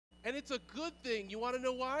And it's a good thing. You want to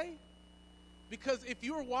know why? Because if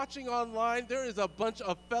you are watching online, there is a bunch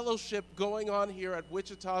of fellowship going on here at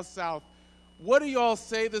Wichita South. What do you all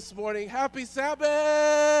say this morning? Happy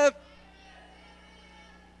Sabbath!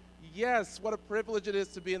 Yes, what a privilege it is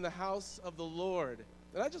to be in the house of the Lord.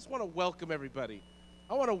 And I just want to welcome everybody.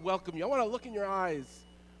 I want to welcome you. I want to look in your eyes.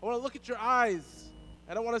 I want to look at your eyes.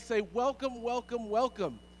 And I want to say, welcome, welcome,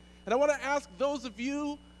 welcome. And I want to ask those of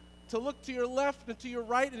you to look to your left and to your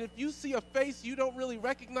right. And if you see a face you don't really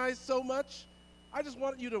recognize so much, I just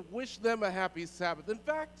want you to wish them a happy Sabbath. In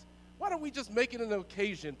fact, why don't we just make it an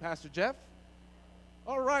occasion, Pastor Jeff?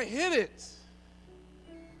 All right, hit it.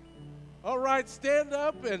 All right, stand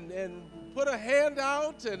up and put a hand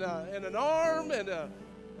out and an arm and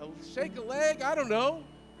shake a leg. I don't know.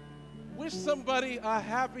 Wish somebody a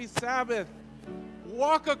happy Sabbath.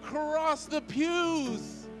 Walk across the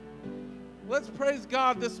pews. Let's praise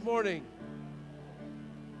God this morning.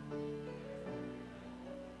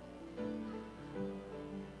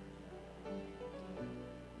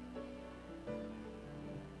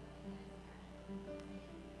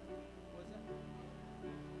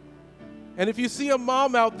 And if you see a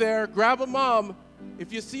mom out there, grab a mom.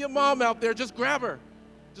 If you see a mom out there, just grab her.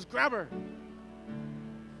 Just grab her.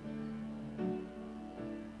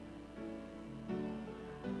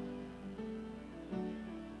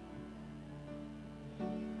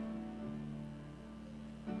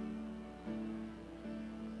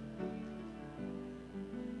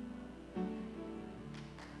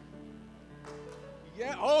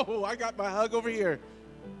 Yeah, oh, I got my hug over here.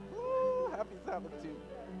 Woo, happy Sabbath to you.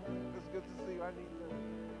 It's good to see you. I need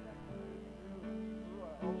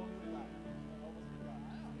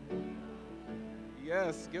to.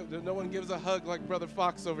 Yes, no one gives a hug like Brother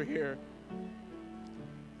Fox over here.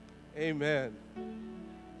 Amen.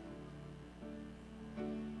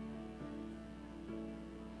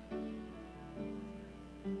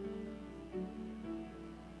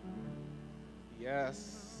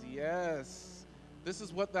 Yes, yes. This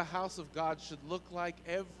is what the house of God should look like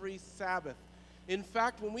every Sabbath. In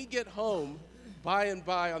fact, when we get home, by and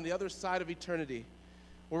by, on the other side of eternity,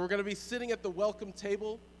 where we're going to be sitting at the welcome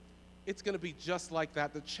table, it's going to be just like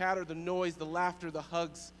that. The chatter, the noise, the laughter, the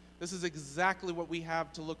hugs. This is exactly what we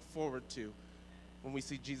have to look forward to when we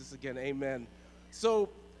see Jesus again. Amen. So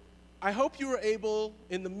I hope you were able,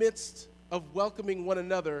 in the midst of welcoming one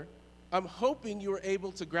another, I'm hoping you were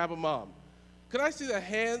able to grab a mom. Could I see the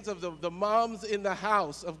hands of the moms in the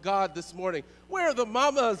house of God this morning? Where are the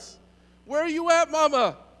mamas? Where are you at,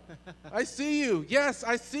 mama? I see you. Yes,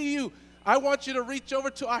 I see you. I want you to reach over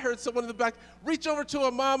to, I heard someone in the back, reach over to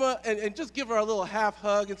a mama and just give her a little half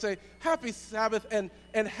hug and say, happy Sabbath and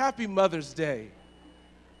happy Mother's Day.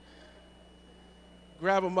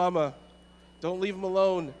 Grab a mama. Don't leave them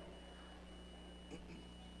alone.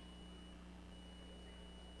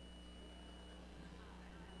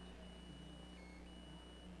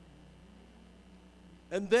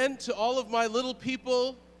 And then to all of my little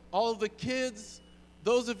people, all of the kids,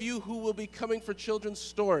 those of you who will be coming for Children's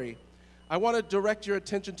Story, I want to direct your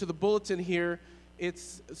attention to the bulletin here.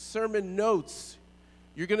 It's sermon notes.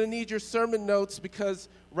 You're going to need your sermon notes because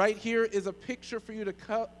right here is a picture for you to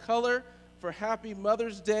color for Happy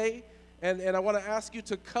Mother's Day. And I want to ask you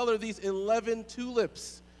to color these 11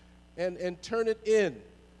 tulips and turn it in.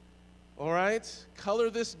 All right? Color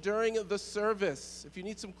this during the service. If you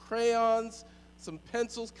need some crayons, some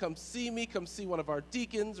pencils, come see me. Come see one of our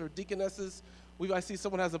deacons or deaconesses. I see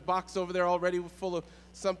someone has a box over there already full of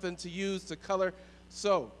something to use to color.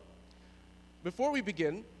 So, before we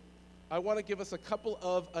begin, I want to give us a couple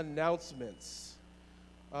of announcements.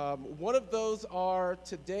 One of those are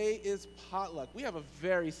today is potluck. We have a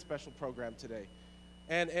very special program today.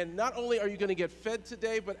 And not only are you going to get fed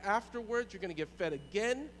today, but afterwards you're going to get fed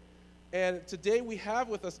again. And today we have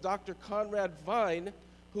with us Dr. Conrad Vine,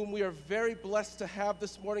 whom we are very blessed to have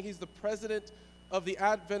this morning. He's the president of the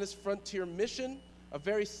Adventist Frontier Mission, a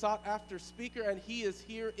very sought-after speaker, and he is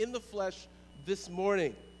here in the flesh this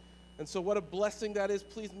morning. And so what a blessing that is.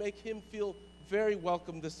 Please make him feel very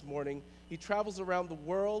welcome this morning. He travels around the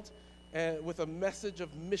world with a message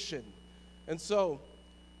of mission. And so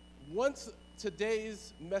once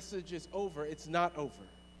today's message is over, it's not over.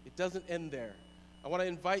 It doesn't end there. I want to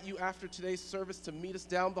invite you after today's service to meet us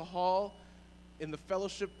down the hall in the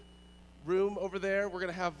fellowship room over there. We're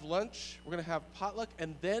going to have lunch, we're going to have potluck,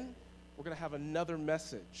 and then we're going to have another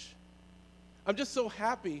message. I'm just so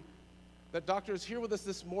happy that Doctor is here with us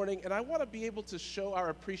this morning, and I want to be able to show our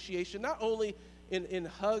appreciation, not only in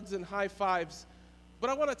hugs and high fives,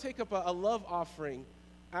 but I want to take up a love offering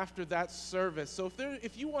after that service. So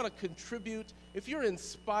if you want to contribute, if you're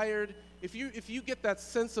inspired, if you get that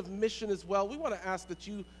sense of mission as well, we want to ask that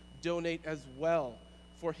you donate as well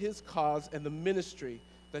for his cause and the ministry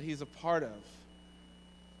that he's a part of.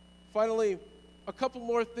 Finally, a couple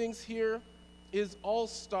more things here is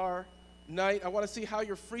All-Star Night. I want to see how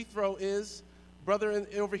your free throw is. Brother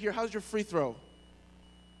over here, how's your free throw?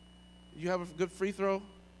 You have a good free throw?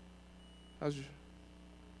 How's your...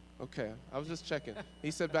 Okay, I was just checking.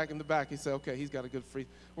 He said back in the back, he said, okay, he's got a good free...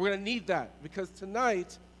 We're going to need that because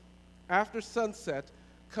tonight, after sunset,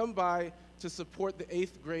 come by to support the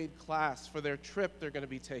 8th grade class for their trip they're going to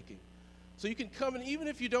be taking. So you can come, and even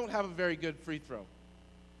if you don't have a very good free throw,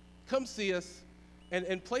 come see us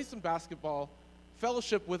and play some basketball,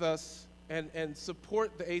 fellowship with us, and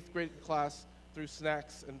support the 8th grade class through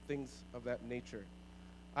snacks and things of that nature.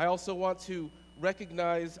 I also want to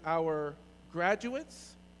recognize our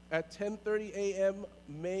graduates at 10:30 a.m.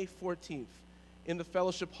 May 14th in the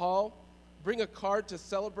fellowship hall. Bring a card to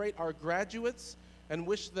celebrate our graduates and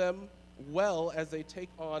wish them well as they take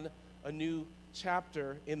on a new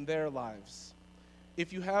chapter in their lives.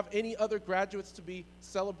 If you have any other graduates to be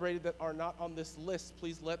celebrated that are not on this list,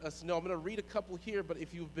 please let us know. I'm going to read a couple here, but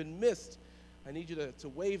if you've been missed, I need you to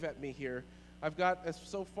wave at me here. I've got,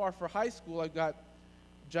 so far for high school, I've got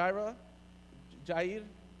Jaira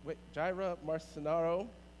Marcenaro.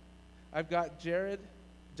 I've got Jared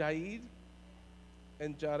Jaid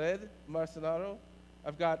and Jared Marcenaro.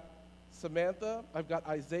 I've got Samantha. I've got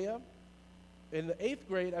Isaiah. In the 8th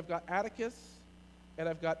grade, I've got Atticus, and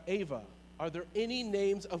I've got Ava. Are there any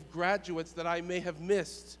names of graduates that I may have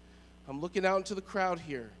missed? I'm looking out into the crowd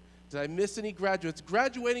here. Did I miss any graduates?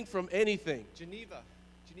 Graduating from anything? Geneva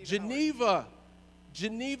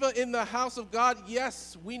in the house of God.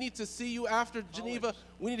 Yes, we need to see you after Geneva.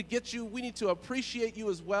 We need to get you. We need to appreciate you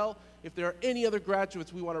as well. If there are any other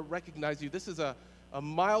graduates, we want to recognize you. This is a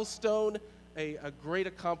milestone, a great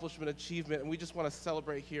accomplishment, achievement, and we just want to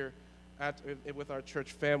celebrate here with our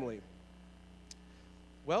church family.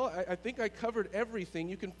 Well, I think I covered everything.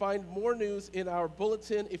 You can find more news in our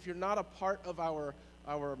bulletin. If you're not a part of our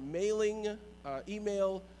mailing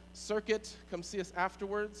email circuit, come see us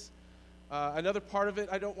afterwards. Another part of it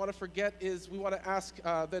I don't want to forget is we want to ask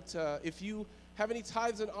that if you have any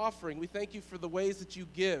tithes and offering, we thank you for the ways that you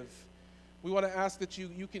give. We want to ask that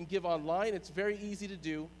you can give online. It's very easy to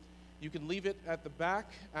do. You can leave it at the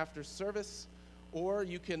back after service, or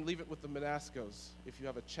you can leave it with the Monascos if you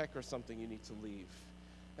have a check or something you need to leave.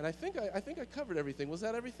 And I think I covered everything. Was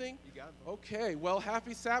that everything? You got it. Okay. Well,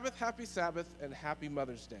 happy Sabbath, and happy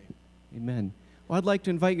Mother's Day. Amen. Well, I'd like to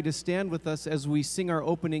invite you to stand with us as we sing our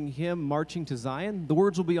opening hymn, Marching to Zion. The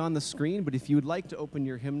words will be on the screen, but if you would like to open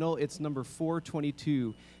your hymnal, it's number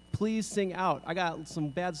 422. Please sing out. I got some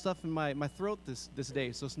bad stuff in my throat this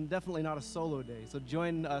day, so it's definitely not a solo day. So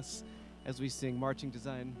join us as we sing Marching to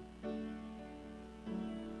Zion.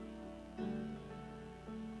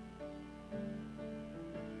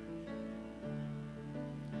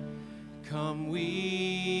 Come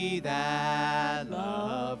we that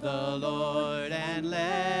love the Lord, and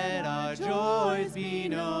let our joys be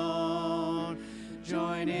known.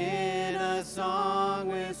 Join in a song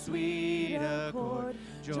with sweet accord.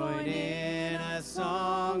 Join in a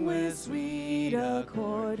song with sweet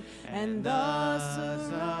accord. And thus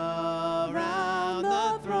around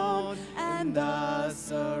the throne, and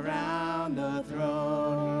thus around the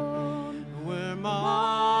throne. We're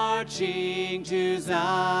marching to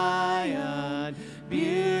Zion,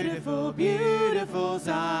 beautiful, beautiful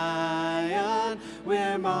Zion.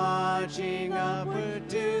 We're marching upward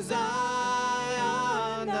to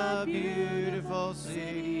Zion, the beautiful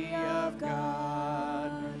city of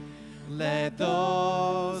God. Let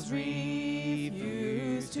those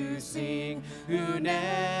refuse to sing who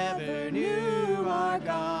never knew our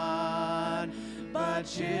God, but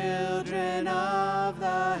children of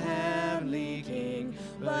the heavenly King,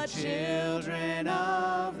 but children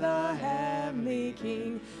of the heavenly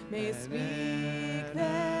King may speak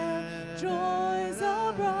their joys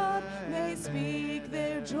abroad, may speak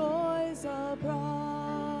their joys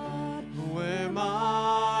abroad. We're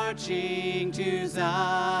marching to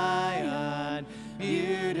Zion,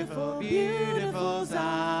 beautiful, beautiful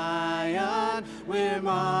Zion. We're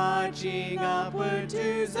marching upward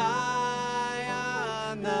to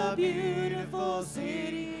Zion, the beautiful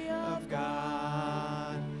city of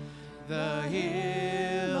God. The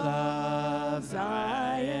hill of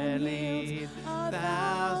Zion leads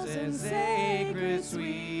 1,000 sacred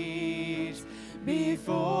sweeps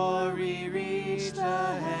before we reach the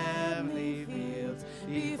heavenly fields,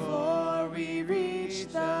 before we reach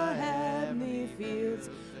the heavenly fields,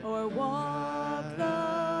 or walk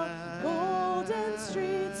the golden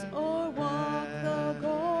streets, or walk the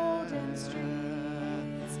golden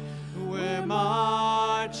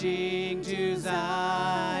marching to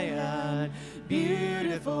Zion.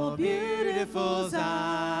 Beautiful, beautiful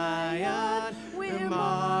Zion. We're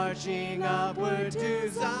marching upward to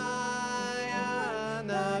Zion,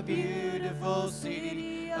 the beautiful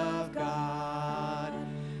city of God.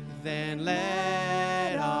 Then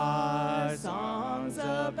let our songs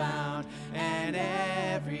abound and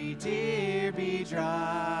every tear be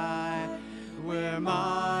dry. We're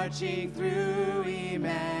marching through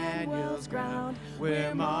Emmanuel's ground.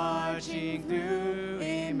 We're marching through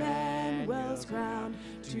Emmanuel's ground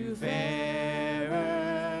to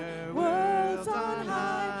fairer worlds on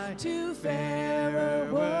high, to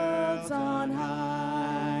fairer worlds on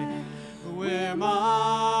high. We're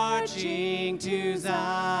marching to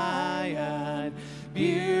Zion,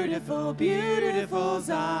 beautiful, beautiful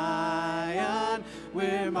Zion.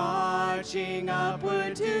 We're marching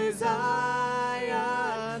upward to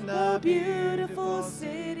Zion, the beautiful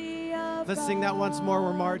city of Let's sing that once more.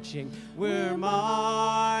 We're marching. We're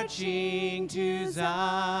marching to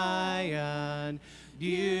Zion,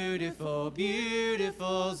 beautiful,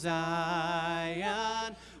 beautiful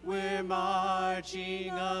Zion. We're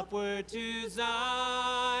marching upward to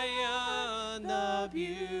Zion, the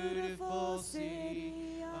beautiful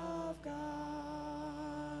city of God.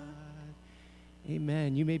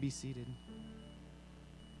 Amen. You may be seated.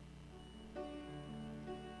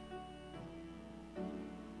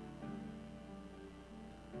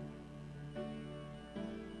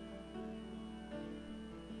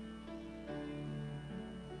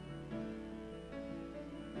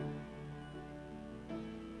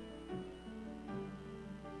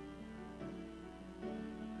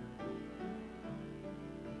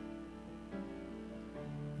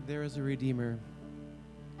 There is a Redeemer.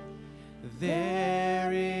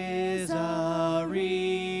 There is a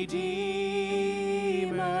Redeemer,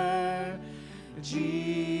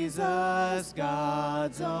 Jesus,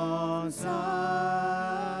 God's own Son,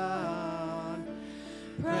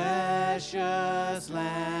 precious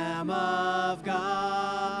Lamb of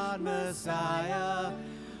God, Messiah,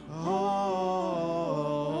 Holy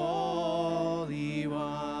One.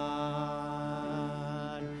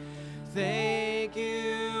 Thank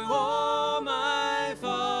you, oh my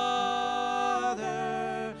Father,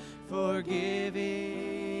 for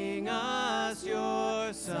giving us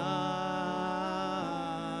your Son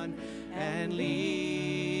and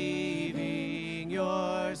leaving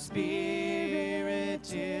your Spirit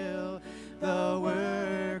till the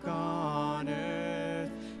work on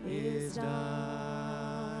earth is done.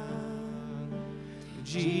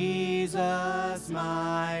 Jesus,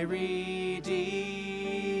 my Redeemer,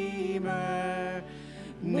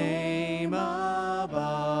 name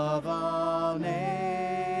above all names,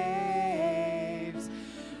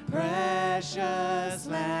 precious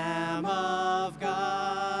Lamb of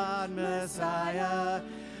God, Messiah,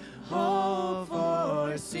 hope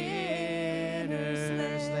for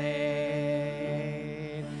sinners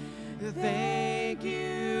slain. Thank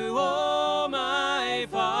you, oh my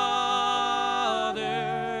Father,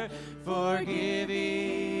 for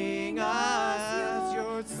giving us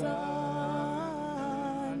your Son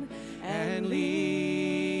and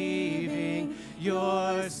leaving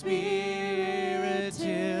your Spirit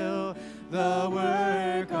till the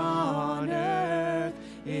work on earth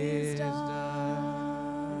is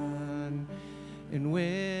done. And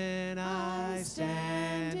when I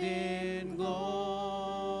stand in glory,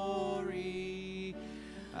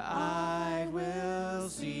 I will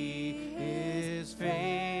see his face,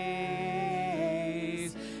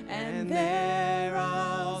 and there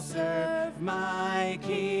I'll serve my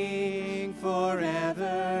King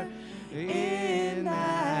forever in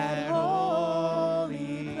that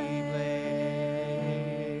holy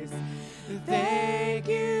place. Thank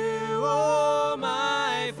you, oh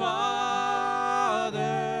my Father,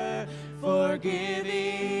 for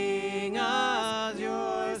giving us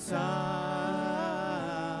your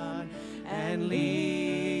Son and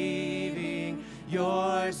leaving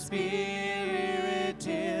your Spirit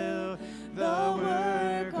till the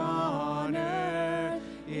work on earth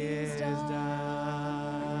is done.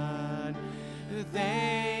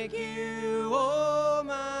 Thank you, oh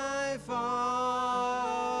my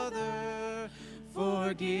Father,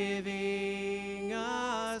 for giving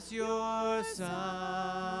us your Son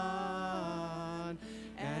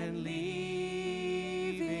and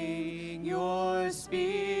leaving your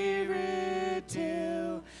Spirit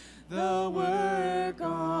till the work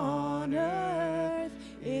on earth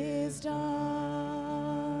is done.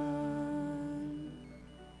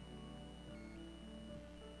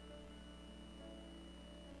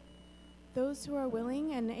 Those who are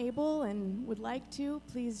willing and able and would like to,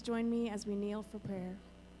 please join me as we kneel for prayer.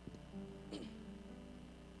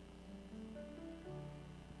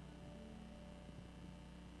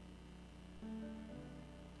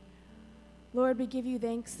 Lord, we give you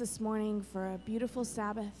thanks this morning for a beautiful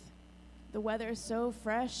Sabbath. The weather is so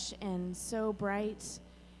fresh and so bright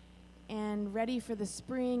and ready for the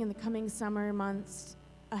spring and the coming summer months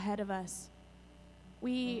ahead of us.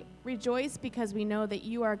 We rejoice because we know that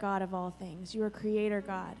you are God of all things. You are Creator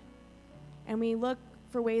God. And we look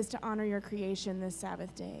for ways to honor your creation this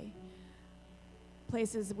Sabbath day.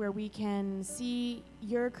 Places where we can see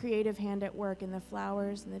your creative hand at work in the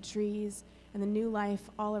flowers and the trees and the new life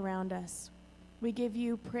all around us. We give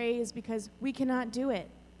you praise because we cannot do it.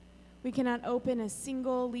 We cannot open a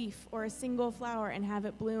single leaf or a single flower and have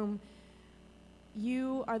it bloom.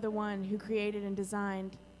 You are the one who created and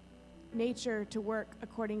designed nature to work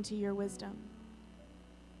according to your wisdom.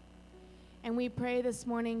 And we pray this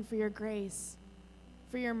morning for your grace,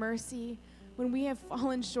 for your mercy. When we have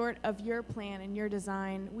fallen short of your plan and your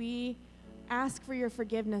design, we ask for your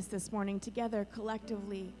forgiveness this morning together,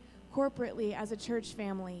 collectively, corporately, as a church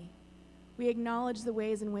family. We acknowledge the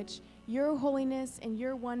ways in which your holiness and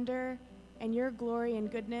your wonder and your glory and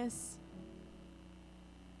goodness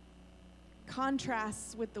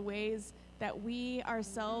contrasts with the ways that we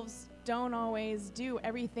ourselves don't always do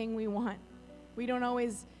everything we want. We don't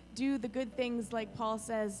always do the good things, like Paul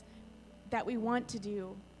says, that we want to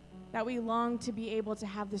do, that we long to be able to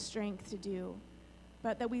have the strength to do,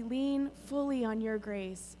 but that we lean fully on your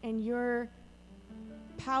grace and your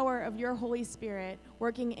power of your Holy Spirit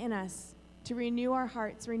working in us to renew our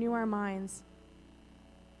hearts, renew our minds.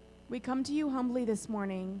 We come to you humbly this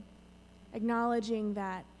morning, acknowledging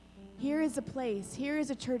that here is a place, here is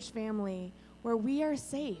a church family where we are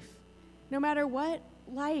safe. No matter what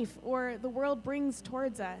life or the world brings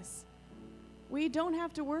towards us, we don't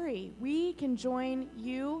have to worry. We can join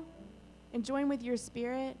you and join with your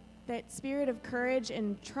spirit, that spirit of courage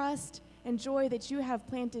and trust and joy that you have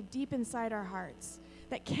planted deep inside our hearts,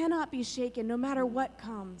 that cannot be shaken no matter what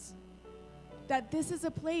comes. That this is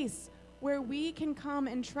a place where we can come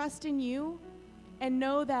and trust in you and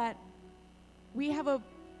know that we have a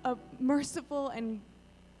merciful and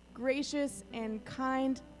gracious and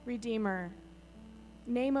kind Redeemer,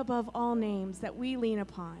 name above all names, that we lean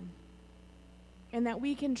upon. And that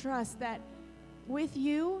we can trust that with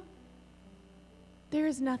you, there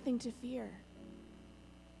is nothing to fear.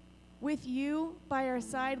 With you by our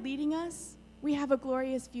side leading us, we have a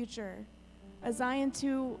glorious future, a Zion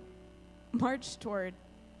to march toward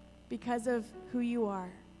because of who you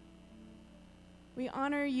are. We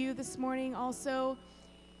honor you this morning also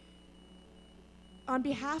on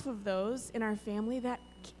behalf of those in our family that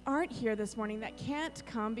aren't here this morning, that can't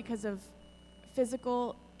come because of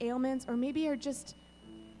physical ailments, or maybe are just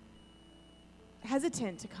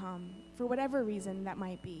hesitant to come for whatever reason that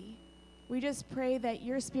might be. We just pray that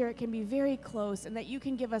your spirit can be very close and that you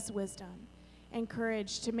can give us wisdom and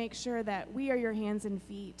courage to make sure that we are your hands and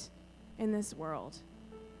feet in this world,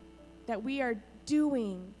 that we are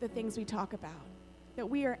doing the things we talk about, that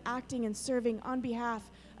we are acting and serving on behalf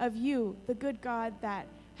of you, the good God that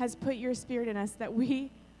has put your spirit in us, that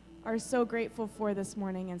we are so grateful for this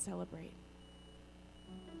morning and celebrate.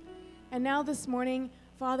 And now this morning,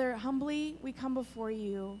 Father, humbly we come before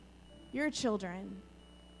you, your children,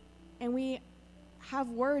 and we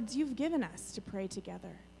have words you've given us to pray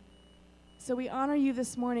together. So we honor you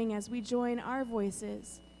this morning as we join our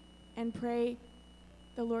voices and pray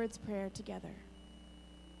the Lord's Prayer together.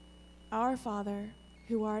 Our Father,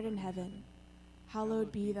 who art in heaven,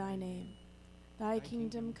 hallowed be thy name. Thy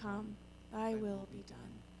kingdom come, thy will be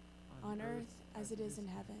done, on earth as it is in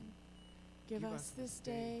heaven. Give us this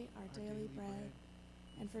day our daily bread,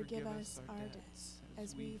 and forgive us our debts,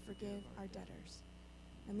 as we forgive our debtors.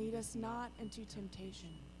 And lead us not into temptation,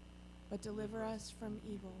 but deliver us from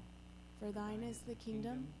evil. For thine is the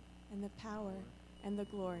kingdom, and the power, and the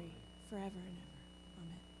glory, forever and ever.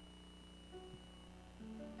 Amen.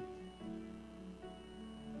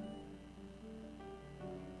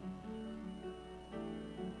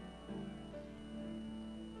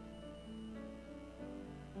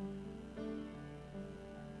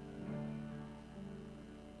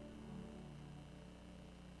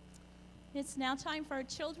 It's now time for a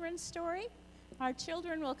children's story. Our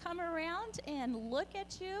children will come around and look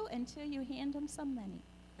at you until you hand them some money.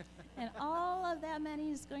 And all of that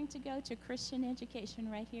money is going to go to Christian education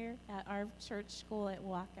right here at our church school at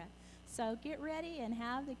Waka. So get ready and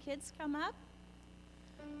have the kids come up.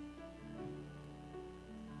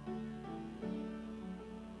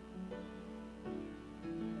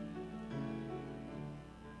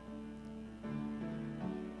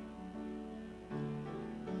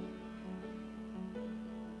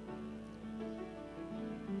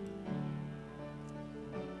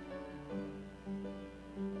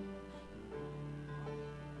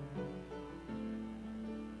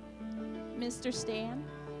 Mr. Stan.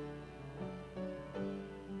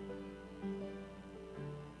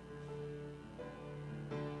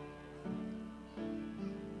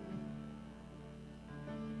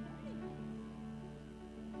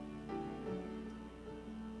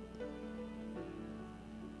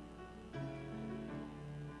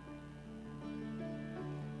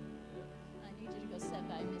 I need you to go sit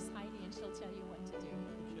by Miss Heidi and she'll tell you what to do.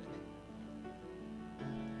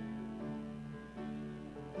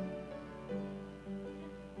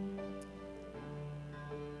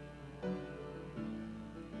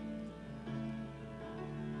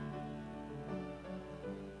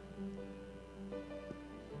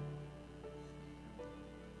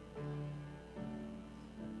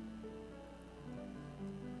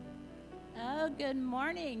 Oh, good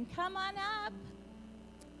morning. Come on up.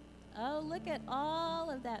 Oh, look at all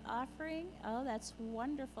of that offering. Oh, that's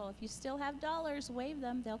wonderful. If you still have dollars, wave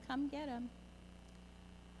them. They'll come get them.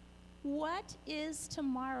 What is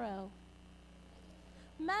tomorrow?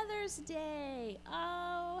 Mother's Day.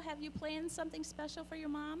 Oh, have you planned something special for your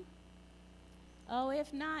mom? Oh,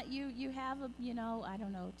 if not, you have a, I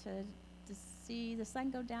don't know, to see the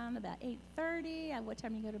sun go down about 8:30. At what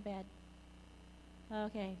time you go to bed?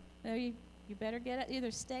 Okay. Well, you better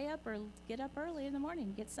either stay up or get up early in the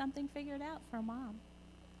morning. Get something figured out for Mom.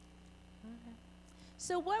 Okay.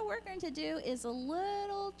 So what we're going to do is a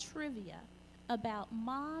little trivia about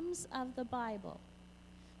moms of the Bible.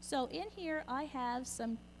 So in here I have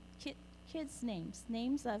some kids'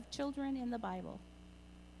 names of children in the Bible.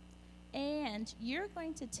 And you're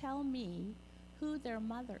going to tell me who their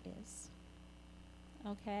mother is.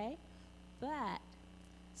 Okay? But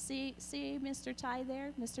see Mr. Ty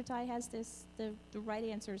there? Mr. Ty has the right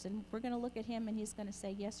answers, and we're going to look at him, and he's going to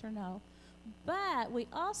say yes or no. But we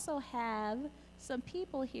also have some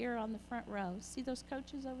people here on the front row. See those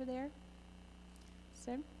coaches over there?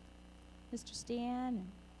 Sir? Mr. Stan and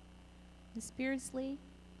Ms. Beardsley.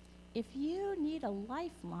 If you need a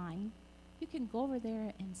lifeline, you can go over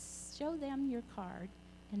there and show them your card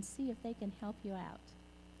and see if they can help you out.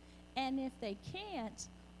 And if they can't,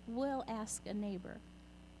 we'll ask a neighbor.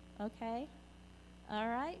 Okay? All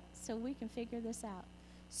right? So we can figure this out.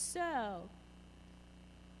 So,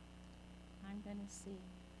 I'm going to see.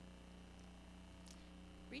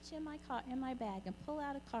 Reach in my bag and pull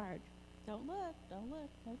out a card. Don't look,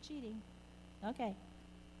 no cheating. Okay.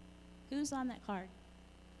 Who's on that card?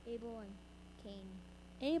 Abel and Cain.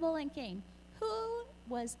 Abel and Cain. Who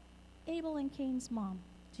was Abel and Cain's mom?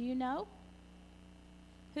 Do you know?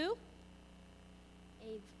 Who?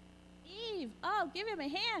 Eve. Eve. Oh, give him a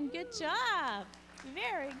hand. Good job.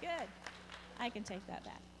 Very good. I can take that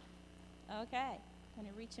back. Okay. I'm going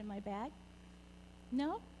to reach in my bag.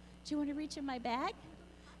 No? Do you want to reach in my bag?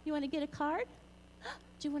 You want to get a card?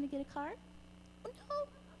 Do you want to get a card? Oh,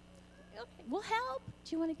 no. Okay. We'll help.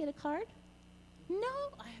 Do you want to get a card?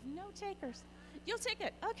 No. I have no takers. You'll take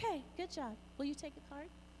it. Okay. Good job. Will you take a card?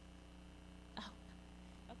 Oh.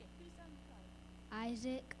 Okay. Who's on the card?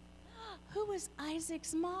 Isaac. Who was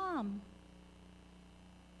Isaac's mom?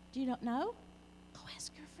 Do you don't know? Go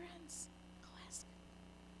ask your friends. Go ask.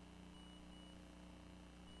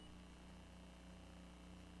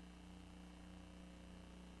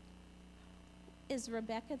 Is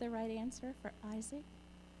Rebecca the right answer for Isaac?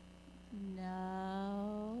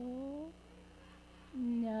 No.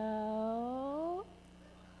 No.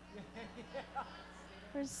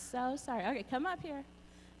 We're so sorry. Okay, come up here.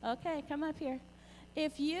 Okay, come up here.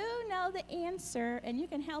 If you know the answer and you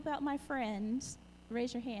can help out my friends,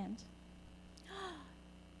 raise your hand.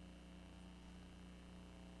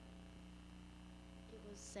 It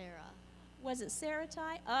was Sarah. Was it Sarah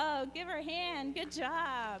Ty? Oh, give her a hand. Good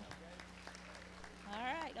job. All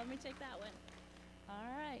right, let me take that one. All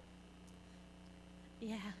right.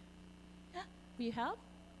 Yeah. Will you help?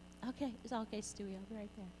 Okay, it's okay, Stewie. I'll be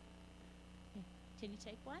right there. Okay. Can you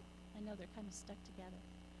take one? I know they're kind of stuck together.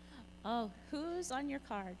 Oh, who's on your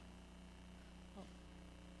card? Oh.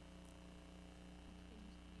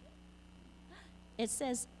 It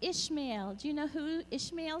says Ishmael. Do you know who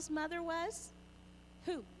Ishmael's mother was?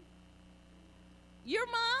 Who? Your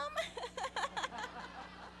mom?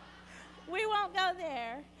 We won't go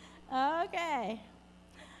there. Okay.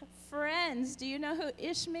 Friends, do you know who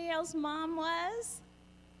Ishmael's mom was?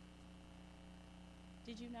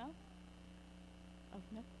 Did you know? Oh,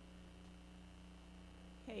 no.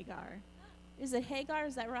 Hagar. Is it Hagar?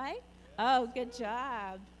 Is that right? Oh, good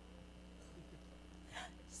job.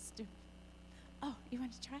 Oh, you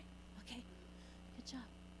want to try? Okay. Good job.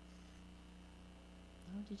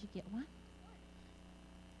 Oh, did you get one?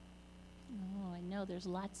 Oh, I know there's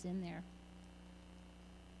lots in there.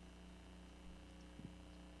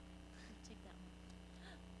 Take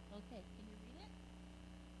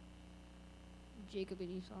Jacob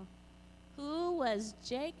and Esau. Who was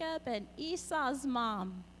Jacob and Esau's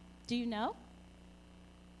mom? Do you know?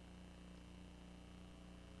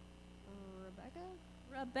 Rebecca?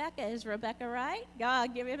 Rebecca. Is Rebecca right?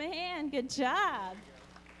 God, give him a hand. Good job.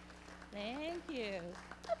 Thank you.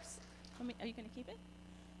 Oops. Are you going to keep it?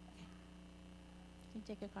 Okay. Can you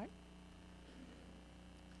take a card?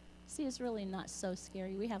 See, it's really not so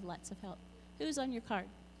scary. We have lots of help. Who's on your card?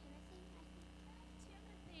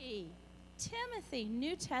 Timothy. Timothy,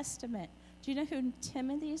 New Testament. Do you know who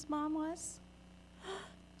Timothy's mom was?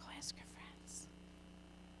 Go ask your friends.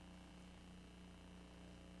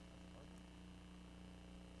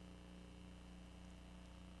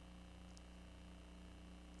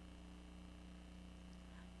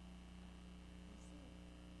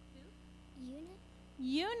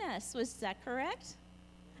 Eunice, was that correct?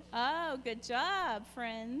 Oh, good job,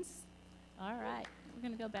 friends. All right, we're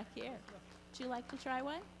going to go back here. Would you like to try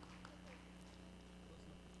one?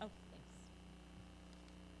 Oh, thanks.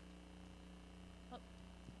 Oh,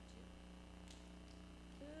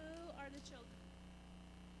 who are the children?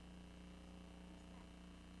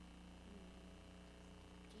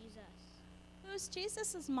 Jesus. Who's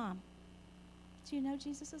Jesus' mom? Do you know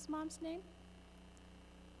Jesus' mom's name?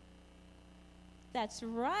 That's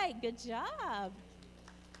right. Good job.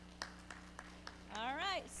 All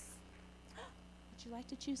right. Would you like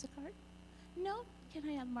to choose a card? No? Can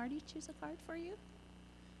I have Marty choose a card for you?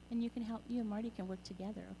 And you can help, you and Marty can work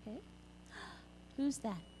together, okay? Who's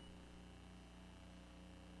that?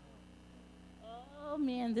 Oh,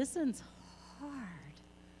 man, this one's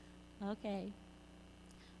hard. Okay.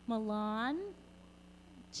 Milan,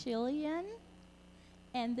 Chilean,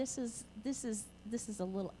 and this is a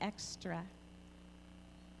little extra.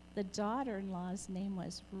 The daughter-in-law's name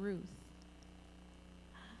was Ruth.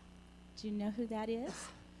 Do you know who that is?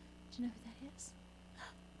 Do you know who that is?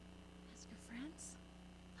 Ask your friends.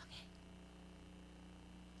 Okay.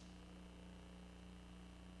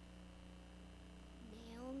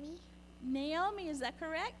 Naomi, is that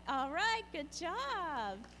correct? All right, good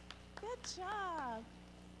job. Good job.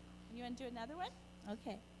 You want to do another one?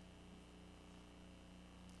 Okay.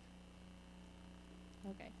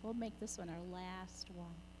 Okay, we'll make this one our last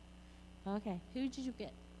one. Okay, who did you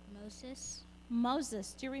get? Moses.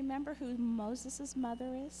 Moses. Do you remember who Moses'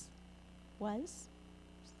 mother is? Was?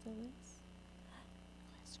 Still is?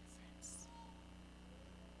 Ask your friends.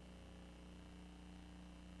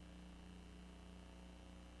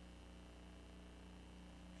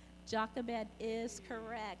 Jochebed is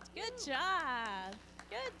correct. Good job.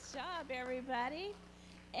 Good job, everybody.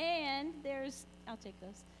 And I'll take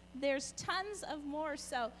those. There's tons of more,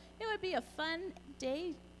 so it would be a fun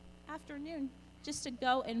day, afternoon, just to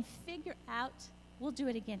go and figure out, we'll do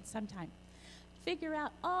it again sometime, figure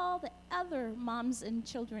out all the other moms and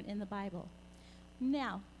children in the Bible.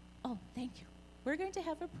 Now, oh, thank you. We're going to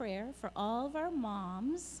have a prayer for all of our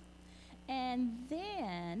moms, and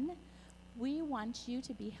then we want you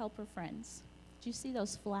to be helper friends. Do you see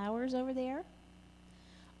those flowers over there?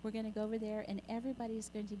 We're going to go over there, and everybody's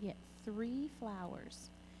going to get 3 flowers.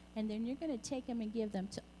 And then you're going to take them and give them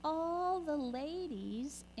to all the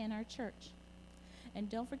ladies in our church. And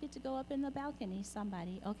don't forget to go up in the balcony,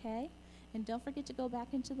 somebody, okay? And don't forget to go back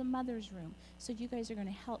into the mother's room. So you guys are going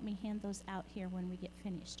to help me hand those out here when we get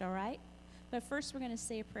finished, all right? But first, we're going to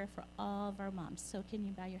say a prayer for all of our moms. So can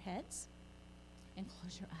you bow your heads and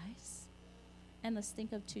close your eyes? And let's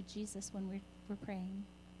think of to Jesus when we're praying.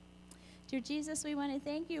 Dear Jesus, we want to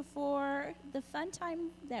thank you for the fun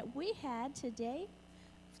time that we had today,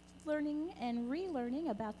 learning and relearning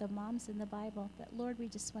about the moms in the Bible. But Lord, we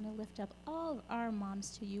just want to lift up all of our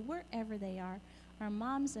moms to you, wherever they are, our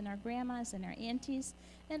moms and our grandmas and our aunties,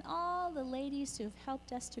 and all the ladies who have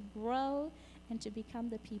helped us to grow and to become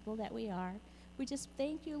the people that we are. We just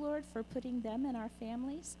thank you, Lord, for putting them in our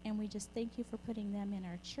families, and we just thank you for putting them in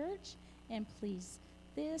our church. And please,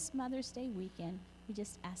 this Mother's Day weekend, we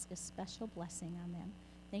just ask a special blessing on them.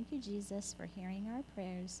 Thank you, Jesus, for hearing our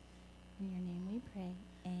prayers. In your name we pray.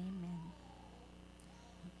 Amen.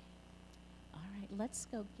 Okay. All right, let's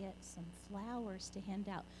go get some flowers to hand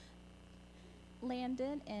out.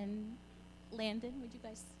 Landon, would you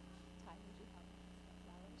guys, Ty, would you help with the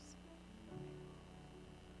flowers?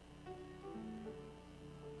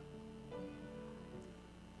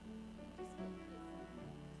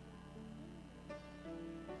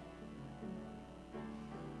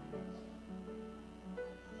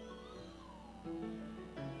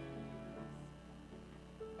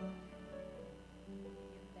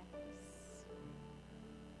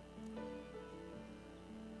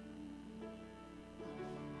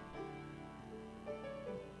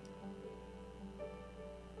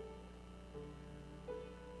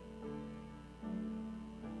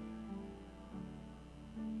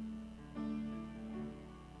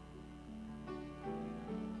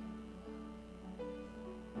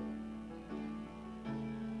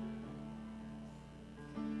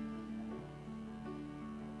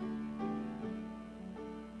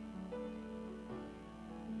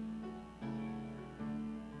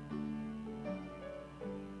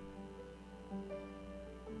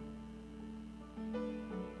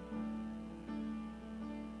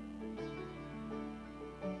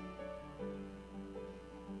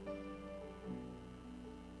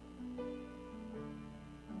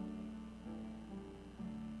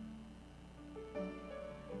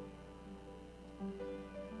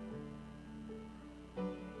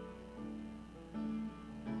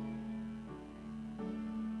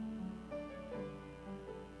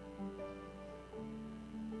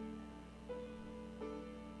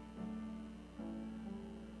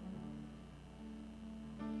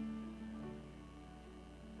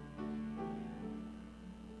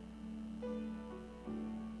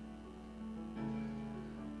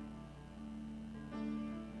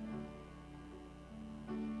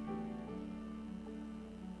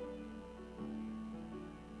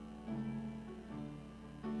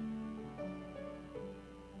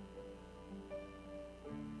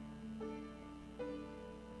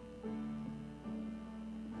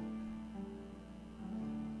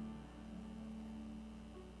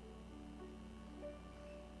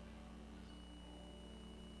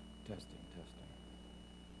 Testing, testing.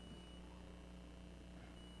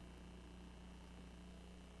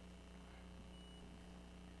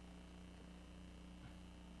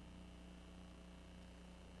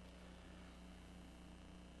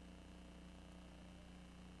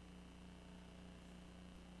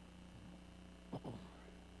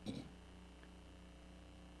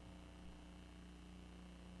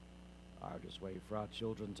 I'll just wait for our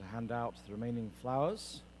children to hand out the remaining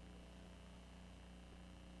flowers.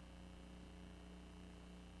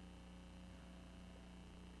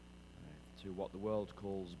 To what the world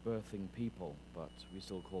calls birthing people, but we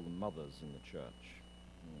still call them mothers in the church.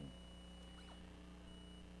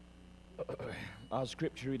 Our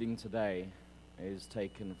scripture reading today is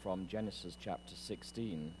taken from Genesis chapter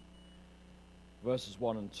 16, verses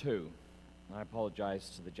 1 and 2. I apologize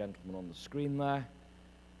to the gentleman on the screen there.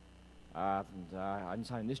 I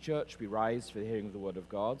understand in this church we rise for the hearing of the word of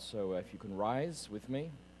God, so if you can rise with me.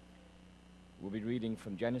 We'll be reading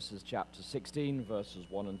from Genesis chapter 16, verses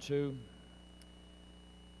 1 and 2.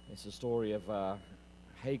 It's a story of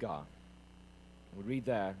Hagar. We read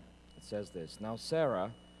there, it says this: Now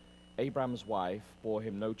Sarah, Abraham's wife, bore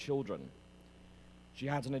him no children. She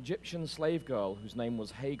had an Egyptian slave girl whose name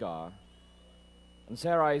was Hagar. And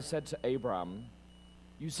Sarai said to Abraham,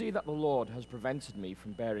 "You see that the Lord has prevented me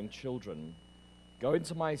from bearing children. Go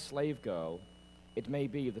into my slave girl. It may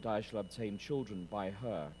be that I shall obtain children by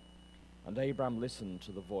her." And Abraham listened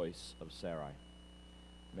to the voice of Sarai.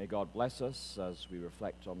 May God bless us as we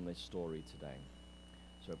reflect on this story today.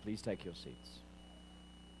 So please take your seats.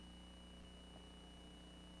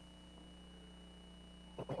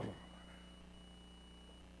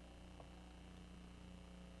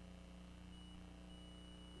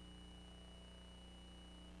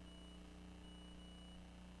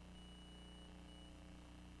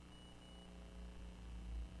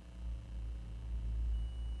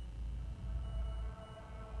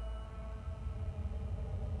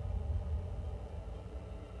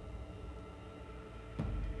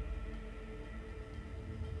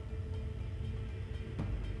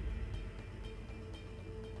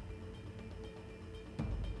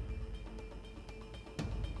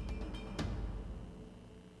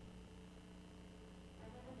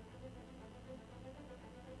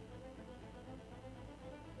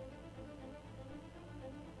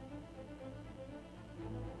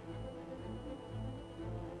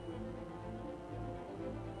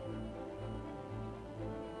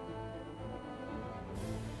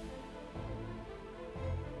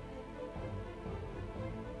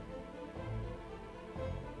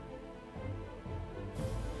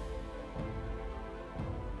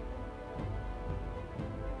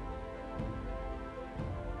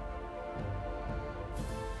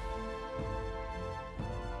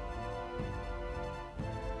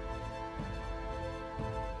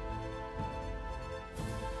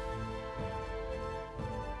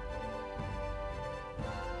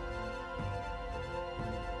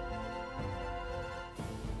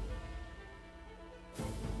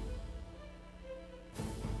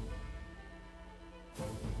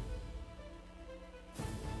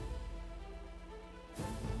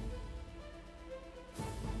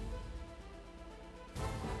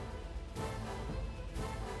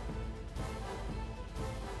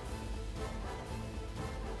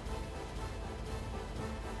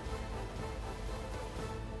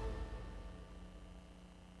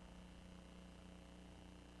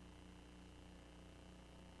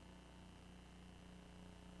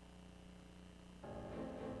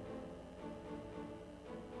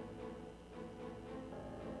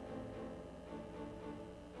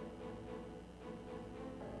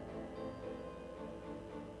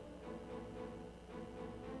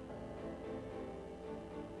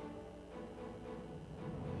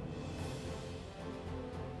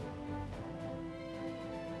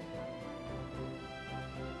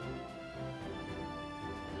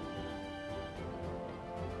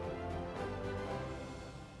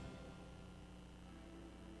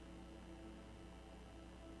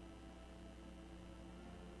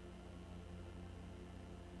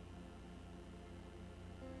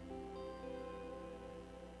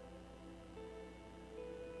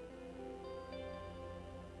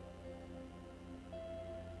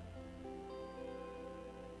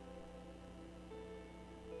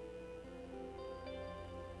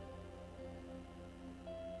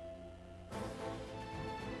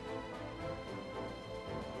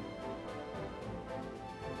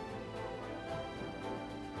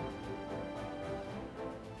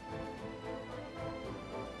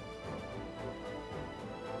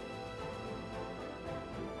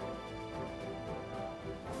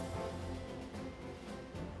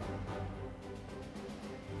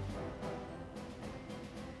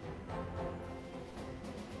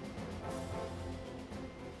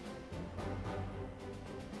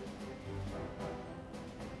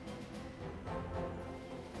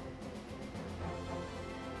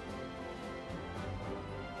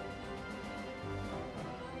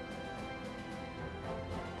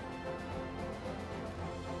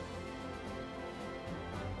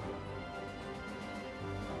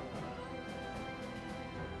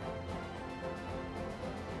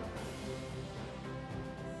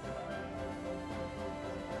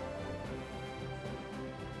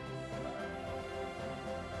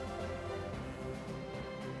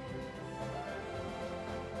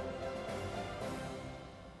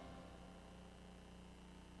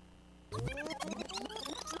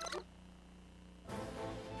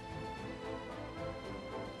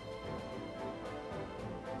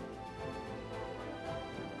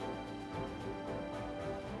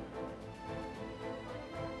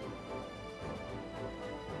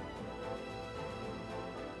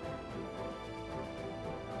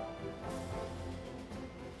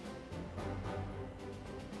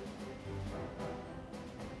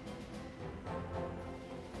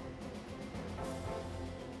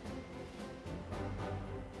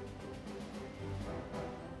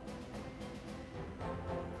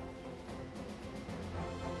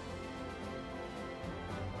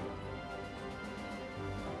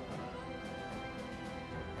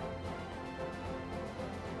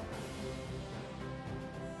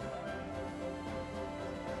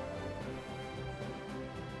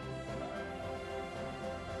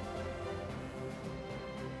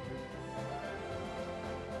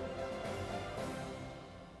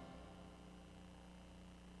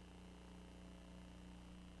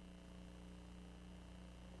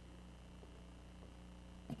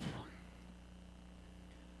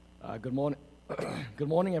 Good morning. Good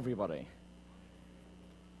morning, everybody.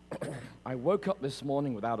 I woke up this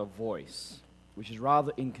morning without a voice, which is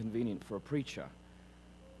rather inconvenient for a preacher.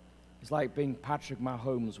 It's like being Patrick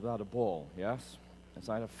Mahomes without a ball, yes? It's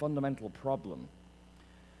like a fundamental problem.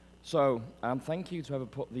 So, thank you to whoever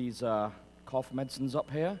put these cough medicines up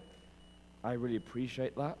here. I really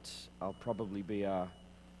appreciate that. I'll probably be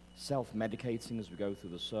self-medicating as we go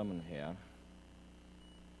through the sermon here.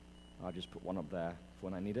 I'll just put one up there for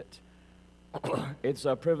when I need it. It's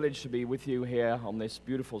a privilege to be with you here on this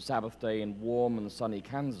beautiful Sabbath day in warm and sunny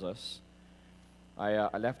Kansas.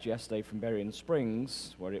 I left yesterday from Berrien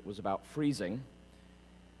Springs, where it was about freezing.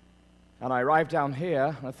 And I arrived down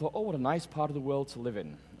here, and I thought, oh, what a nice part of the world to live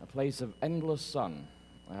in, a place of endless sun.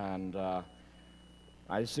 And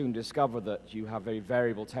I soon discovered that you have very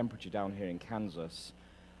variable temperature down here in Kansas.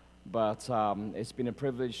 But it's been a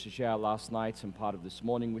privilege to share last night and part of this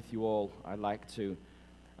morning with you all. I'd like to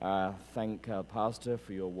thank Pastor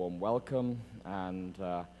for your warm welcome and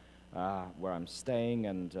where I'm staying,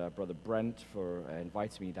 and Brother Brent for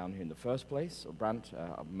inviting me down here in the first place. Or Brent,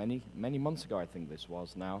 many months ago, I think this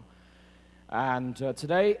was now. And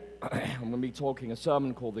today, I'm going to be talking a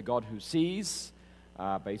sermon called The God Who Sees,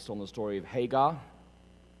 based on the story of Hagar.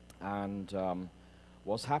 And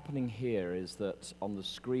what's happening here is that on the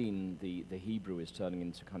screen, the Hebrew is turning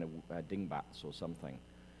into kind of dingbats or something.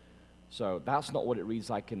 So that's not what it reads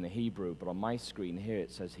like in the Hebrew, but on my screen here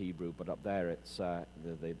it says Hebrew, but up there it's the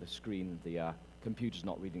screen, the computer's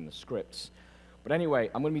not reading the scripts. But anyway,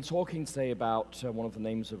 I'm going to be talking today about one of the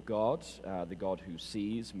names of God, the God who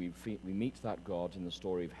sees. And we meet that God in the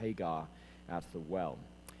story of Hagar at the well.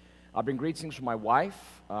 I bring greetings from my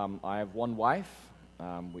wife. I have one wife,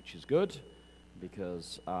 which is good,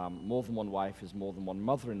 because more than one wife is more than one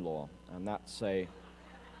mother-in-law, and that's a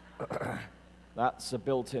that's a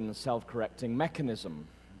built-in self-correcting mechanism.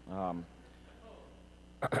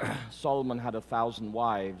 Solomon had 1,000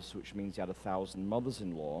 wives, which means he had 1,000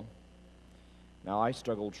 mothers-in-law. Now, I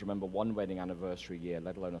struggle to remember one wedding anniversary a year,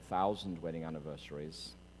 let alone 1,000 wedding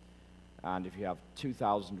anniversaries. And if you have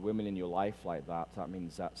 2,000 women in your life like that, that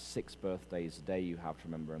means that's 6 birthdays a day you have to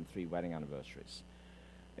remember and 3 wedding anniversaries.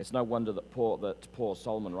 It's no wonder that poor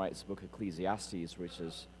Solomon writes the book Ecclesiastes, which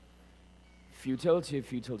is futility of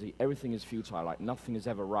futility. Everything is futile, like nothing is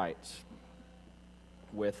ever right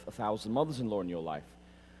with 1,000 mothers-in-law in your life.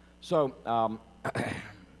 So, I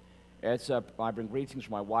bring greetings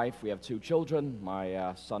from my wife. We have 2 children.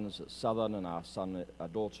 My son is at Southern, and our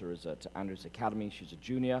daughter is at Andrews Academy. She's a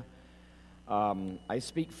junior. I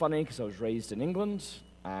speak funny because I was raised in England,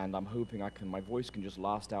 and I'm hoping my voice can just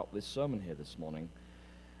last out this sermon here this morning.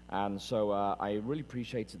 And so I really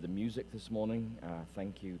appreciated the music this morning.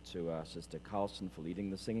 Thank you to Sister Carlson for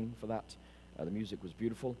leading the singing for that. The music was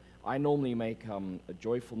beautiful. I normally make a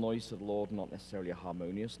joyful noise to the Lord, not necessarily a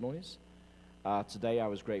harmonious noise. Today I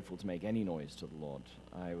was grateful to make any noise to the Lord.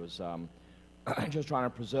 I was just trying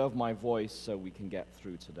to preserve my voice so we can get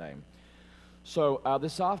through today. So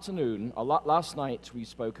this afternoon, last night we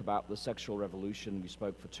spoke about the sexual revolution. We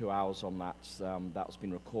spoke for 2 hours on that. That's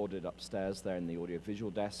been recorded upstairs there in the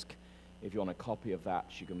audiovisual desk. If you want a copy of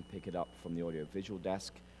that, you can pick it up from the audiovisual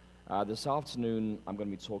desk. This afternoon, I'm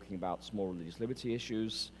going to be talking about some more religious liberty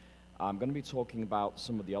issues. I'm going to be talking about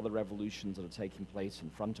some of the other revolutions that are taking place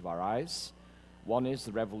in front of our eyes. One is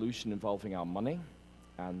the revolution involving our money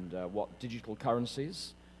and what digital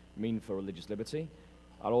currencies mean for religious liberty.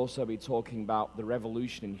 I'll also be talking about the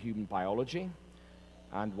revolution in human biology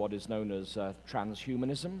and what is known as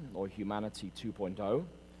transhumanism, or humanity 2.0,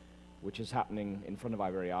 which is happening in front of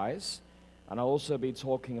our very eyes. And I'll also be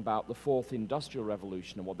talking about the 4th industrial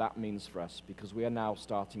revolution and what that means for us, because we are now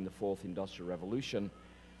starting the 4th industrial revolution.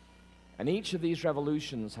 And each of these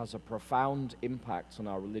revolutions has a profound impact on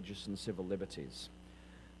our religious and civil liberties.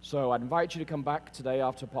 So I'd invite you to come back today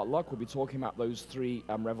after potluck. We'll be talking about those 3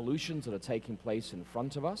 revolutions that are taking place in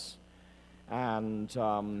front of us, and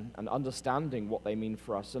understanding what they mean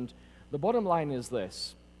for us. And the bottom line is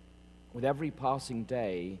this: with every passing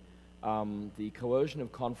day, the coercion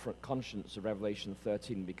of conscience of Revelation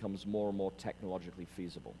 13 becomes more and more technologically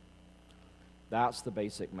feasible. That's the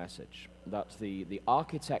basic message, that the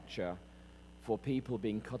architecture for people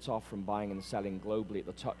being cut off from buying and selling globally at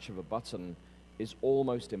the touch of a button is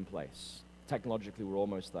almost in place. Technologically, we're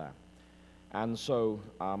almost there. And so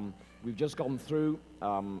we've just gone through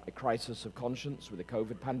a crisis of conscience with the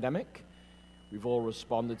COVID pandemic. We've all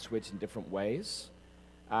responded to it in different ways.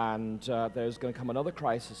 And there's going to come another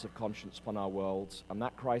crisis of conscience upon our world, and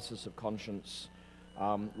that crisis of conscience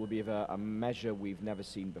will be of a measure we've never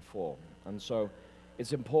seen before. And so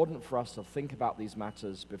it's important for us to think about these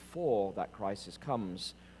matters before that crisis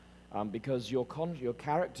comes, because your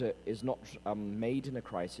character is not made in a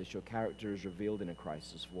crisis. Your character is revealed in a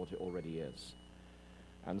crisis for what it already is.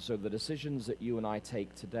 And so the decisions that you and I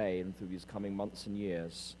take today and through these coming months and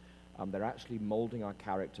years, they're actually molding our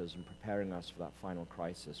characters and preparing us for that final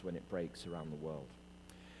crisis when it breaks around the world.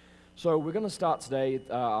 So we're going to start today.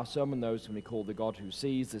 Our sermon, though, is going to be called The God Who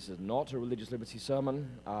Sees. This is not a religious liberty sermon.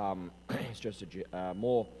 It's just a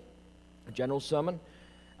more general sermon.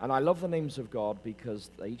 And I love the names of God because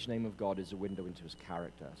each name of God is a window into his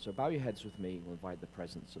character. So bow your heads with me and invite the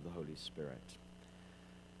presence of the Holy Spirit.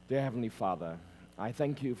 Dear Heavenly Father, I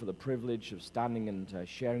thank you for the privilege of standing and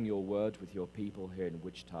sharing your word with your people here in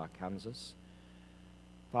Wichita, Kansas.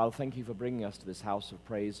 Father, thank you for bringing us to this house of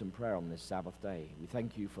praise and prayer on this Sabbath day. We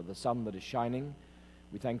thank you for the sun that is shining.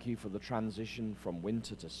 We thank you for the transition from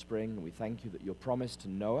winter to spring. We thank you that your promise to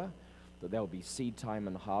Noah, that there will be seed time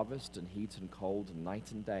and harvest and heat and cold and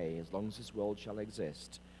night and day as long as this world shall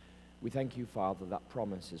exist. We thank you, Father, that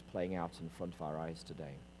promise is playing out in front of our eyes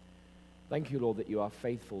today. Thank you, Lord, that you are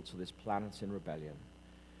faithful to this planet in rebellion.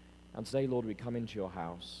 And today, Lord, we come into your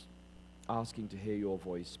house asking to hear your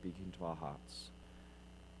voice speaking to our hearts.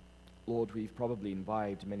 Lord, we've probably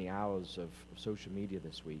imbibed many hours of social media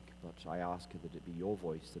this week, but I ask you that it be your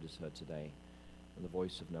voice that is heard today and the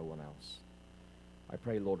voice of no one else. I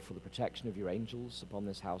pray, Lord, for the protection of your angels upon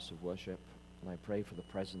this house of worship, and I pray for the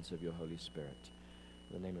presence of your Holy Spirit.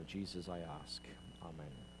 In the name of Jesus I ask. Amen.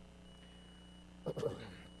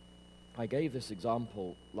 I gave this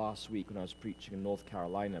example last week when I was preaching in North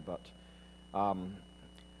Carolina, but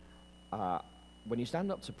when you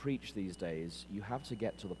stand up to preach these days, you have to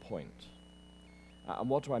get to the point. And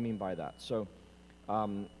what do I mean by that? So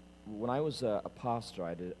when I was a pastor,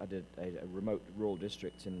 I did a remote rural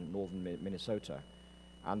district in northern Minnesota,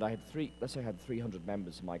 and I had let's say I had 300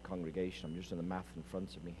 members in my congregation. I'm just doing the math in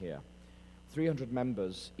front of me here. 300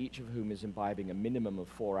 members, each of whom is imbibing a minimum of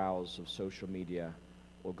 4 hours of social media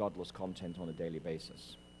or godless content on a daily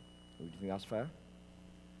basis. Do you think that's fair?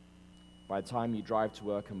 By the time you drive to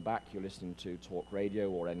work and back, you're listening to talk radio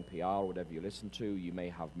or NPR or whatever you listen to. You may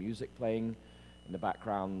have music playing in the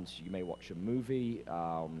background. You may watch a movie.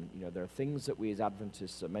 There are things that we as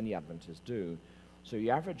Adventists, many Adventists do. So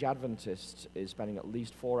your average Adventist is spending at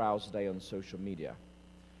least 4 hours a day on social media.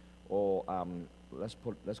 Or let's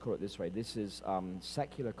call it this way. This is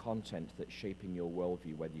secular content that's shaping your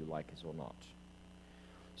worldview, whether you like it or not.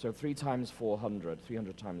 So 3 times 400,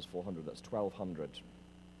 300 times 400, that's 1,200.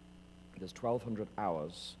 There's 1,200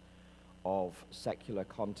 hours of secular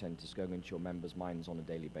content is going into your members' minds on a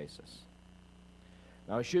daily basis.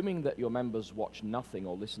 Now, assuming that your members watch nothing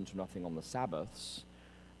or listen to nothing on the Sabbaths,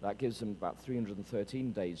 that gives them about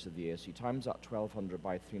 313 days of the year. So you times that 1,200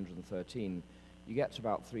 by 313, you get to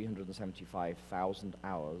about 375,000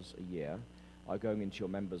 hours a year are going into your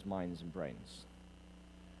members' minds and brains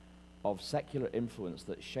of secular influence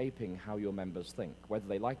that's shaping how your members think, whether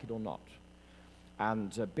they like it or not.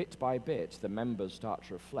 And bit by bit, the members start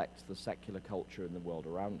to reflect the secular culture in the world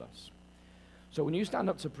around us. So when you stand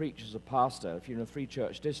up to preach as a pastor, if you're in a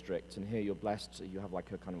 3-church district, and here you're blessed, you have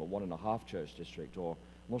like a kind of a 1.5 church district, or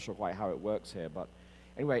I'm not sure quite how it works here, but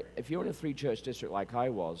anyway, if you're in a 3-church district like I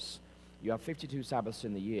was, you have 52 Sabbaths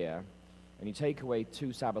in the year, and you take away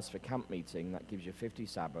 2 Sabbaths for camp meeting, that gives you 50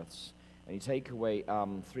 Sabbaths, and you take away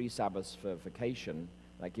 3 Sabbaths for vacation,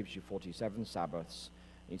 that gives you 47 Sabbaths,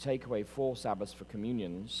 and you take away 4 Sabbaths for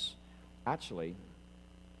communions, actually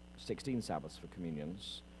 16 Sabbaths for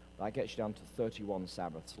communions, that gets you down to 31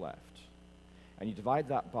 Sabbaths left. And you divide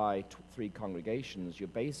that by 3 congregations, you're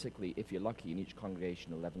basically, if you're lucky, in each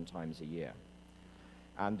congregation 11 times a year.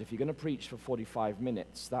 And if you're going to preach for 45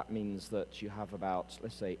 minutes, that means that you have about,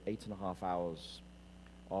 let's say, 8.5 hours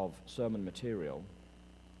of sermon material.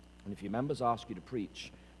 And if your members ask you to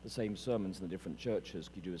preach the same sermons in the different churches,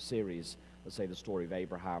 you do a series, let's say the story of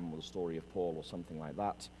Abraham or the story of Paul or something like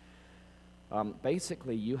that.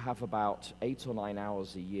 Basically, you have about 8 or 9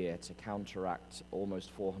 hours a year to counteract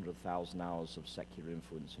almost 400,000 hours of secular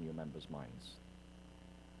influence in your members' minds.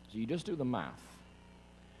 So you just do the math,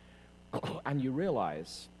 and you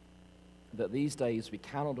realize that these days we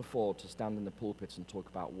cannot afford to stand in the pulpit and talk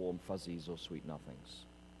about warm fuzzies or sweet nothings.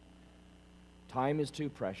 Time is too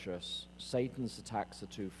precious, Satan's attacks are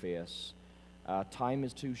too fierce, time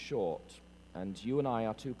is too short, and you and I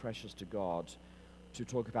are too precious to God to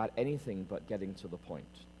talk about anything but getting to the point.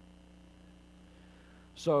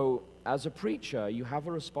 So, as a preacher, you have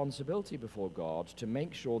a responsibility before God to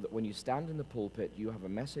make sure that when you stand in the pulpit, you have a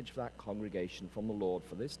message for that congregation from the Lord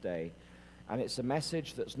for this day, and it's a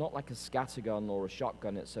message that's not like a scattergun or a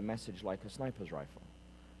shotgun, it's a message like a sniper's rifle.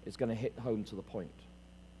 It's going to hit home to the point.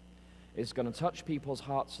 It's going to touch people's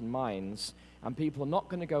hearts and minds, and people are not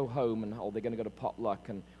going to go home and, they're going to go to potluck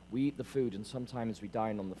and we eat the food, and sometimes we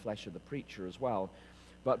dine on the flesh of the preacher as well.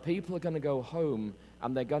 But people are going to go home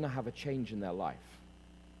and they're going to have a change in their life.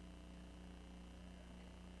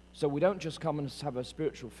 So we don't just come and have a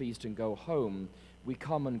spiritual feast and go home. We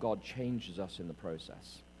come and God changes us in the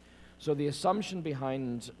process. So the assumption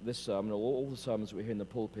behind this sermon, or all the sermons we hear in the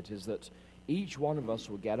pulpit, is that each one of us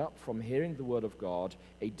will get up from hearing the word of God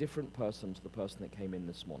a different person to the person that came in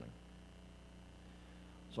this morning.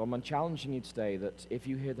 So I'm challenging you today that if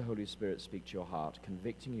you hear the Holy Spirit speak to your heart,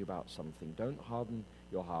 convicting you about something, don't harden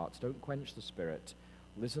your heart, don't quench the Spirit.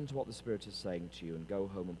 Listen to what the Spirit is saying to you and go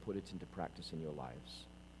home and put it into practice in your lives.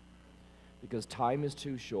 Because time is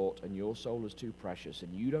too short and your soul is too precious,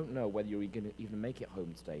 and you don't know whether you're going to even make it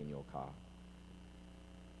home today in your car.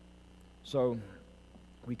 So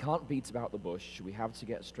we can't beat about the bush. We have to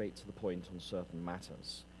get straight to the point on certain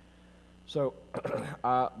matters. So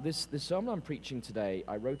this sermon I'm preaching today,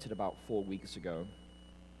 I wrote it about 4 weeks ago.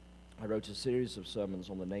 I wrote a series of sermons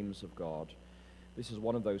on the names of God. This is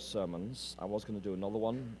one of those sermons. I was going to do another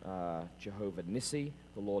one, Jehovah Nissi,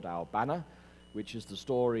 the Lord our banner, which is the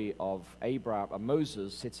story of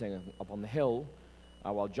Moses sitting up on the hill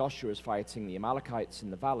while Joshua is fighting the Amalekites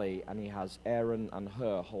in the valley, and he has Aaron and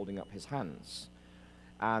Hur holding up his hands.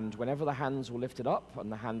 And whenever the hands were lifted up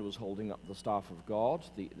and the hand was holding up the staff of God,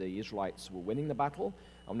 the Israelites were winning the battle.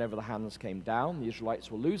 And whenever the hands came down, the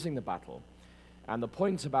Israelites were losing the battle. And the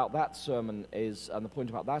point about that sermon is,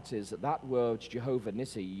 that word Jehovah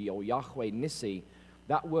Nissi, or Yahweh Nissi,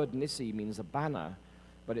 that word Nissi means a banner.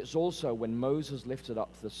 But it's also when Moses lifted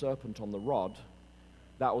up the serpent on the rod,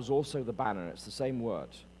 that was also the banner. It's the same word.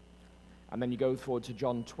 And then you go forward to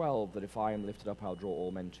John 12, that if I am lifted up, I'll draw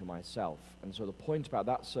all men to myself. And so the point about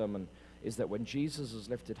that sermon is that when Jesus is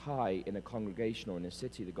lifted high in a congregation or in a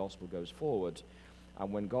city, the gospel goes forward.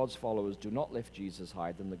 And when God's followers do not lift Jesus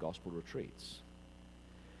high, then the gospel retreats.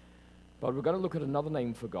 But we're going to look at another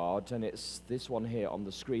name for God, and it's this one here on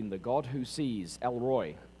the screen, the God who sees, El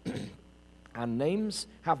Roi. And names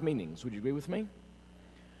have meanings. Would you agree with me?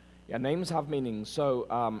 Yeah, names have meanings.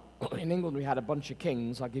 So in England, we had a bunch of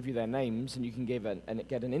kings. I'll give you their names, and you can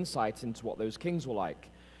get an insight into what those kings were like.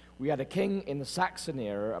 We had a king in the Saxon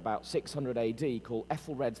era, about 600 AD, called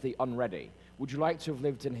Ethelred the Unready. Would you like to have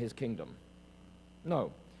lived in his kingdom?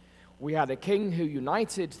 No. We had a king who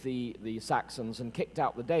united the Saxons and kicked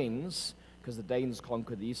out the Danes, because the Danes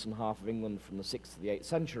conquered the eastern half of England from the 6th to the 8th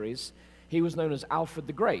centuries. He was known as Alfred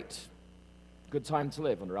the Great. Good time to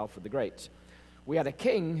live under Alfred the Great. We had a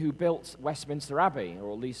king who built Westminster Abbey,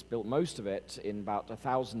 or at least built most of it, in about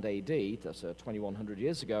 1000 AD, that's 2100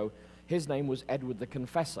 years ago. His name was Edward the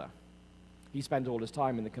Confessor. He spent all his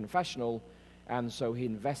time in the confessional, and so he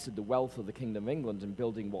invested the wealth of the Kingdom of England in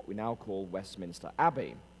building what we now call Westminster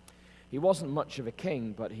Abbey. He wasn't much of a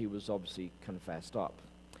king, but he was obviously confessed up.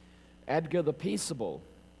 Edgar the Peaceable.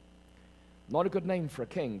 Not a good name for a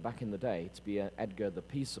king back in the day, to be Edgar the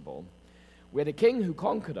Peaceable. We had a king who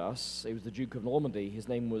conquered us. He was the Duke of Normandy. His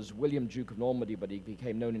name was William, Duke of Normandy, but he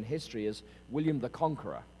became known in history as William the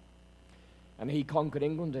Conqueror. And he conquered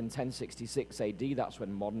England in 1066 AD. That's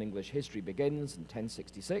when modern English history begins, in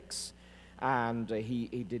 1066. And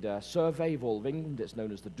he did a survey of all of England. It's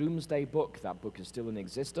known as the Domesday Book. That book is still in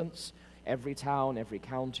existence. Every town, every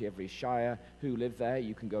county, every shire who lived there,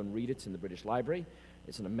 you can go and read it in the British Library.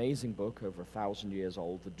 It's an amazing book, over 1,000 years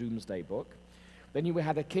old, the Domesday Book. Then you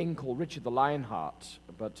had a king called Richard the Lionheart,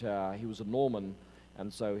 but he was a Norman,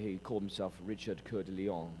 and so he called himself Richard Coeur de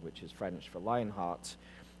Lion, which is French for Lionheart.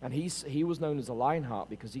 And he was known as a Lionheart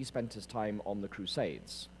because he spent his time on the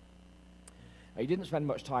Crusades. He didn't spend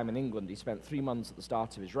much time in England. He spent 3 months at the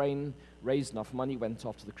start of his reign, raised enough money, went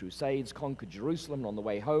off to the Crusades, conquered Jerusalem, and on the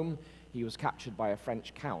way home, he was captured by a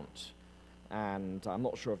French count. And I'm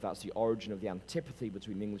not sure if that's the origin of the antipathy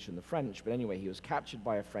between the English and the French, but anyway, he was captured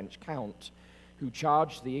by a French count who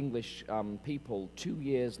charged the English people 2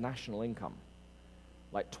 years' national income,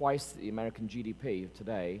 like twice the American GDP of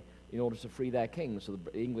today, in order to free their king. So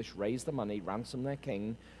the English raised the money, ransomed their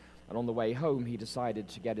king, and on the way home, he decided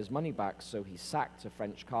to get his money back, so he sacked a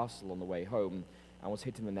French castle on the way home and was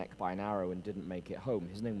hit in the neck by an arrow and didn't make it home.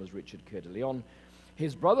 His name was Richard Coeur de Lion.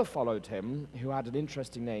 His brother followed him, who had an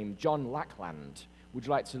interesting name, John Lackland. Would you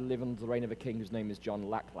like to live under the reign of a king whose name is John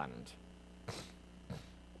Lackland?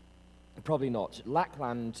 Probably not.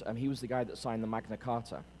 Lackland, he was the guy that signed the Magna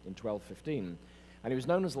Carta in 1215. And he was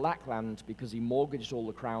known as Lackland because he mortgaged all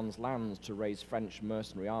the crown's lands to raise French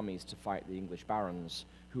mercenary armies to fight the English barons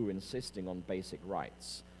who were insisting on basic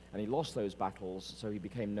rights. And he lost those battles, so he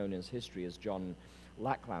became known in history as John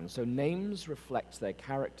Lackland. So names reflect their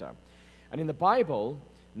character. And in the Bible,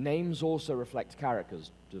 names also reflect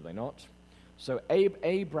characters, do they not? So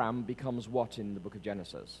Abram becomes what in the book of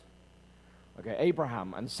Genesis? Okay,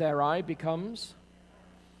 Abraham. And Sarai becomes?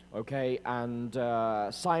 Okay, and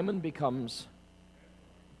Simon becomes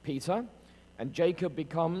Peter. And Jacob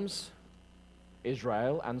becomes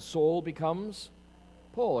Israel. And Saul becomes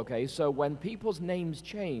Paul. Okay, so when people's names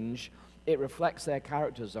change, it reflects their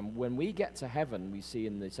characters. And when we get to heaven, we see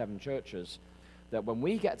in the 7 churches that when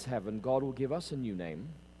we get to heaven, God will give us a new name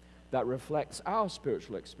that reflects our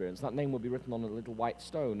spiritual experience. That name will be written on a little white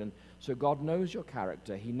stone. And so God knows your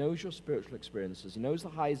character. He knows your spiritual experiences. He knows the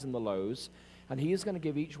highs and the lows. And he is going to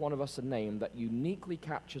give each one of us a name that uniquely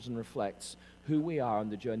captures and reflects who we are and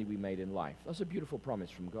the journey we made in life. That's a beautiful promise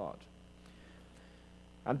from God.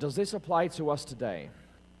 And does this apply to us today?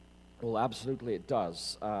 Well, absolutely it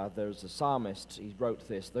does. There's a psalmist, he wrote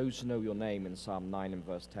this, those who know your name in Psalm 9 and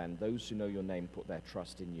verse 10, those who know your name put their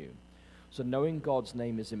trust in you. So knowing God's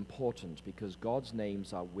name is important because God's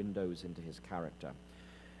names are windows into his character.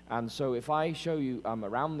 And so if I show you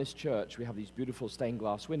around this church, we have these beautiful stained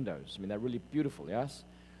glass windows. I mean, they're really beautiful, yes?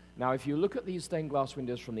 Now, if you look at these stained glass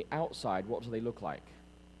windows from the outside, what do they look like?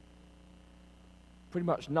 Pretty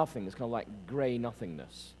much nothing. It's kind of like gray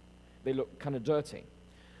nothingness. They look kind of dirty.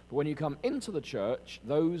 But when you come into the church,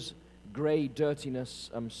 those gray dirtiness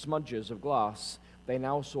smudges of glass, they're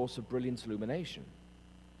now a source of brilliant illumination.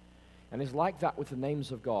 And it's like that with the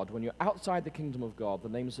names of God. When you're outside the kingdom of God, the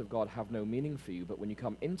names of God have no meaning for you. But when you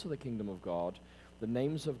come into the kingdom of God, the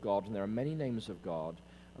names of God, and there are many names of God,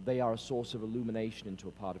 they are a source of illumination into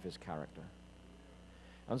a part of his character.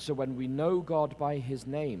 And so when we know God by his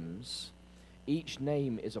names, each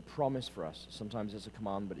name is a promise for us. Sometimes it's a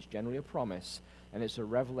command, but it's generally a promise. And it's a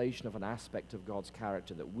revelation of an aspect of God's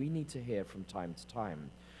character that we need to hear from time to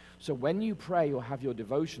time. So when you pray or have your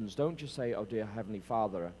devotions, don't just say, oh dear Heavenly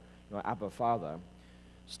Father, Abba Father.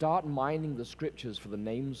 Start mining the scriptures for the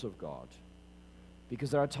names of God.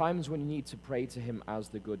 Because there are times when you need to pray to him as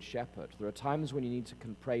the good shepherd. There are times when you need to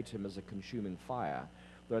pray to him as a consuming fire.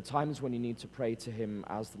 There are times when you need to pray to him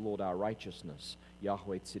as the Lord our righteousness,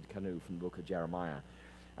 Yahweh Tzidkanu from the book of Jeremiah.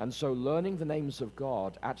 And so learning the names of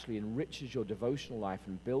God actually enriches your devotional life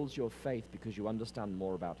and builds your faith because you understand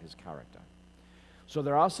more about his character. So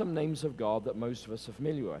there are some names of God that most of us are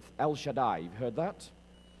familiar with. El Shaddai, you've heard that?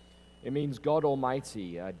 It means God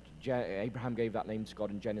Almighty. Abraham gave that name to God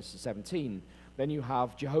in Genesis 17. Then you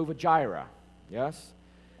have Jehovah Jireh, yes?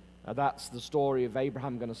 That's the story of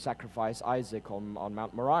Abraham going to sacrifice Isaac on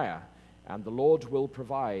Mount Moriah, and the Lord will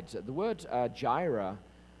provide. The word Jireh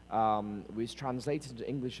is translated into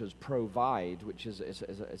English as provide, which is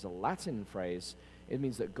a Latin phrase. It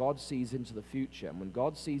means that God sees into the future, and when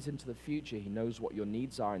God sees into the future, he knows what your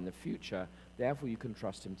needs are in the future, therefore you can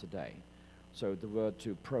trust him today. So the word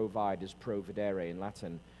to provide is providere in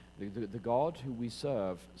Latin. The God who we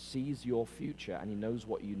serve sees your future and he knows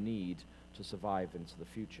what you need to survive into the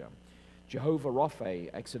future. Jehovah Rapha,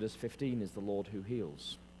 Exodus 15, is the Lord who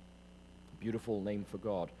heals. Beautiful name for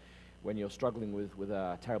God. When you're struggling with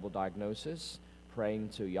a terrible diagnosis, praying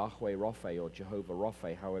to Yahweh Rapha or Jehovah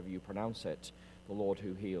Rapha, however you pronounce it, the Lord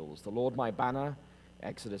who heals. The Lord my banner,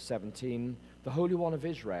 Exodus 17. The Holy One of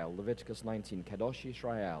Israel, Leviticus 19, Kadosh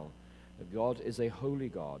Israel. God is a holy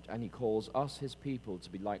God, and he calls us, his people, to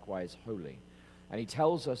be likewise holy. And he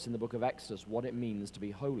tells us in the book of Exodus what it means to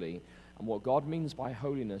be holy, and what God means by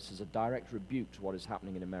holiness is a direct rebuke to what is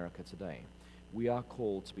happening in America today. We are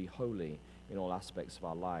called to be holy in all aspects of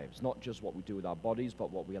our lives, not just what we do with our bodies,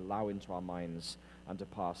 but what we allow into our minds and to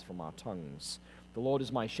pass from our tongues. The Lord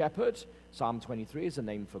is my shepherd. Psalm 23 is a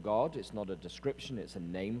name for God. It's not a description, it's a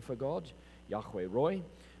name for God. Yahweh Roy.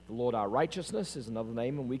 The Lord our righteousness is another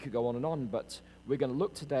name, and we could go on, but we're going to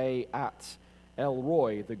look today at El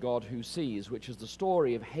Roy, the God who sees, which is the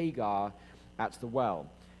story of Hagar at the well.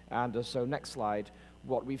 And so next slide,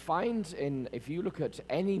 what we find if you look at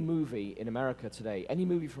any movie in America today, any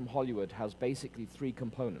movie from Hollywood has basically 3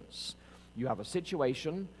 components. You have a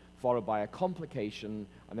situation, followed by a complication,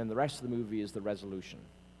 and then the rest of the movie is the resolution.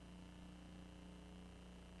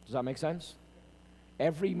 Does that make sense?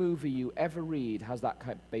 Every movie you ever read has that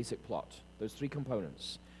kind of basic plot, those 3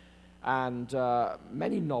 components. And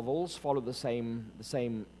many novels follow the same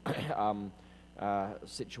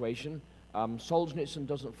situation. Solzhenitsyn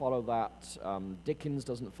doesn't follow that. Dickens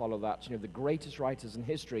doesn't follow that. The greatest writers in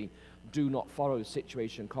history do not follow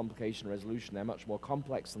situation, complication, resolution. They're much more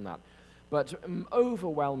complex than that. But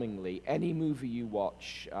overwhelmingly, any movie you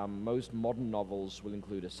watch, most modern novels will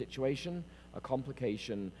include a situation, a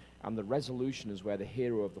complication, and the resolution is where the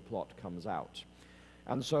hero of the plot comes out.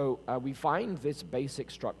 And so we find this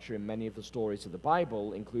basic structure in many of the stories of the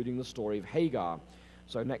Bible, including the story of Hagar.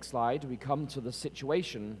 So next slide, we come to the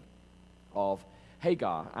situation of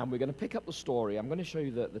Hagar, and we're going to pick up the story. I'm going to show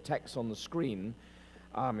you the text on the screen.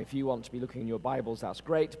 If you want to be looking in your Bibles, that's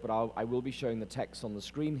great, but I will be showing the text on the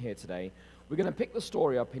screen here today. We're going to pick the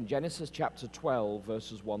story up in Genesis chapter 12,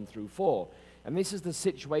 verses 1 through 4. And this is the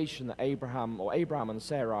situation that Abraham and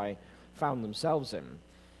Sarai found themselves in.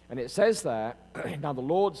 And it says there, now the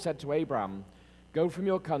Lord said to Abraham, "Go from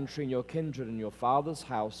your country and your kindred and your father's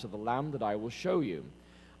house to the land that I will show you.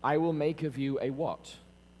 I will make of you a what?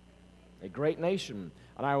 A great nation.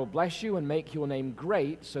 And I will bless you and make your name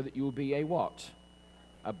great, so that you will be a what?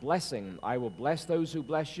 A blessing. I will bless those who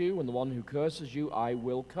bless you, and the one who curses you I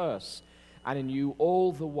will curse. And in you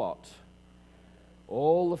all the what?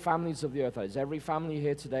 All the families of the earth." That is, every family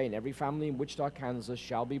here today and every family in Wichita, Kansas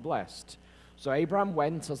shall be blessed. So Abraham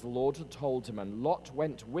went as the Lord had told him, and Lot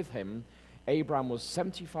went with him. Abraham was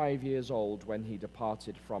 75 years old when he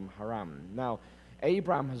departed from Haran. Now,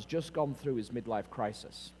 Abraham has just gone through his midlife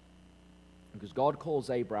crisis, because God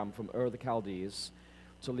calls Abraham from Ur of the Chaldees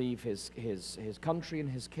to leave his country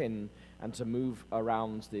and his kin and to move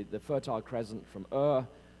around the Fertile Crescent from Ur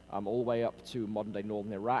all the way up to modern-day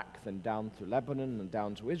northern Iraq, then down through Lebanon and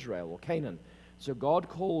down to Israel or Canaan. So God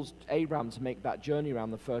calls Abraham to make that journey around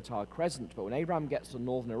the Fertile Crescent, but when Abraham gets to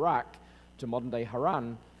northern Iraq, to modern-day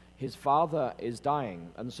Haran, his father is dying,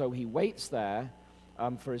 and so he waits there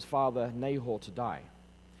for his father Nahor to die.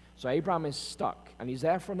 So Abraham is stuck, and he's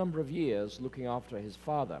there for a number of years looking after his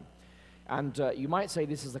father. And you might say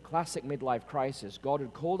this is a classic midlife crisis. God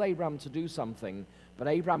had called Abraham to do something, but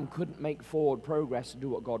Abraham couldn't make forward progress to do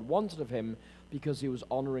what God wanted of him because he was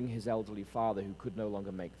honoring his elderly father who could no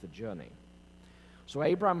longer make the journey. So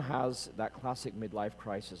Abraham has that classic midlife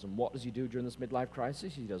crisis. And what does he do during this midlife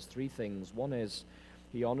crisis? He does three things. One is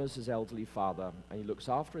he honors his elderly father, and he looks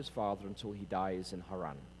after his father until he dies in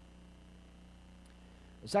Haran.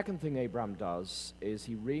 The second thing Abraham does is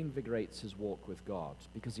he reinvigorates his walk with God,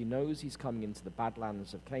 because he knows he's coming into the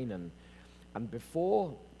badlands of Canaan. And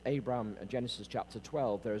before Abraham, Genesis chapter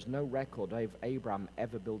 12, there is no record of Abraham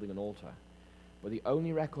ever building an altar. But the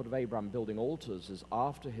only record of Abraham building altars is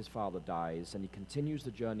after his father dies, and he continues the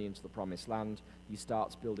journey into the promised land. He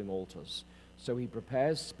starts building altars. So he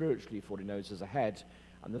prepares spiritually for what he knows is ahead.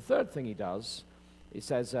 And the third thing he does, it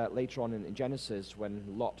says later on in Genesis, when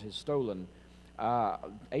Lot is stolen,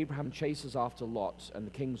 Abraham chases after Lot and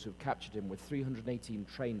the kings who've captured him with 318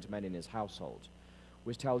 trained men in his household,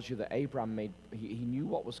 which tells you that Abraham he knew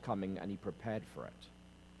what was coming and he prepared for it.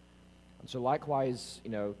 And so likewise,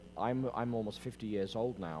 you know, I'm almost 50 years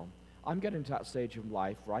old now. I'm getting to that stage of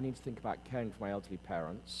life where I need to think about caring for my elderly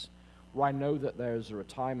parents, where I know that there's a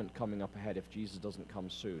retirement coming up ahead if Jesus doesn't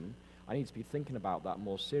come soon. I need to be thinking about that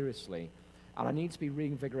more seriously. And I need to be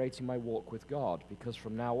reinvigorating my walk with God, because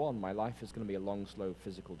from now on, my life is going to be a long, slow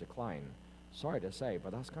physical decline. Sorry to say,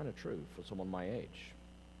 but that's kind of true for someone my age.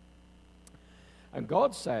 And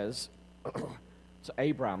God says to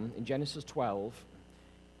Abraham in Genesis 12,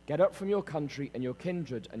 "Get up from your country and your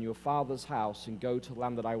kindred and your father's house and go to the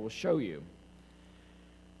land that I will show you."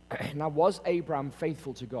 Now, was Abraham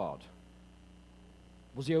faithful to God?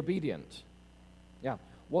 Was he obedient? Yeah.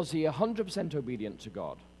 Was he 100% obedient to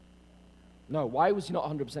God? No. Why was he not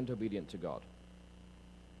 100% obedient to God?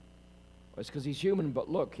 Well, it's because he's human, but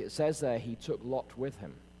look, it says there he took Lot with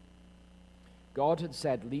him. God had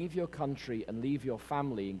said, "Leave your country and leave your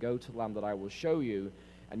family and go to the land that I will show you,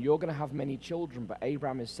 and you're going to have many children," but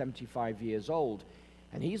Abraham is 75 years old,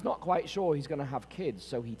 and he's not quite sure he's going to have kids,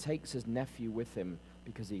 so he takes his nephew with him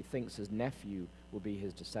because he thinks his nephew will be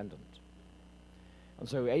his descendant. And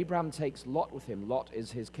so Abraham takes Lot with him. Lot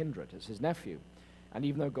is his kindred, it's his nephew. And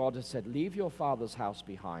even though God has said, "Leave your father's house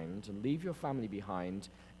behind and leave your family behind,"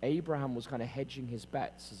 Abraham was kind of hedging his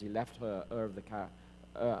bets as he left Ur,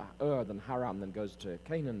 then Haran, then goes to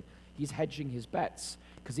Canaan. He's hedging his bets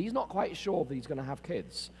because he's not quite sure that he's going to have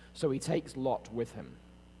kids. So he takes Lot with him.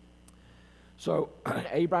 So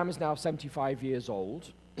Abraham is now 75 years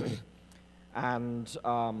old. And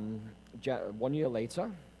 1 year later,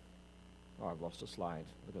 oh, I've lost a slide.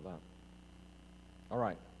 Look at that. All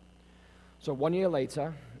right. So 1 year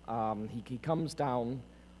later, he comes down.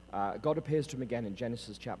 God appears to him again in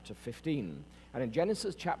Genesis chapter 15. And in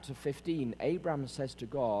Genesis chapter 15, Abraham says to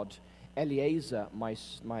God, "Eliezer, my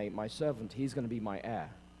servant, he's going to be my heir."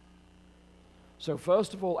 So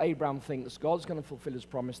first of all, Abraham thinks God's going to fulfill his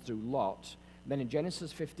promise through Lot. Then in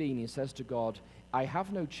Genesis 15, he says to God, "I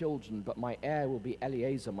have no children, but my heir will be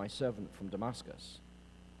Eliezer, my servant from Damascus."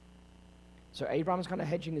 So Abraham's kind of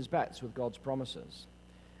hedging his bets with God's promises.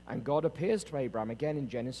 And God appears to Abraham again in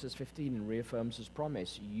Genesis 15 and reaffirms his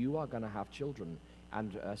promise. You are going to have children,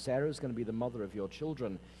 and Sarah is going to be the mother of your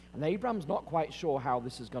children. And Abraham's not quite sure how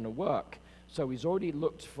this is going to work. So he's already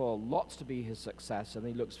looked for Lot to be his successor, and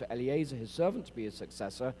he looks for Eliezer, his servant, to be his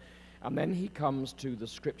successor. And then he comes to the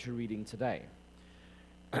scripture reading today.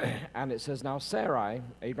 And it says, now Sarai,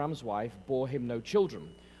 Abraham's wife, bore him no children.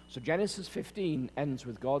 So Genesis 15 ends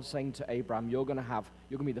with God saying to Abraham, you're going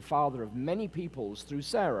to be the father of many peoples through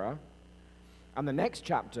Sarah. And the next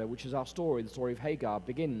chapter, which is our story, the story of Hagar,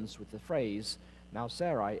 begins with the phrase, now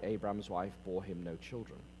Sarai, Abraham's wife, bore him no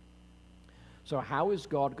children. So how is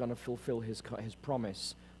God going to fulfill his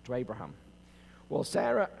promise to Abraham? Well,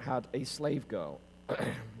 Sarah had a slave girl,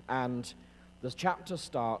 and this chapter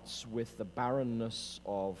starts with the barrenness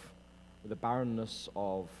of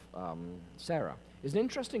Sarah. It's an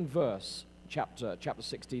interesting verse, chapter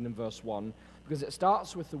 16 and verse 1, because it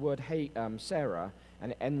starts with the word Sarah,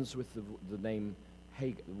 and it ends with the name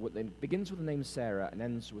it begins with the name Sarah and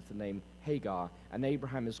ends with the name Hagar, and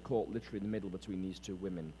Abraham is caught literally in the middle between these two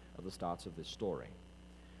women at the start of this story.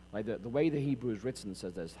 Like the way the Hebrew is written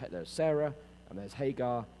says there's Sarah, and there's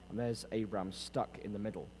Hagar, and there's Abraham stuck in the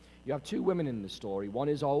middle. You have two women in this story. One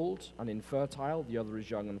is old and infertile, the other is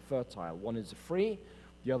young and fertile. One is free,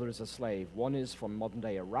 the other is a slave. One is from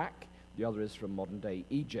modern-day Iraq, the other is from modern-day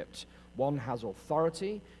Egypt. One has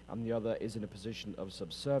authority, and the other is in a position of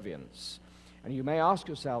subservience. And you may ask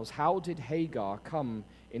yourselves, how did Hagar come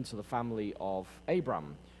into the family of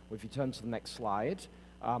Abram? Well, if you turn to the next slide,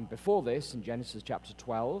 before this, in Genesis chapter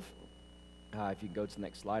 12, if you can go to the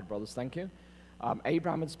next slide, brothers, thank you.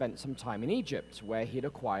 Abraham had spent some time in Egypt, where he had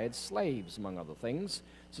acquired slaves, among other things.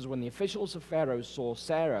 It says, when the officials of Pharaoh saw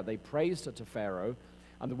Sarah, they praised her to Pharaoh,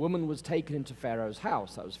 and the woman was taken into Pharaoh's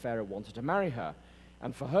house. That was, Pharaoh wanted to marry her.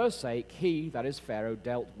 And for her sake, he, that is Pharaoh,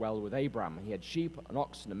 dealt well with Abram. He had sheep and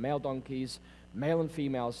oxen and male donkeys, male and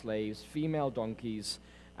female slaves, female donkeys,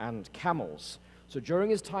 and camels. So during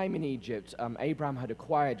his time in Egypt, Abram had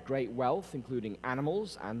acquired great wealth, including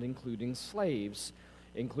animals and including slaves,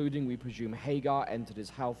 including, we presume, Hagar entered his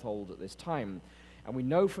household at this time. And we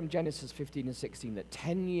know from Genesis 15 and 16 that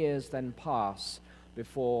 10 years then pass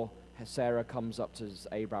before Sarah comes up to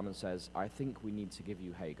Abram and says, I think we need to give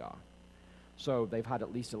you Hagar. So they've had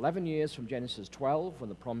at least 11 years from Genesis 12 when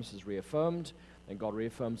the promise is reaffirmed. Then God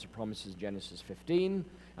reaffirms the promises in Genesis 15.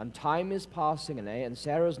 And time is passing, and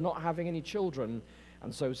Sarah's not having any children.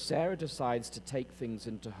 And so Sarah decides to take things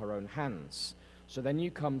into her own hands. So then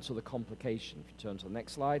you come to the complication. If you turn to the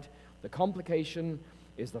next slide, the complication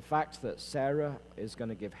is the fact that Sarah is going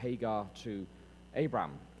to give Hagar to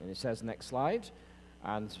Abram. And it says, next slide,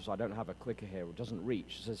 and so I don't have a clicker here, it doesn't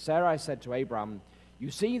reach. It says, Sarai said to Abram, you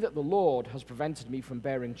see that the Lord has prevented me from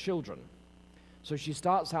bearing children. So she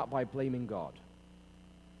starts out by blaming God.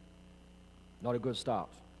 Not a good start.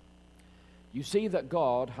 You see that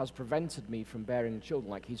God has prevented me from bearing children,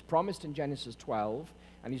 like he's promised in Genesis 12,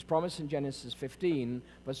 and he's promised in Genesis 15,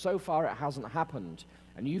 but so far it hasn't happened.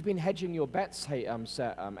 And you've been hedging your bets,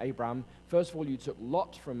 Abram. First of all, you took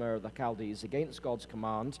Lot from Ur of the Chaldees against God's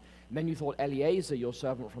command, and then you thought Eliezer, your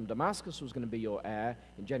servant from Damascus, was going to be your heir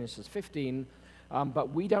in Genesis 15, but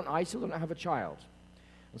I still don't have a child.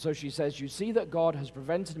 And so she says, you see that God has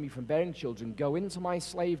prevented me from bearing children. Go into my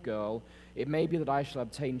slave girl. It may be that I shall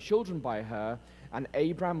obtain children by her. And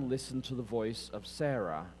Abram listened to the voice of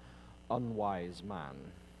Sarah, unwise man.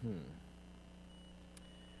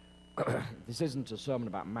 This isn't a sermon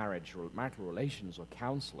about marriage or marital relations or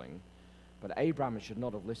counseling, but Abram should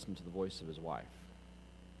not have listened to the voice of his wife,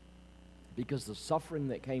 because the suffering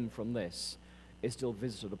that came from this is still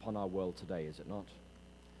visited upon our world today, is it not?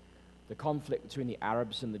 The conflict between the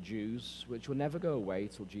Arabs and the Jews, which will never go away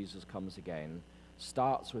till Jesus comes again,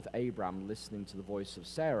 starts with Abram listening to the voice of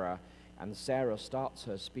Sarah, and Sarah starts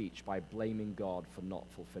her speech by blaming God for not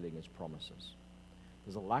fulfilling his promises.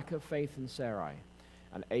 There's a lack of faith in Sarai,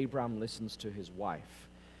 and Abram listens to his wife.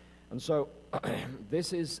 And so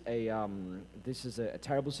this is a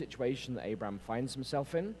terrible situation that Abram finds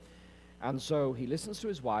himself in. And so he listens to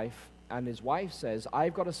his wife, and his wife says,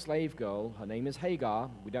 I've got a slave girl. Her name is Hagar.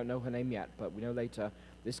 We don't know her name yet, but we know later.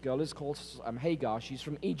 This girl is called Hagar. She's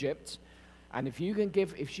from Egypt. And if you can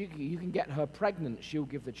get her pregnant, she'll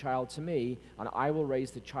give the child to me, and I will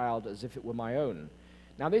raise the child as if it were my own.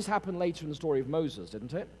 Now, this happened later in the story of Moses,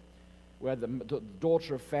 didn't it? Where the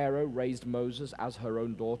daughter of Pharaoh raised Moses as her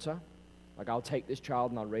own daughter. Like, I'll take this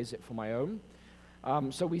child and I'll raise it for my own.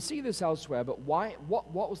 So we see this elsewhere, but why?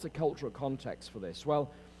 What was the cultural context for this?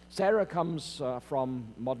 Well, Sarah comes from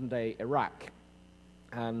modern-day Iraq,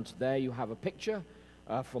 and there you have a picture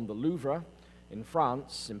from the Louvre in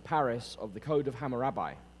France, in Paris, of the Code of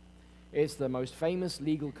Hammurabi. It's the most famous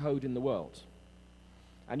legal code in the world.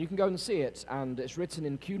 And you can go and see it, and it's written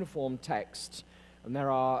in cuneiform text, and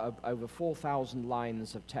there are over 4,000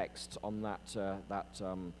 lines of text on that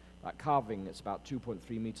carving. It's about 2.3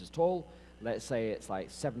 meters tall. Let's say it's like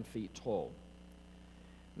 7 feet tall.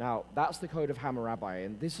 Now, that's the Code of Hammurabi,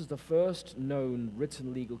 and this is the first known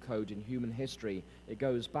written legal code in human history. It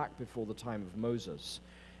goes back before the time of Moses.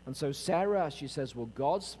 And so Sarah, she says, well,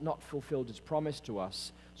 God's not fulfilled his promise to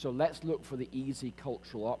us, so let's look for the easy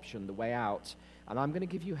cultural option, the way out. And I'm going to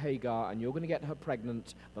give you Hagar, and you're going to get her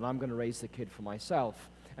pregnant, then I'm going to raise the kid for myself.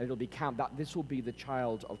 And it'll be that this will be the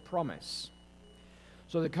child of promise.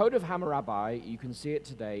 So the Code of Hammurabi, you can see it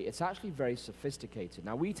today, it's actually very sophisticated.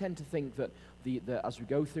 Now, we tend to think that as we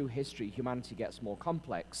go through history, humanity gets more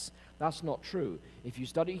complex. That's not true. If you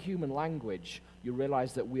study human language, you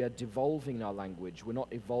realize that we are devolving our language. We're not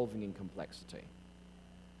evolving in complexity.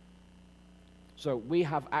 So we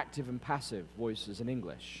have active and passive voices in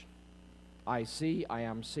English. I see, I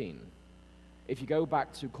am seen. If you go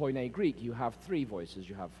back to Koine Greek, you have 3 voices.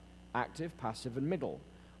 You have active, passive, and middle.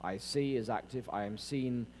 I see is active, I am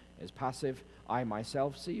seen is passive, I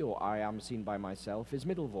myself see, or I am seen by myself, is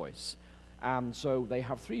middle voice. And so they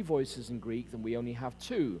have 3 voices in Greek, and we only have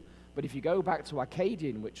 2. But if you go back to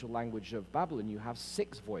Akkadian, which is the language of Babylon, you have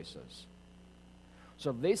 6 voices.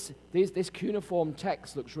 So this cuneiform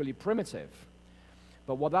text looks really primitive.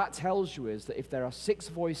 But what that tells you is that if there are 6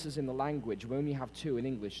 voices in the language, we only have 2 in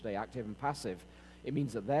English today, active and passive, it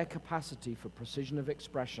means that their capacity for precision of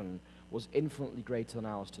expression was infinitely greater than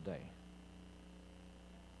ours today.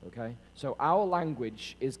 Okay? So our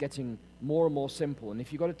language is getting more and more simple. And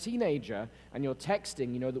if you've got a teenager and you're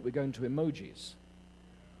texting, you know that we're going to emojis.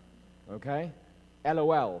 Okay?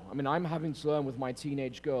 LOL. I mean, I'm having to learn with my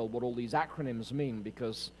teenage girl what all these acronyms mean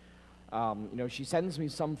because, she sends me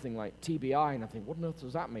something like TBI, and I think, what on earth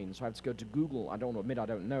does that mean? So I have to go to Google. I don't want to admit I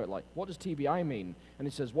don't know it. Like, what does TBI mean? And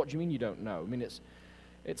it says, what do you mean you don't know? I mean, it's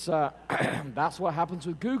that's what happens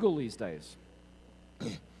with Google these days.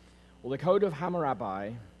 Well, the Code of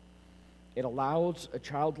Hammurabi, it allowed a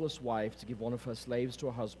childless wife to give one of her slaves to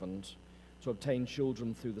a husband to obtain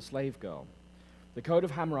children through the slave girl. The Code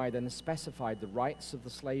of Hammurabi then specified the rights of the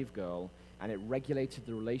slave girl, and it regulated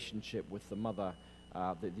the relationship with the mother,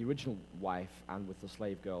 the original wife, and with the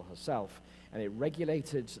slave girl herself. And it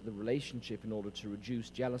regulated the relationship in order to reduce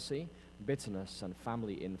jealousy, bitterness, and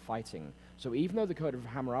family infighting. So even though the Code of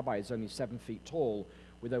Hammurabi is only 7 feet tall,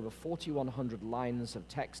 with over 4,100 lines of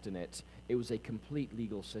text in it, it was a complete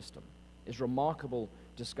legal system. It's a remarkable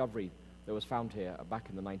discovery that was found here back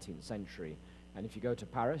in the 19th century. And if you go to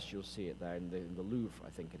Paris, you'll see it there in the Louvre, I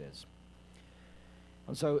think it is.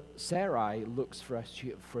 And so Sarai looks for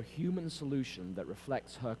a human solution that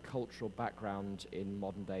reflects her cultural background in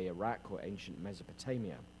modern-day Iraq or ancient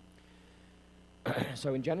Mesopotamia.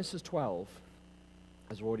 So in Genesis 12,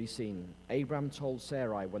 as we've already seen, Abraham told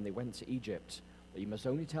Sarai when they went to Egypt that you must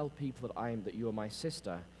only tell people that you are my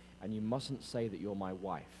sister, and you mustn't say that you're my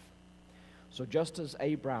wife. So just as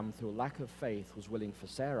Abraham, through a lack of faith, was willing for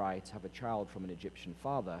Sarai to have a child from an Egyptian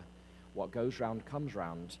father, what goes round comes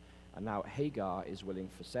round, and now Hagar is willing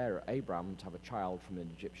for Abraham to have a child from an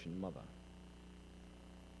Egyptian mother.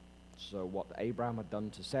 So what Abraham had done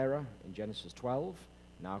to Sarah in Genesis 12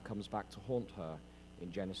 now comes back to haunt her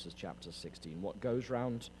in Genesis chapter 16. What goes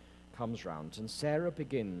round comes round. And Sarah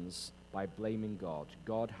begins by blaming God.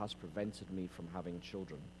 God has prevented me from having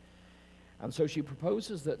children. And so she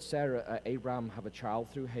proposes that Abraham have a child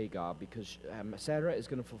through Hagar because Sarah is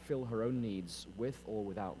going to fulfill her own needs with or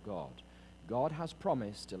without God. God has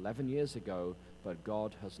promised 11 years ago, but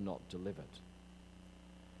God has not delivered.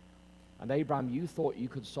 And Abraham, you thought you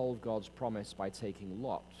could solve God's promise by taking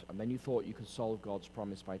Lot, and then you thought you could solve God's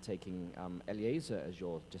promise by taking Eliezer as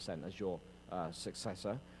your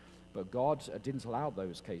successor, but God didn't allow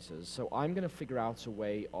those cases. So I'm going to figure out a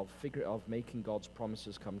way of making God's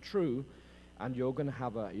promises come true, and you're going to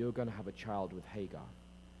have a child with Hagar.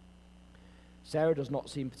 Sarah does not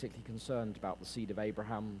seem particularly concerned about the seed of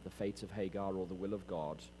Abraham, the fate of Hagar, or the will of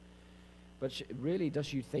God. But really, does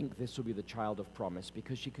she think this will be the child of promise?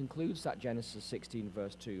 Because she concludes that Genesis 16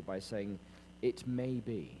 verse 2 by saying, it may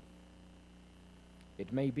be.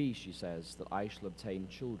 It may be, she says, that I shall obtain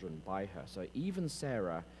children by her. So even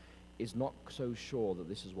Sarah is not so sure that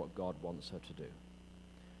this is what God wants her to do.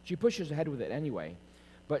 She pushes ahead with it anyway,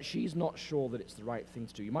 but she's not sure that it's the right thing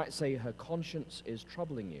to do. You might say her conscience is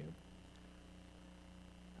troubling you.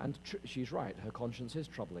 And she's right, her conscience is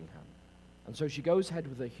troubling her. And so she goes ahead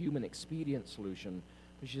with a human expedient solution,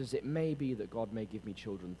 but she says, it may be that God may give me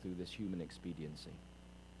children through this human expediency.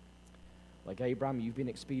 Like Abraham, you've been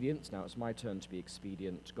expedient, now it's my turn to be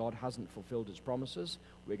expedient. God hasn't fulfilled his promises.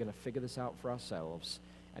 We're going to figure this out for ourselves,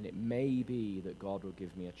 and it may be that God will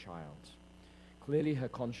give me a child. Clearly, her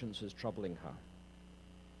conscience is troubling her.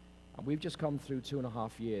 And we've just come through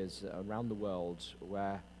 2.5 years around the world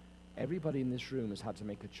where everybody in this room has had to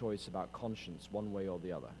make a choice about conscience one way or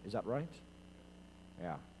the other. Is that right?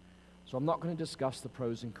 Yeah. So I'm not going to discuss the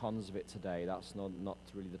pros and cons of it today. That's not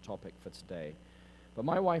really the topic for today. But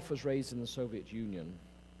my wife was raised in the Soviet Union,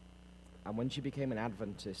 and when she became an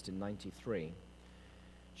Adventist in '93,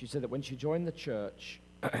 she said that when she joined the church,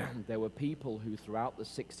 there were people who throughout the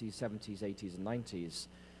 60s, 70s, 80s, and 90s,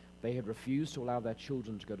 they had refused to allow their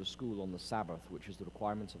children to go to school on the Sabbath, which is the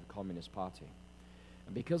requirement of the Communist Party.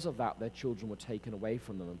 And because of that, their children were taken away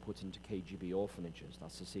from them and put into KGB orphanages.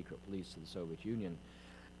 That's the secret police of the Soviet Union.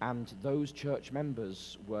 And those church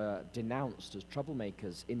members were denounced as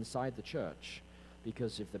troublemakers inside the church,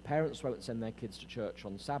 because if the parents won't send their kids to church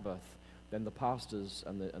on Sabbath, then the pastors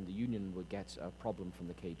and the union would get a problem from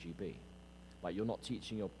the KGB. Like, you're not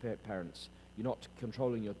teaching your parents, you're not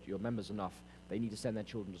controlling your members enough, they need to send their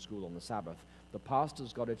children to school on the Sabbath. The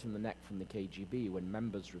pastors got it in the neck from the KGB when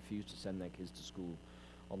members refused to send their kids to school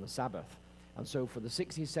on the Sabbath. And so for the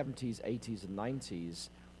 60s, 70s, 80s, and 90s,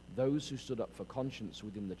 those who stood up for conscience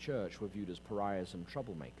within the church were viewed as pariahs and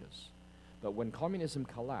troublemakers. But when communism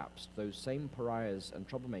collapsed, those same pariahs and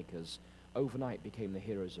troublemakers overnight became the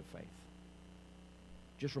heroes of faith.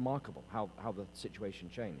 Just remarkable how the situation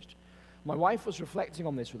changed. My wife was reflecting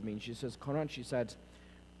on this with me, and she says, Conrad, she said,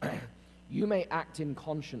 you may act in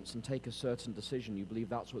conscience and take a certain decision. You believe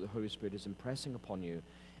that's what the Holy Spirit is impressing upon you.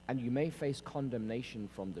 And you may face condemnation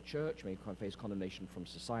from the church, may face condemnation from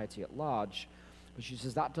society at large. But she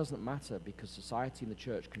says that doesn't matter, because society and the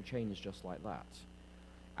church can change just like that.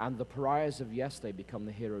 And the pariahs of yesterday become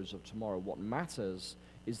the heroes of tomorrow. What matters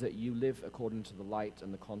is that you live according to the light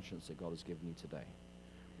and the conscience that God has given you today.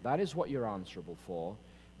 That is what you're answerable for.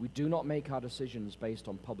 We do not make our decisions based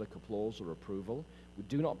on public applause or approval. We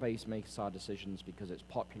do not make our decisions because it's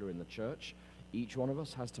popular in the church. Each one of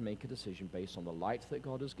us has to make a decision based on the light that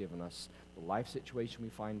God has given us, the life situation we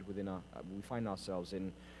find ourselves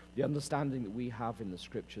in, the understanding that we have in the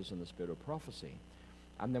scriptures and the spirit of prophecy.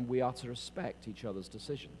 And then we are to respect each other's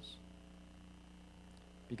decisions.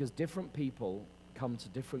 Because different people come to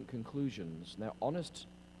different conclusions. They're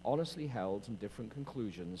honestly held in different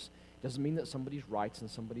conclusions. It doesn't mean that somebody's right and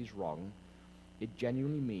somebody's wrong. It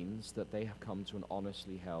genuinely means that they have come to an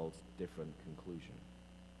honestly held different conclusion.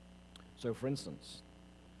 So for instance,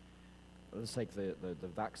 let's take the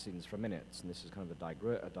vaccines for a minute, and this is kind of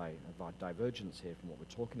a divergence here from what we're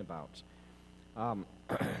talking about.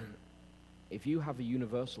 If you have a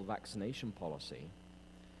universal vaccination policy,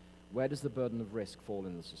 where does the burden of risk fall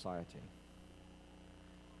in the society?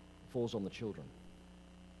 It falls on the children.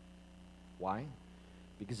 Why?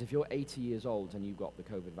 Because if you're 80 years old and you've got the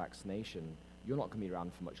COVID vaccination, you're not going to be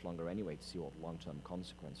around for much longer anyway to see what the long-term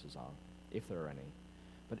consequences are, if there are any.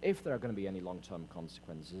 But if there are going to be any long-term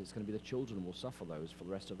consequences, it's going to be the children who will suffer those for the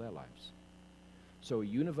rest of their lives. So a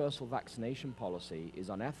universal vaccination policy is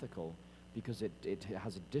unethical because it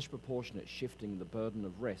has a disproportionate shifting the burden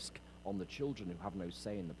of risk on the children who have no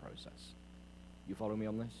say in the process. You follow me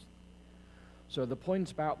on this? So the point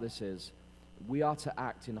about this is we are to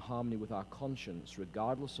act in harmony with our conscience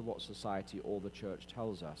regardless of what society or the church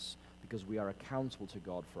tells us, because we are accountable to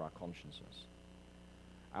God for our consciences.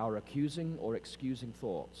 Our accusing or excusing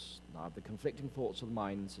thoughts, the conflicting thoughts of the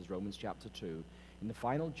mind, says Romans chapter 2, in the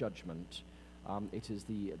final judgment, it is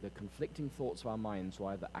the conflicting thoughts of our minds who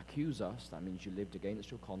either accuse us, that means you lived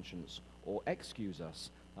against your conscience, or excuse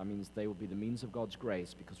us, that means they will be the means of God's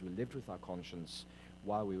grace because we lived with our conscience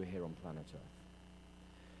while we were here on planet Earth.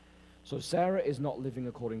 So Sarah is not living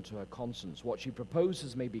according to her conscience. What she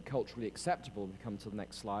proposes may be culturally acceptable, we come to the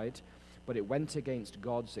next slide, but it went against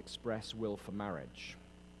God's express will for marriage.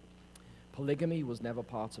 Polygamy was never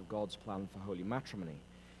part of God's plan for holy matrimony,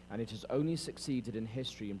 and it has only succeeded in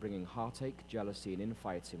history in bringing heartache, jealousy, and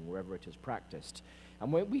infighting wherever it is practiced.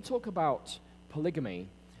 And when we talk about polygamy,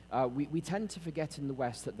 we tend to forget in the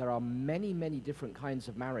West that there are many, many different kinds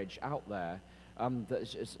of marriage out there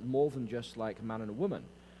that is more than just like a man and a woman.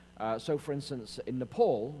 So for instance, in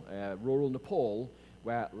Nepal, rural Nepal,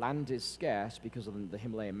 where land is scarce because of the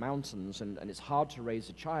Himalayan mountains and it's hard to raise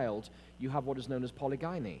a child, you have what is known as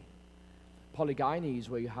polygyny. Polygyny is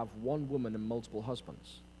where you have one woman and multiple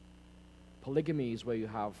husbands. Polygamy is where you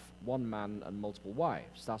have one man and multiple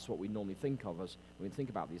wives. That's what we normally think of as when we think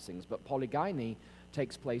about these things. But polygyny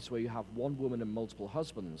takes place where you have one woman and multiple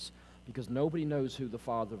husbands. because nobody knows who the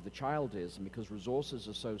father of the child is, and because resources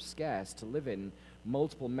are so scarce to live in,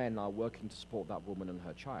 multiple men are working to support that woman and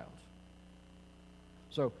her child.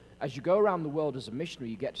 So as you go around the world as a missionary,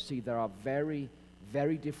 you get to see there are very,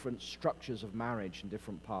 very different structures of marriage in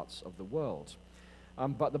different parts of the world.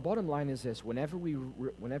 But the bottom line is this: whenever we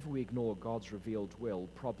ignore God's revealed will,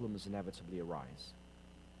 problems inevitably arise.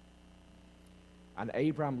 And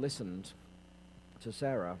Abraham listened to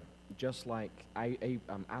Sarah just like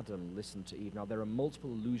Adam listened to Eve. Now, there are multiple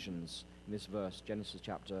allusions in this verse, Genesis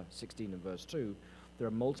chapter 16 and verse 2. There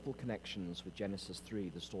are multiple connections with Genesis 3,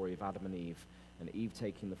 the story of Adam and Eve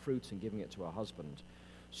taking the fruit and giving it to her husband.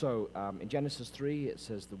 So in Genesis 3, it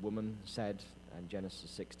says the woman said, and Genesis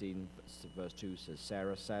 16, verse 2 says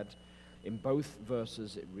Sarah said. In both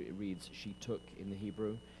verses, it reads she took in the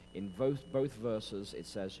Hebrew. In both verses, it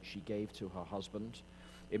says she gave to her husband.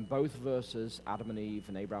 In both verses, Adam and Eve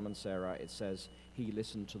and Abraham and Sarah, it says he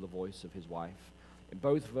listened to the voice of his wife. In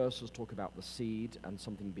both verses talk about the seed and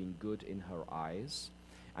something being good in her eyes.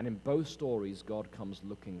 And in both stories, God comes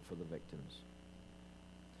looking for the victims.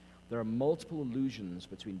 There are multiple allusions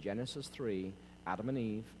between Genesis 3, Adam and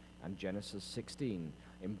Eve, and Genesis 16.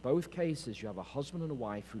 In both cases, you have a husband and a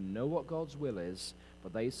wife who know what God's will is,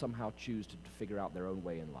 but they somehow choose to figure out their own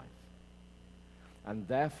way in life. And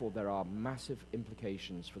therefore, there are massive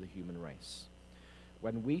implications for the human race.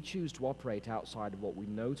 When we choose to operate outside of what we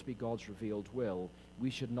know to be God's revealed will,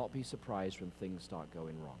 we should not be surprised when things start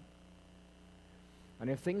going wrong.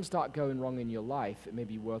 And if things start going wrong in your life, it may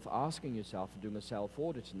be worth asking yourself and doing a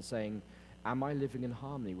self-audit and saying, am I living in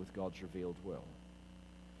harmony with God's revealed will?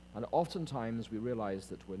 And oftentimes we realize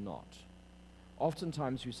that we're not.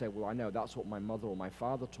 Oftentimes we say, well, I know that's what my mother or my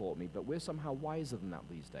father taught me, but we're somehow wiser than that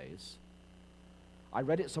these days. I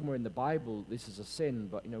read it somewhere in the Bible, this is a sin,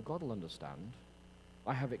 but God will understand.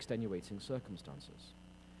 I have extenuating circumstances.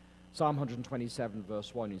 Psalm 127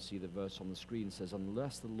 verse 1, you see the verse on the screen, says,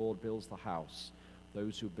 unless the Lord builds the house,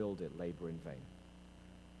 those who build it labor in vain.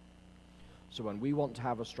 So when we want to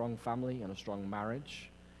have a strong family and a strong marriage,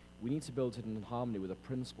 we need to build it in harmony with the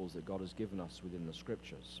principles that God has given us within the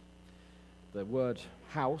scriptures. The word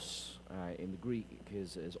house in the Greek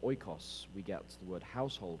is oikos. We get the word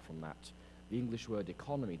household from that. The English word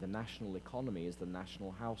economy, the national economy, is the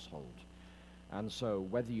national household. And so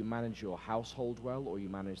whether you manage your household well or you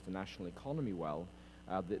manage the national economy well,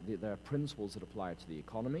 there are principles that apply to the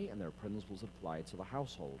economy, and there are principles that apply to the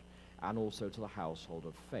household, and also to the household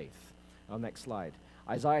of faith. Now, next slide.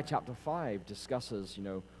 Isaiah chapter 5 discusses,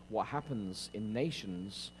 what happens in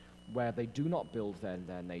nations where they do not build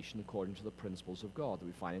their nation according to the principles of God that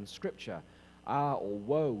we find in Scripture. Ah, or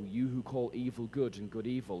woe, you who call evil good and good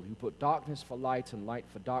evil, who put darkness for light and light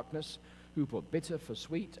for darkness, who put bitter for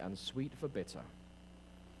sweet and sweet for bitter.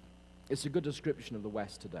 It's a good description of the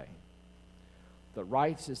West today. That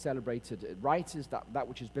right is celebrated, right is that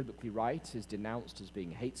which is biblically right is denounced as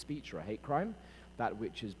being hate speech or a hate crime. That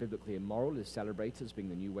which is biblically immoral is celebrated as being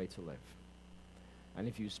the new way to live. And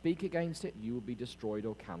if you speak against it, you will be destroyed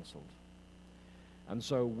or cancelled. And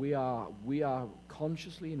so we are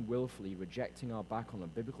consciously and willfully rejecting our back on a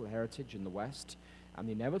biblical heritage in the West, and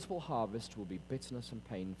the inevitable harvest will be bitterness and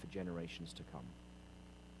pain for generations to come.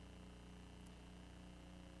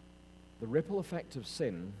 The ripple effect of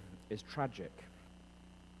sin is tragic.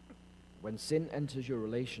 When sin enters your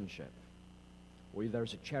relationship, or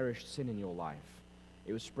there's a cherished sin in your life,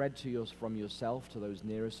 it will spread from yourself to those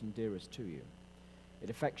nearest and dearest to you. It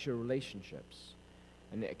affects your relationships,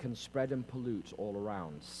 and it can spread and pollute all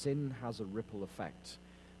around. Sin has a ripple effect.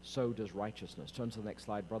 So does righteousness. Turn to the next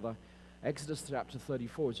slide, brother. Exodus chapter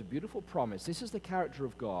 34 is a beautiful promise. This is the character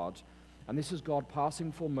of God, and this is God passing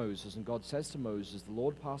before Moses, and God says to Moses, the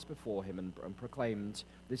Lord passed before him and proclaimed,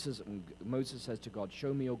 Moses says to God,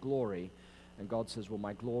 show me your glory, and God says, well,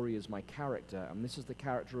 my glory is my character, and this is the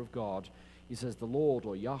character of God. He says, the Lord,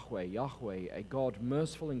 or Yahweh, a God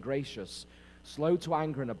merciful and gracious, slow to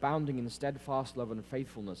anger and abounding in steadfast love and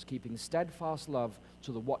faithfulness, keeping steadfast love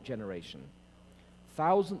to the what generation?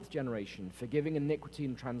 1000th generation, forgiving iniquity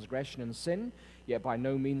and transgression and sin, yet by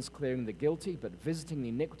no means clearing the guilty, but visiting the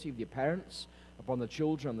iniquity of the parents upon the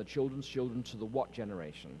children and the children's children to the what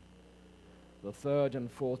generation? The 3rd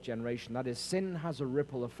and 4th generation. That is, sin has a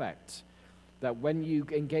ripple effect. That when you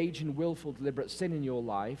engage in willful, deliberate sin in your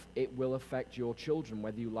life, it will affect your children,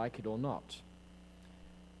 whether you like it or not.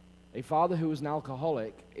 A father who is an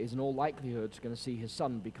alcoholic is in all likelihood going to see his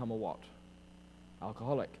son become a what?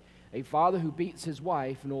 Alcoholic. A father who beats his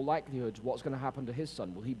wife, in all likelihood, what's going to happen to his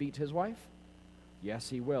son? Will he beat his wife? Yes,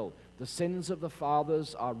 he will. The sins of the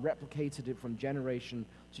fathers are replicated from generation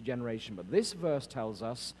to generation. But this verse tells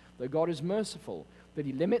us that God is merciful, that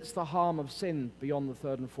he limits the harm of sin beyond the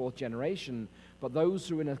third and fourth generation, but those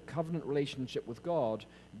who are in a covenant relationship with God,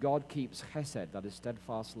 God keeps chesed, that is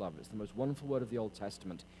steadfast love. It's the most wonderful word of the Old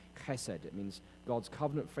Testament, chesed. It means God's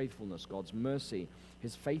covenant faithfulness, God's mercy,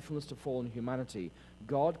 his faithfulness to fallen humanity.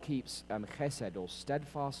 God keeps chesed, or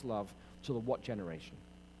steadfast love, to the what generation?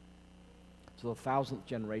 To the 1000th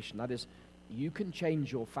generation. That is, you can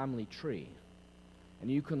change your family tree, and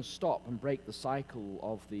you can stop and break the cycle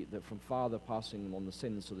of the from father passing on the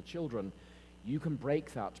sins to the children. You can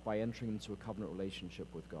break that by entering into a covenant relationship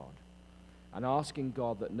with God and asking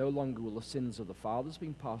God that no longer will the sins of the fathers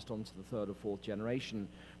being passed on to the third or fourth generation,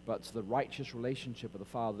 but the righteous relationship of the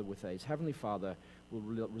father with his heavenly Father will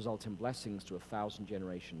result in blessings to 1,000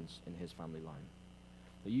 generations in his family line.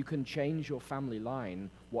 That you can change your family line,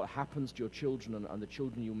 what happens to your children and the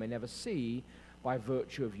children you may never see, by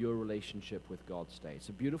virtue of your relationship with God today. It's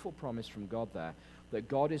a beautiful promise from God there, that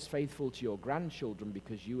God is faithful to your grandchildren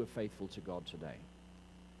because you are faithful to God today.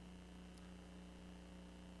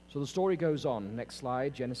 So the story goes on. Next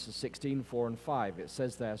slide, Genesis 16, 4 and 5. It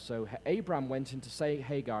says there, so Abram went in to say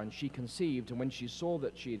Hagar, and she conceived, and when she saw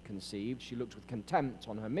that she had conceived, she looked with contempt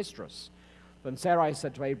on her mistress. Then Sarai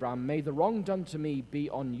said to Abram, may the wrong done to me be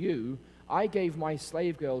on you. I gave my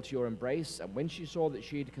slave girl to your embrace, and when she saw that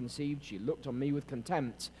she had conceived, she looked on me with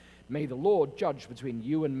contempt. May the Lord judge between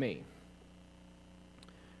you and me.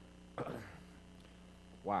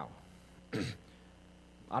 Wow.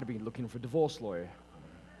 I'd be looking for a divorce lawyer.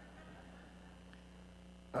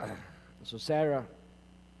 So Sarah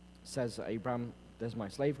says to Abram, there's my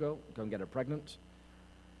slave girl, go and get her pregnant.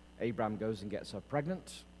 Abram goes and gets her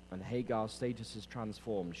pregnant, and Hagar's status is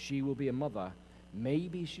transformed. She will be a mother.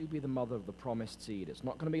 Maybe she'll be the mother of the promised seed. It's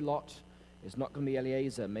not going to be Lot. It's not going to be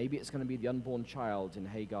Eliezer. Maybe it's going to be the unborn child in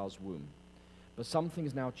Hagar's womb. But something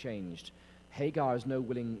has now changed. Hagar is no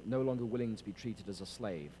longer willing to be treated as a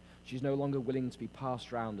slave. She's no longer willing to be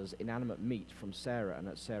passed around as inanimate meat from Sarah and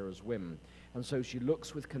at Sarah's whim. And so she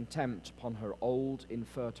looks with contempt upon her old,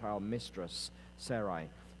 infertile mistress, Sarai.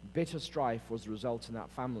 Bitter strife was the result in that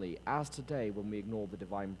family, as today when we ignore the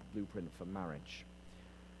divine blueprint for marriage.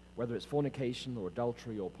 Whether it's fornication or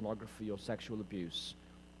adultery or pornography or sexual abuse,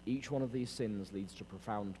 each one of these sins leads to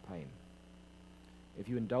profound pain. If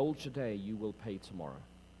you indulge today, you will pay tomorrow.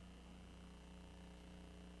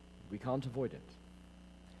 We can't avoid it.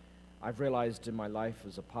 I've realized in my life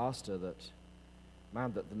as a pastor that,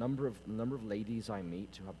 man, that the number of ladies I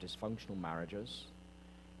meet who have dysfunctional marriages,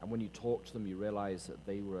 and when you talk to them, you realize that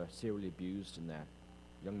they were serially abused in their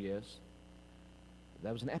young years.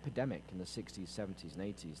 There was an epidemic in the 60s, 70s, and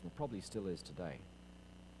 80s, and there probably still is today.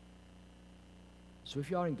 So if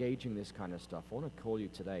you are engaging this kind of stuff, I want to call you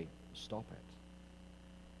today, stop it.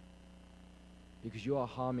 Because you are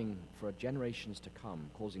harming for generations to come,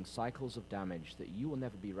 causing cycles of damage that you will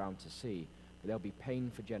never be around to see, but there'll be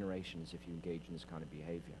pain for generations if you engage in this kind of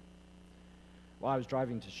behavior. While I was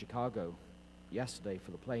driving to Chicago yesterday for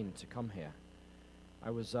the plane to come here, I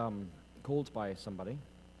was called by somebody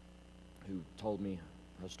who told me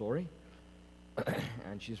her story,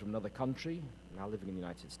 and she's from another country, now living in the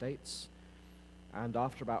United States. And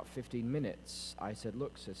after about 15 minutes, I said,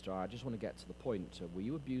 look, sister, I just want to get to the point. Were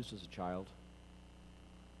you abused as a child?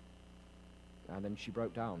 And then she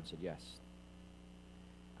broke down and said, yes.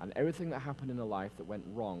 And everything that happened in her life that went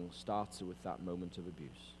wrong started with that moment of abuse.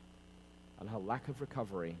 And her lack of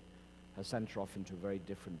recovery has sent her off into a very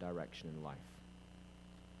different direction in life.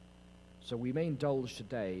 So we may indulge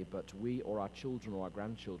today, but we or our children or our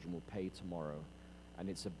grandchildren will pay tomorrow, and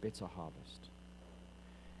it's a bitter harvest.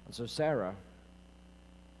 And so Sarah,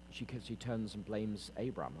 she turns and blames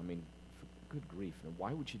Abram. I mean, for good grief,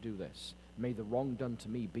 why would she do this? May the wrong done to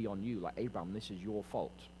me be on you. Like, Abram, this is your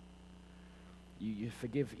fault. You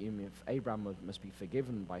forgive him. If Abram must be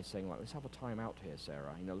forgiven by saying, like, let's have a time out here,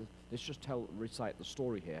 Sarah. Let's just recite the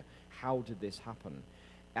story here. How did this happen?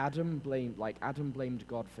 Adam blamed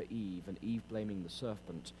God for Eve, and Eve blaming the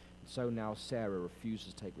serpent. And so now Sarah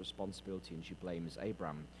refuses to take responsibility, and she blames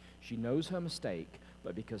Abram. She knows her mistake,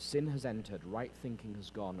 but because sin has entered, right thinking has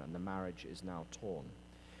gone, and the marriage is now torn.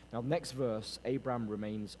 Now, next verse, Abram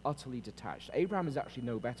remains utterly detached. Abram is actually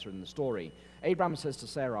no better in the story. Abram says to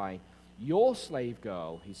Sarai, your slave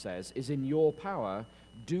girl, he says, is in your power.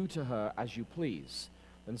 Do to her as you please.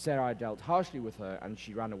 Then Sarai dealt harshly with her, and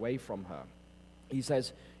she ran away from her. He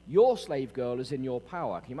says, your slave girl is in your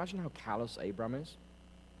power. Can you imagine how callous Abram is?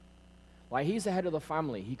 Like, he's the head of the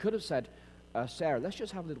family. He could have said, Sarah, let's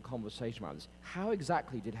just have a little conversation about this. How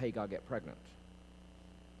exactly did Hagar get pregnant?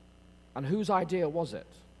 And whose idea was it?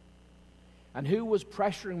 And who was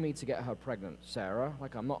pressuring me to get her pregnant? Sarah.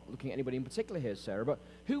 Like, I'm not looking at anybody in particular here, Sarah, but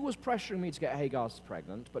who was pressuring me to get Hagar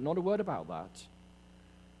pregnant? But not a word about that.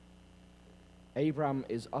 Abram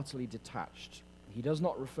is utterly detached. He does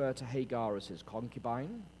not refer to Hagar as his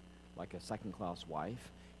concubine, like a second-class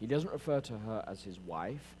wife. He doesn't refer to her as his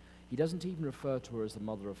wife. He doesn't even refer to her as the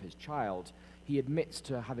mother of his child. He admits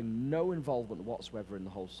to having no involvement whatsoever in the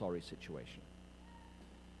whole sorry situation.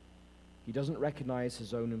 He doesn't recognize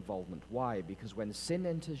his own involvement. Why? Because when sin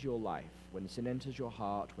enters your life, when sin enters your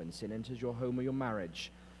heart, when sin enters your home or your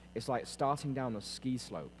marriage, it's like starting down a ski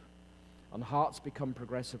slope. And hearts become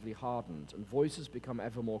progressively hardened, and voices become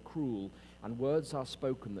ever more cruel, and words are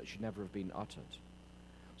spoken that should never have been uttered.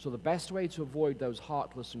 So the best way to avoid those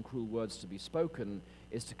heartless and cruel words to be spoken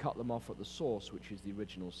is to cut them off at the source, which is the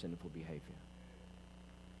original sinful behavior.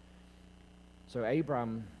 So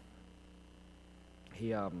Abram,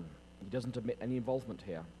 he doesn't admit any involvement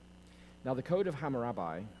here. Now the Code of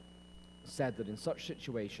Hammurabi said that in such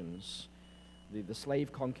situations, the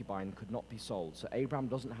slave concubine could not be sold. So Abram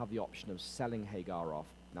doesn't have the option of selling Hagar off.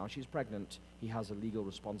 Now she's pregnant, he has a legal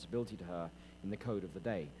responsibility to her in the code of the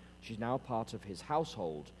day. She's now part of his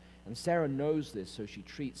household, and Sarah knows this, so she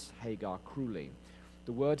treats Hagar cruelly.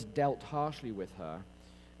 The word dealt harshly with her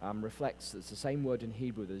reflects, it's the same word in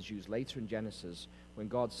Hebrew that is used later in Genesis when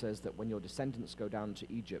God says that when your descendants go down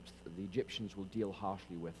to Egypt, the Egyptians will deal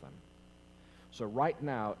harshly with them. So right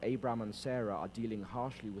now, Abram and Sarah are dealing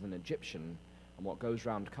harshly with an Egyptian, and what goes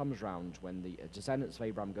round comes round. When the descendants of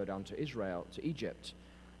Abram go down to Egypt,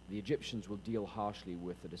 the Egyptians will deal harshly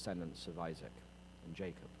with the descendants of Isaac and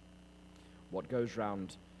Jacob. What goes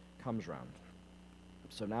round comes round.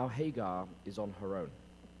 So now Hagar is on her own.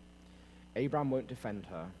 Abram won't defend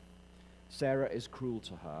her. Sarah is cruel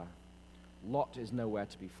to her. Lot is nowhere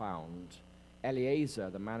to be found. Eliezer,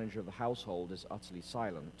 the manager of the household, is utterly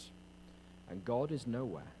silent. And God is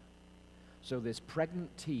nowhere. So this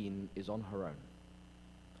pregnant teen is on her own.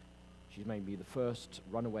 She's maybe the first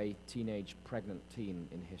runaway teenage pregnant teen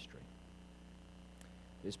in history.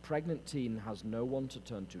 This pregnant teen has no one to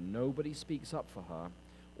turn to. Nobody speaks up for her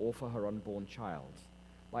or for her unborn child,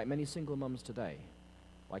 like many single mums today,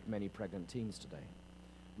 like many pregnant teens today.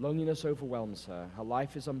 Loneliness overwhelms her. Her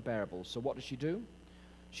life is unbearable. So what does she do?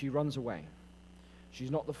 She runs away.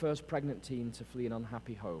 She's not the first pregnant teen to flee an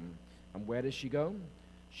unhappy home. And where does she go?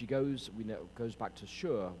 She goes back to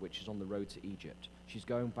Shur, which is on the road to Egypt. She's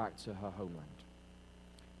going back to her homeland.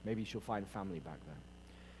 Maybe she'll find family back there.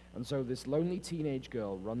 And so this lonely teenage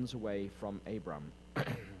girl runs away from Abram.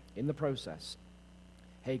 In the process,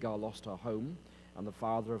 Hagar lost her home and the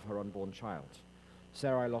father of her unborn child.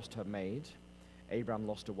 Sarai lost her maid. Abram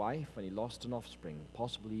lost a wife, and he lost an offspring,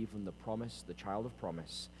 possibly even the child of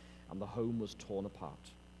promise, and the home was torn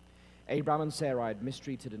apart. Abram and Sarai had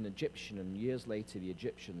mistreated an Egyptian, and years later the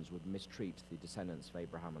Egyptians would mistreat the descendants of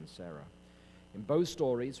Abraham and Sarah. In both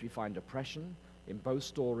stories we find oppression. In both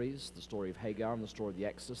stories, the story of Hagar and the story of the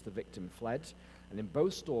Exodus, the victim fled. And in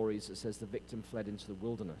both stories it says the victim fled into the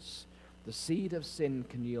wilderness. The seed of sin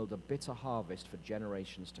can yield a bitter harvest for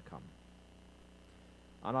generations to come.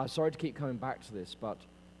 And I'm sorry to keep coming back to this, but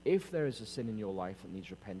if there is a sin in your life that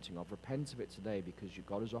needs repenting of, repent of it today, because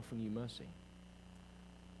God is offering you mercy.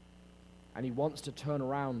 And he wants to turn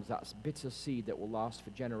around that bitter seed that will last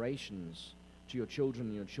for generations to your children,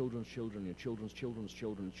 and your children's children, your children's children's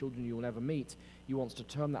children, children you will never meet. He wants to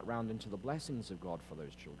turn that round into the blessings of God for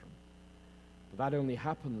those children. But that only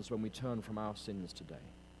happens when we turn from our sins today.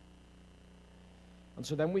 And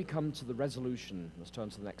so then we come to the resolution. Let's turn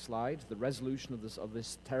to the next slide. The resolution of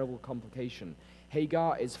this terrible complication.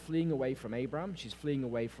 Hagar is fleeing away from Abram. She's fleeing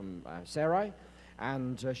away from Sarai.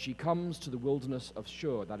 And she comes to the wilderness of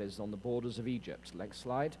Shur, that is on the borders of Egypt. Next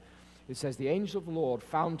slide. It says, the angel of the Lord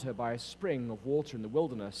found her by a spring of water in the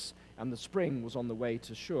wilderness, and the spring was on the way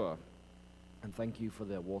to Shur. And thank you for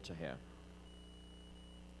the water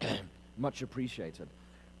here. Much appreciated.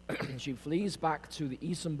 She flees back to the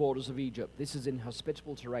eastern borders of Egypt. This is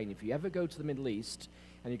inhospitable terrain. If you ever go to the Middle East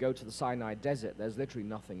and you go to the Sinai Desert, there's literally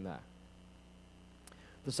nothing there.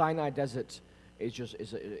 The Sinai Desert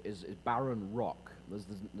is barren rock.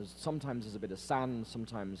 Sometimes there's a bit of sand,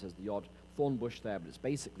 sometimes there's the odd thorn bush there, but it's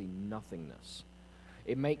basically nothingness.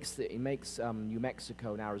 It makes New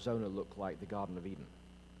Mexico and Arizona look like the Garden of Eden.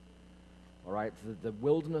 All right, the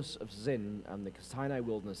wilderness of Zin and the Sinai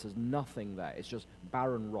wilderness, there's nothing there. It's just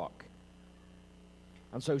barren rock.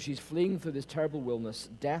 And so she's fleeing through this terrible wilderness.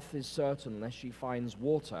 Death is certain unless she finds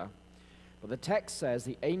water. But the text says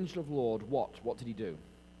the angel of the Lord, what did he do?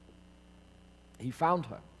 He found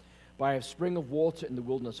her by a spring of water in the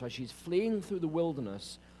wilderness. So she's fleeing through the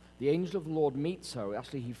wilderness. The angel of the Lord meets her.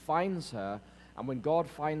 Actually, he finds her, and when God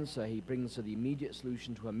finds her, he brings her the immediate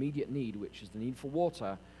solution to her immediate need, which is the need for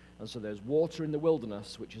water. And so there's water in the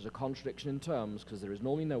wilderness, which is a contradiction in terms, because there is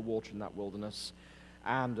normally no water in that wilderness.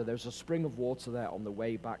 And there's a spring of water there on the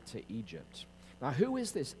way back to Egypt. Now, who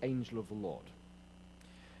is this angel of the Lord?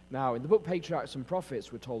 Now, in the book Patriarchs and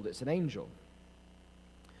Prophets, we're told it's an angel.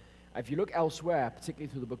 If you look elsewhere,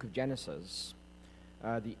 particularly through the book of Genesis,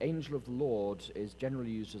 the angel of the Lord is generally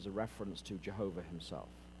used as a reference to Jehovah himself.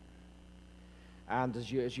 And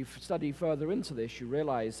as you study further into this, you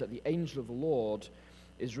realize that the angel of the Lord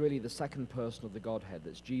is really the second person of the Godhead.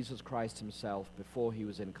 That's Jesus Christ himself before he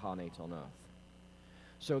was incarnate on earth.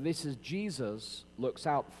 So this is Jesus looks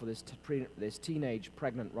out for this teenage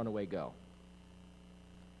pregnant runaway girl.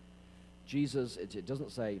 Jesus, it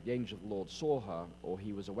doesn't say the angel of the Lord saw her or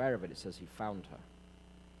he was aware of it. It says he found her.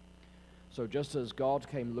 So just as God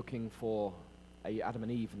came looking for Adam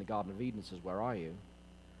and Eve in the Garden of Eden, says, where are you?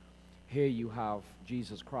 Here you have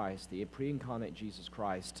Jesus Christ, the pre-incarnate Jesus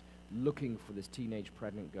Christ, looking for this teenage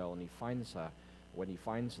pregnant girl, and he finds her. When he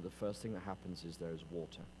finds her, the first thing that happens is there is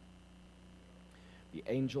water. The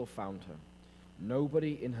angel found her.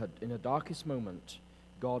 Nobody in her darkest moment,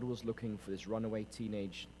 God was looking for this runaway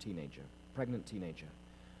teenager, pregnant teenager.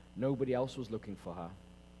 Nobody else was looking for her.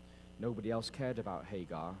 Nobody else cared about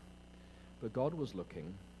Hagar. But God was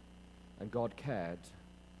looking, and God cared,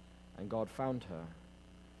 and God found her,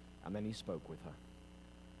 and then he spoke with her.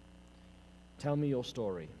 Tell me your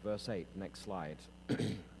story. Verse 8, next slide.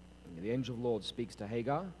 The angel of the Lord speaks to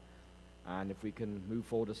Hagar, and if we can move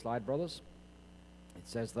forward a slide, brothers. It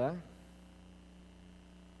says there,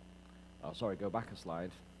 oh, sorry, go back a slide.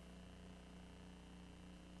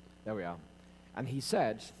 There we are. And he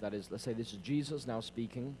said, that is, let's say this is Jesus now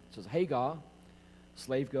speaking. It says, Hagar,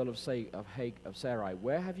 slave girl of Sarai,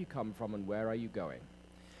 where have you come from and where are you going?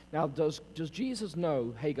 Now, does Jesus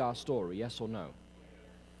know Hagar's story, yes or no?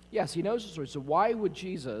 Yes, he knows the story. So why would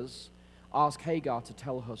Jesus ask Hagar to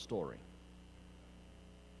tell her story?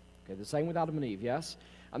 Okay, the same with Adam and Eve, yes?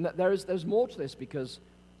 And there's more to this because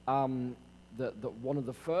one of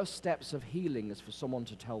the first steps of healing is for someone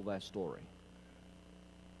to tell their story.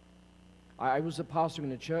 I was a pastor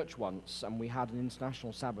in a church once, and we had an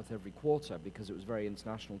international Sabbath every quarter because it was a very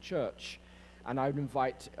international church. And I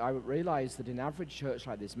would realize that in an average church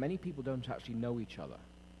like this, many people don't actually know each other.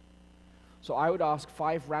 So I would ask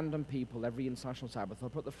 5 random people every international Sabbath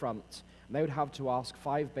up at the front, and they would have to ask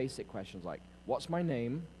 5 basic questions like, what's my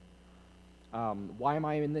name? Why am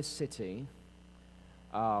I in this city?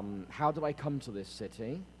 How did I come to this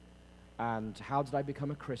city? And how did I become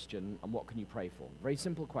a Christian? And what can you pray for? Very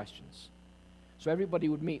simple questions. So everybody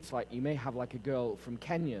would meet, like you may have like a girl from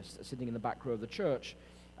Kenya sitting in the back row of the church,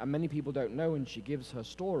 and many people don't know, and she gives her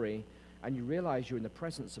story, and you realize you're in the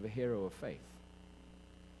presence of a hero of faith.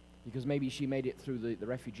 Because maybe she made it through the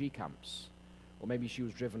refugee camps, or maybe she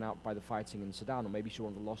was driven out by the fighting in Sudan, or maybe she's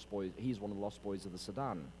one of the lost boys, he's one of the lost boys of the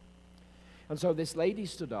Sudan. And so this lady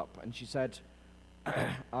stood up, and she said,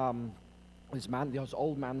 this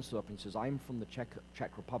old man stood up and says, I'm from the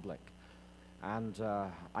Czech Republic, and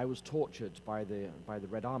I was tortured by the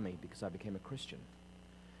Red Army because I became a Christian.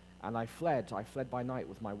 And I fled by night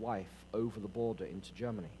with my wife over the border into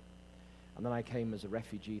Germany. And then I came as a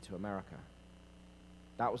refugee to America.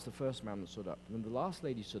 That was the first man that stood up. And then the last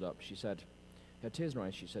lady stood up. She said, her tears in her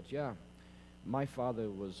eyes, she said, yeah, my father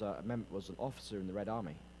was an officer in the Red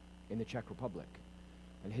Army in the Czech Republic,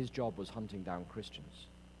 and his job was hunting down Christians.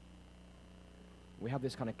 We have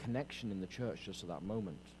this kind of connection in the church just at that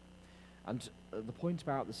moment. And the point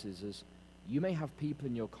about this is you may have people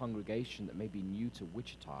in your congregation that may be new to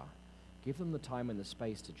Wichita. Give them the time and the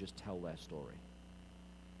space to just tell their story.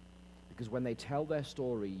 Because when they tell their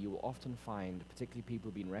story, you will often find, particularly people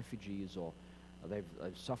who've been refugees or they've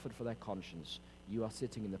suffered for their conscience, you are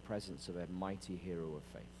sitting in the presence of a mighty hero of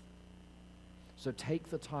faith. So take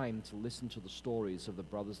the time to listen to the stories of the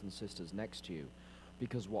brothers and sisters next to you,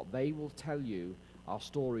 because what they will tell you are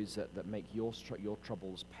stories that make your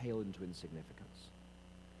troubles pale into insignificance.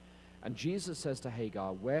 And Jesus says to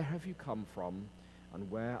Hagar, where have you come from and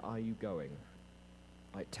where are you going?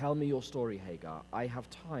 Tell me your story, Hagar. I have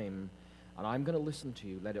time and I'm going to listen to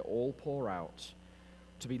you. Let it all pour out.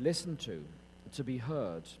 To be listened to be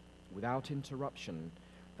heard without interruption,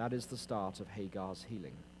 that is the start of Hagar's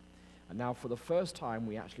healing. And now for the first time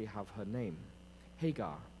we actually have her name.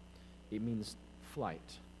 Hagar. It means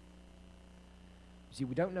flight. You see,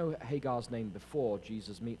 we don't know Hagar's name before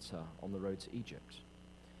Jesus meets her on the road to Egypt.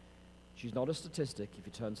 She's not a statistic. If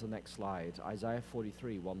you turn to the next slide, Isaiah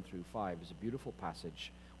 43, 1 through 5 is a beautiful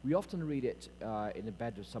passage. We often read it in a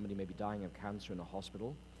bed of somebody maybe dying of cancer in a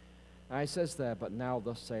hospital. And it says there, but now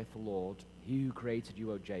thus saith the Lord, he who created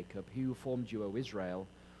you, O Jacob, he who formed you, O Israel,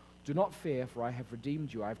 do not fear, for I have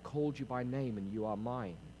redeemed you. I have called you by name, and you are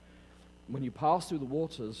mine. When you pass through the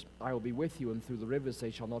waters, I will be with you, and through the rivers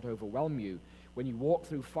they shall not overwhelm you. When you walk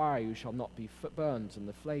through fire, you shall not be burnt, and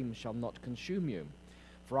the flames shall not consume you.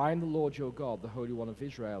 For I am the Lord your God, the Holy One of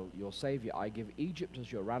Israel, your Savior. I give Egypt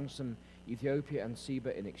as your ransom, Ethiopia and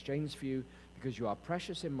Seba in exchange for you, because you are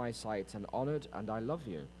precious in my sight and honored, and I love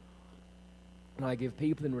you. And I give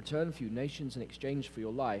people in return for you, nations in exchange for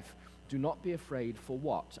your life. Do not be afraid, for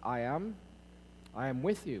what? I am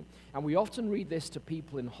with you. And we often read this to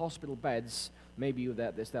people in hospital beds, maybe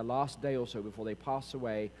it's their last day or so before they pass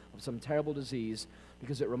away of some terrible disease,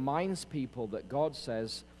 because it reminds people that God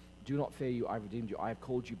says, do not fear you, I have redeemed you. I have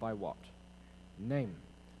called you by what? Name.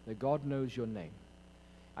 That God knows your name.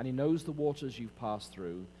 And he knows the waters you've passed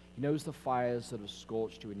through. He knows the fires that have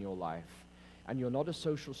scorched you in your life. And you're not a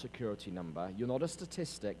social security number. You're not a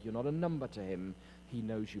statistic. You're not a number to him. He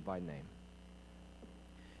knows you by name.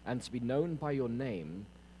 And to be known by your name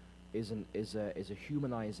is a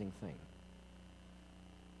humanizing thing.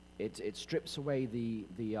 It strips away the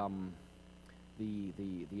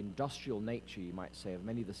industrial nature, you might say, of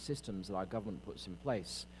many of the systems that our government puts in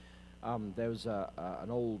place. There was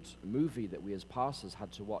an old movie that we as pastors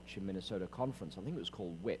had to watch in Minnesota Conference. I think it was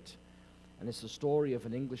called Wit. And it's the story of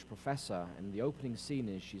an English professor, and the opening scene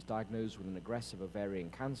is she's diagnosed with an aggressive ovarian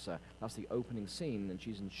cancer. That's the opening scene, and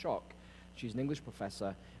she's in shock. She's an English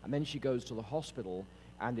professor, and then she goes to the hospital,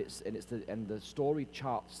 and the story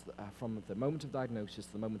charts from the moment of diagnosis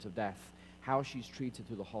to the moment of death, how she's treated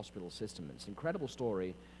through the hospital system. It's an incredible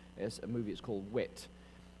story. It's a movie. It's called Wit,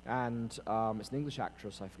 and it's an English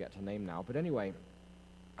actress. I forget her name now, but anyway,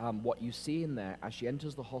 what you see in there as she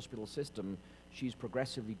enters the hospital system, she's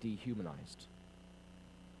progressively dehumanized.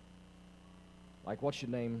 Like, what's your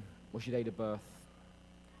name? What's your date of birth?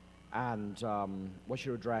 And what's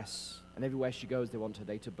your address? And everywhere she goes, they want her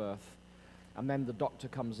date of birth. And then the doctor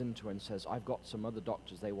comes into her and says, I've got some other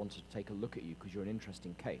doctors, they want to take a look at you because you're an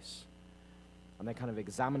interesting case. And they're kind of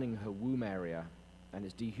examining her womb area, and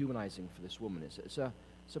it's dehumanizing for this woman. It's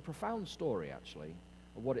a profound story, actually,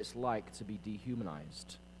 of what it's like to be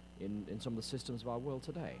dehumanized in some of the systems of our world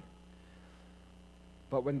today.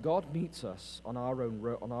 But when God meets us on our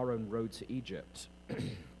own road to Egypt,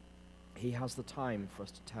 he has the time for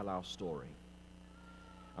us to tell our story.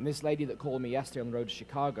 And this lady that called me yesterday on the road to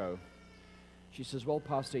Chicago, she says, well,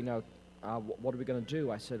 Pastor, what are we going to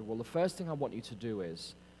do? I said, well, the first thing I want you to do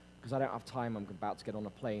is, because I don't have time, I'm about to get on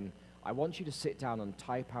a plane, I want you to sit down and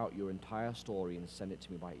type out your entire story and send it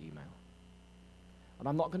to me by email. And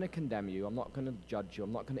I'm not going to condemn you, I'm not going to judge you,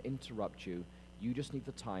 I'm not going to interrupt you. You just need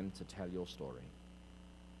the time to tell your story.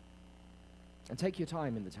 And take your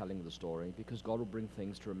time in the telling of the story, because God will bring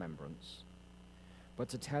things to remembrance. But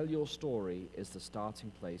to tell your story is the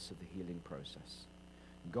starting place of the healing process.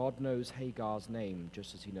 God knows Hagar's name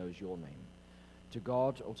just as he knows your name. To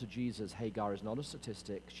God or to Jesus, Hagar is not a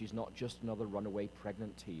statistic. She's not just another runaway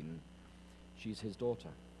pregnant teen. She's his daughter.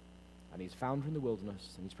 And he's found her in the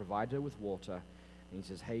wilderness, and he's provided her with water. And he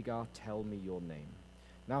says, Hagar, tell me your name.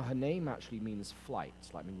 Now, her name actually means flight,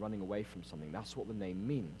 like running away from something. That's what the name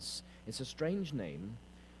means. It's a strange name,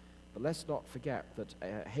 but let's not forget that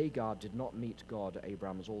Hagar did not meet God at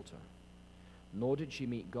Abraham's altar, nor did she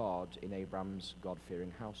meet God in Abraham's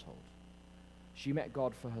God-fearing household. She met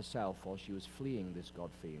God for herself while she was fleeing this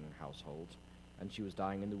God-fearing household, and she was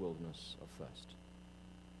dying in the wilderness of thirst.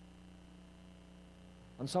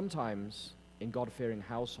 And sometimes, in God-fearing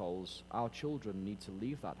households, our children need to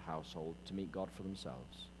leave that household to meet God for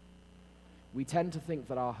themselves. We tend to think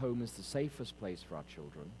that our home is the safest place for our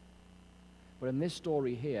children. But in this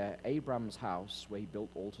story here, Abraham's house, where he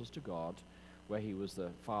built altars to God, where he was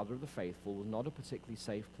the father of the faithful, was not a particularly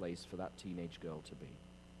safe place for that teenage girl to be.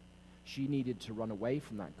 She needed to run away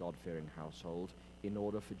from that God-fearing household in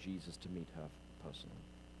order for Jesus to meet her personally.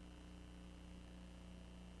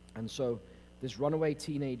 And so, this runaway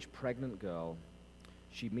teenage pregnant girl,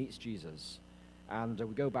 she meets Jesus. And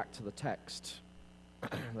we go back to the text.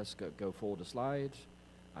 Let's go forward a slide,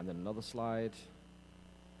 and then another slide.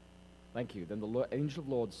 Thank you. Then the angel of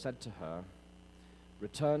the Lord said to her,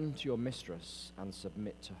 return to your mistress and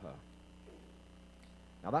submit to her.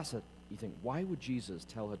 Now you think, why would Jesus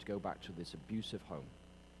tell her to go back to this abusive home?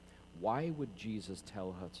 Why would Jesus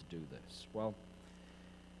tell her to do this? Well,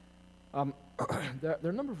 there are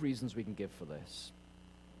a number of reasons we can give for this.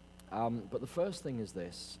 But the first thing is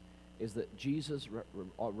this, is that Jesus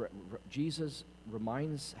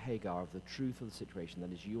reminds Hagar of the truth of the situation,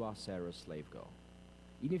 that is, you are Sarah's slave girl.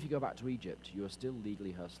 Even if you go back to Egypt, you are still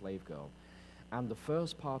legally her slave girl. And the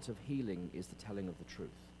first part of healing is the telling of the truth.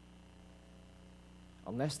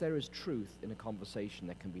 Unless there is truth in a conversation,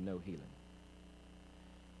 there can be no healing.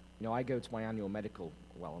 You know, I go to my annual medical,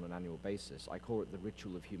 well, on an annual basis. I call it the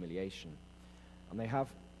ritual of humiliation. And they have,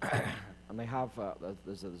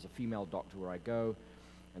 there's a female doctor where I go,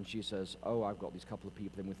 and she says, oh, I've got these couple of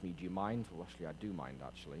people in with me. Do you mind? Well, actually, I do mind,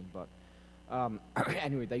 actually. But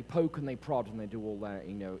anyway, they poke and they prod and they do all their,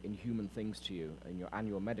 you know, inhuman things to you in your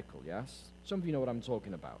annual medical, yes? Some of you know what I'm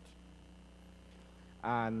talking about.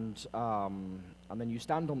 And then you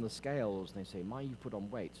stand on the scales and they say, "My, you've put on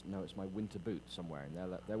weight." No, it's my winter boot somewhere,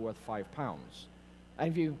 and they're worth 5 pounds. Any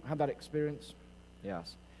of you had that experience?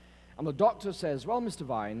 Yes. And the doctor says, "Well, Mr.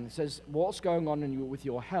 Vine," says, "what's going on with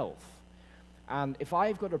your health? And if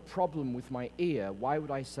I've got a problem with my ear, why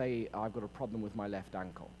would I say I've got a problem with my left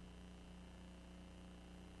ankle?"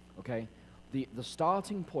 Okay? The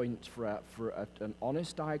starting point for an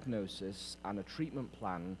honest diagnosis and a treatment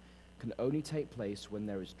plan can only take place when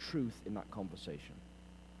there is truth in that conversation.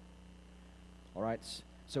 All right?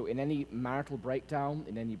 So in any marital breakdown,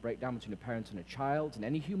 in any breakdown between a parent and a child, in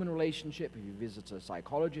any human relationship, if you visit a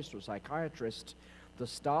psychologist or a psychiatrist, the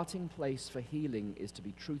starting place for healing is to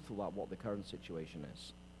be truthful about what the current situation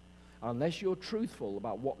is. And unless you're truthful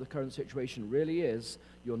about what the current situation really is,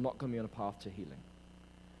 you're not going to be on a path to healing.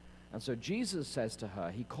 And so Jesus says to her,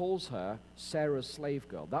 he calls her Sarah's slave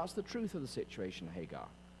girl. That's the truth of the situation, Hagar.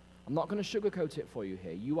 I'm not going to sugarcoat it for you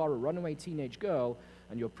here. You are a runaway teenage girl,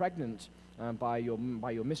 and you're pregnant by your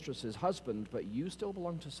mistress's husband, but you still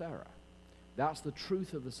belong to Sarah. That's the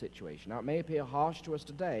truth of the situation. Now, it may appear harsh to us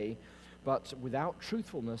today, but without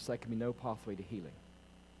truthfulness, there can be no pathway to healing.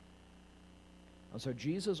 And so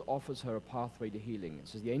Jesus offers her a pathway to healing. It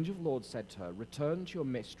says, the angel of the Lord said to her, "Return to your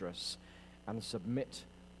mistress and submit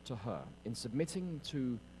to her." In submitting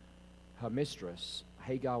to her mistress,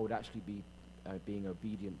 Hagar would actually be being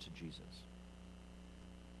obedient to Jesus.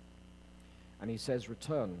 And he says,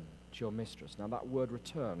 "Return to your mistress." Now that word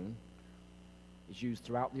return is used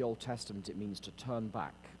throughout the Old Testament. It means to turn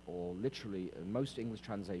back, or literally, in most English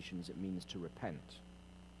translations, it means to repent.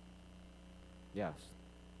 Yes.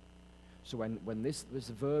 So when this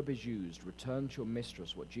verb is used, return to your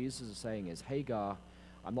mistress, what Jesus is saying is, Hagar,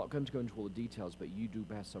 I'm not going to go into all the details, but you do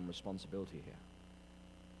bear some responsibility here.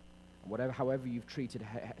 However you've treated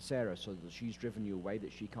Sarah so that she's driven you away,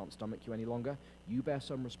 that she can't stomach you any longer, you bear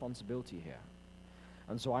some responsibility here.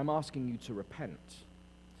 And so I'm asking you to repent.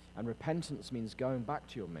 And repentance means going back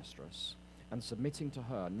to your mistress and submitting to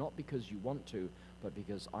her, not because you want to, but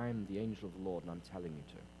because I am the angel of the Lord and I'm telling you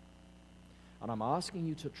to. And I'm asking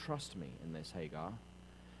you to trust me in this, Hagar,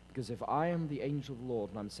 because if I am the angel of the Lord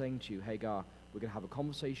and I'm saying to you, Hagar, we're going to have a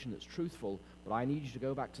conversation that's truthful, but I need you to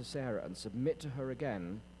go back to Sarah and submit to her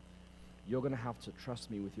again, you're going to have to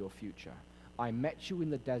trust me with your future. I met you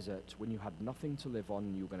in the desert when you had nothing to live on,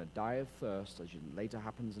 and you were going to die of thirst, as later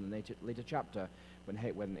happens in the later chapter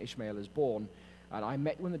when Ishmael is born. And I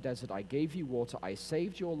met you in the desert, I gave you water, I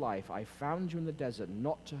saved your life, I found you in the desert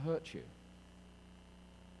not to hurt you.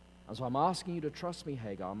 And so I'm asking you to trust me,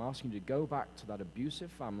 Hagar. I'm asking you to go back to that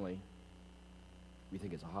abusive family. We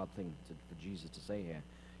think it's a hard thing for Jesus to say here.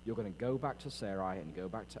 You're going to go back to Sarai and go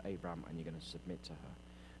back to Abram, and you're going to submit to her.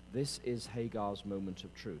 This is Hagar's moment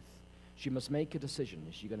of truth. She must make a decision.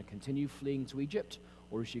 Is she going to continue fleeing to Egypt,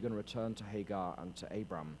 or is she going to return to Hagar and to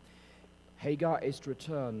Abram? Hagar is to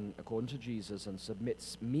return, according to Jesus, and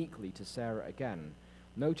submits meekly to Sarah again.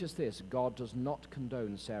 Notice this, God does not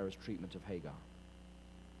condone Sarah's treatment of Hagar.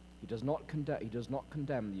 He does not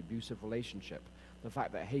condemn the abusive relationship, the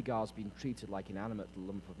fact that Hagar's been treated like an inanimate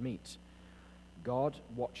lump of meat. God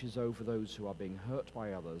watches over those who are being hurt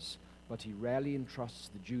by others, but he rarely entrusts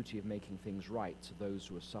the duty of making things right to those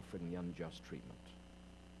who are suffering the unjust treatment,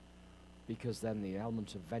 because then the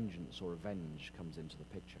element of vengeance or revenge comes into the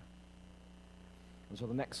picture. And so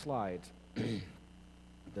the next slide,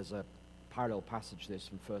 there's a parallel passage to this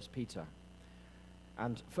from 1 Peter.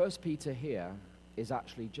 And 1 Peter here is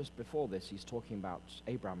actually just before this, he's talking about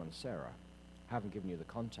Abraham and Sarah. I haven't given you the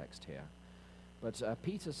context here. But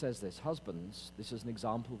Peter says this, husbands, this is an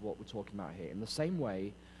example of what we're talking about here. In the same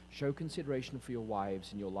way, show consideration for your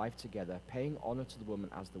wives in your life together, paying honor to the woman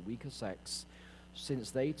as the weaker sex,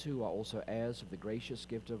 since they too are also heirs of the gracious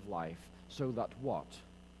gift of life, so that what?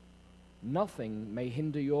 Nothing may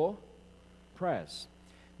hinder your prayers.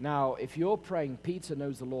 Now, if you're praying, Peter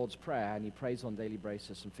knows the Lord's Prayer, and he prays on a daily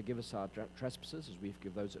basis, and forgive us our trespasses as we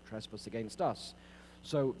forgive those that trespass against us.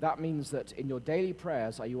 So that means that in your daily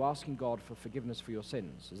prayers, are you asking God for forgiveness for your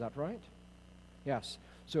sins? Is that right? Yes.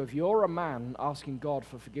 So if you're a man asking God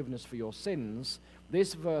for forgiveness for your sins,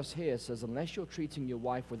 this verse here says unless you're treating your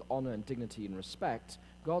wife with honor and dignity and respect,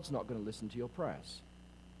 God's not going to listen to your prayers.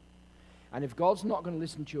 And if God's not going to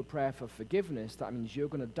listen to your prayer for forgiveness, that means you're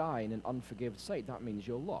going to die in an unforgiven state. That means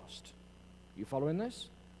you're lost. You following this?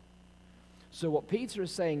 So what Peter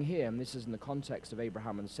is saying here, and this is in the context of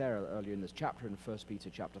Abraham and Sarah earlier in this chapter, in 1 Peter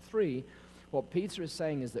chapter 3, what Peter is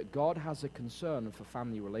saying is that God has a concern for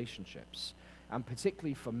family relationships, and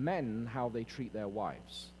particularly for men, how they treat their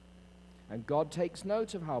wives. And God takes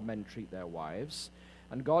note of how men treat their wives,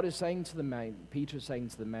 and God is saying to the men, Peter is saying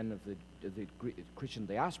to the men of the Christian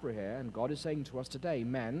diaspora here, and God is saying to us today,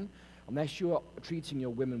 men, unless you are treating your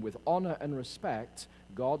women with honor and respect,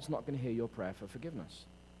 God's not going to hear your prayer for forgiveness.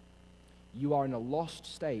 You are in a lost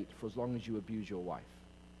state for as long as you abuse your wife.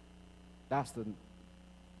 That's the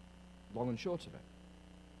long and short of it.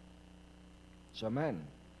 So men,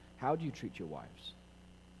 how do you treat your wives?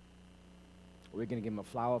 Are we going to give them a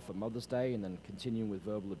flower for Mother's Day and then continuing with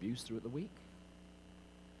verbal abuse throughout the week?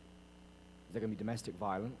 Is there going to be domestic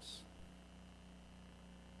violence?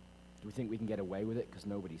 Do we think we can get away with it because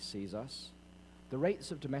nobody sees us? The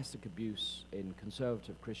rates of domestic abuse in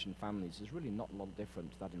conservative Christian families is really not a lot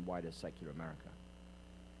different to that in wider secular America.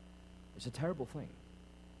 It's a terrible thing.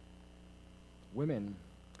 Women,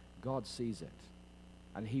 God sees it,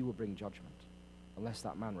 and he will bring judgment unless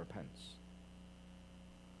that man repents.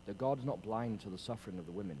 That God's not blind to the suffering of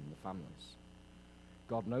the women in the families.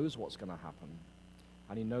 God knows what's going to happen,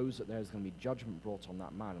 and he knows that there's going to be judgment brought on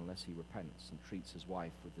that man unless he repents and treats his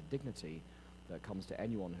wife with the dignity that comes to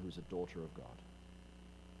anyone who's a daughter of God.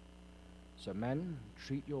 So men,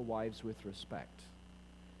 treat your wives with respect.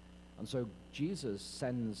 And so Jesus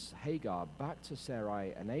sends Hagar back to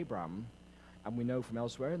Sarai and Abram, and we know from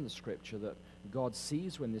elsewhere in the scripture that God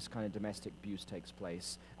sees when this kind of domestic abuse takes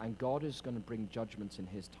place, and God is going to bring judgments in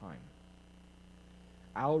his time.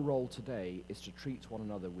 Our role today is to treat one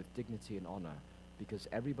another with dignity and honor, because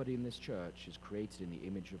everybody in this church is created in the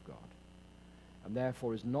image of God, and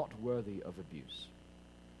therefore is not worthy of abuse.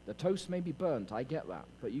 The toast may be burnt, I get that,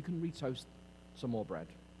 but you can retoast some more bread.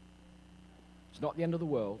 It's not the end of the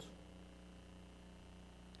world.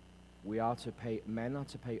 Men are to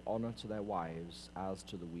pay honor to their wives as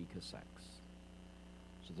to the weaker sex.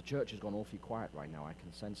 So the church has gone awfully quiet right now, I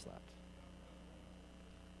can sense that.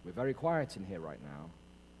 We're very quiet in here right now.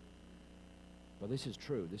 But this is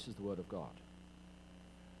true, this is the word of God.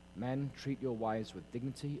 Men, treat your wives with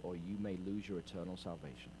dignity, or you may lose your eternal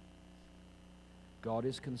salvation. God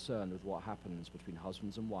is concerned with what happens between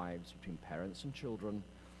husbands and wives, between parents and children,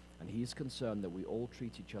 and he's concerned that we all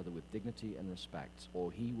treat each other with dignity and respect,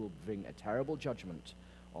 or he will bring a terrible judgment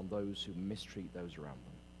on those who mistreat those around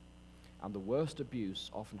them. And the worst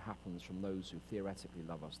abuse often happens from those who theoretically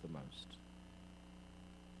love us the most.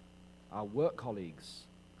 Our work colleagues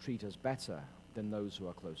treat us better than those who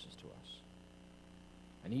are closest to us.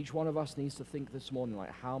 And each one of us needs to think this morning,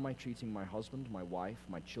 like, how am I treating my husband, my wife,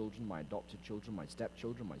 my children, my adopted children, my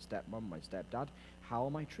stepchildren, my stepmom, my stepdad? How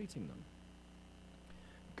am I treating them?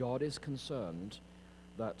 God is concerned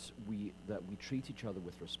that we treat each other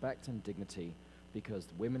with respect and dignity, because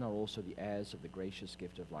women are also the heirs of the gracious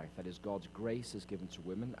gift of life. That is, God's grace is given to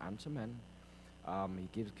women and to men. He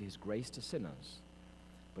gives his grace to sinners,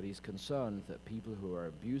 but he's concerned that people who are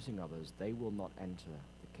abusing others, they will not enter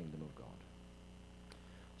the kingdom of God.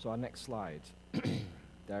 So our next slide,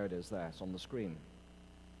 there it is there, it's on the screen.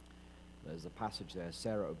 There's the passage there,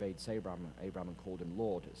 Sarah obeyed Abraham and called him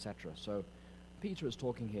Lord, etc. So Peter is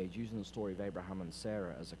talking here, he's using the story of Abraham and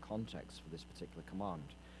Sarah as a context for this particular command.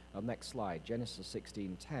 Next slide, Genesis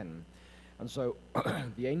 16:10. And so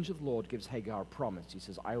the angel of the Lord gives Hagar a promise. He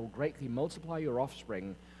says, I will greatly multiply your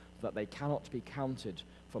offspring so that they cannot be counted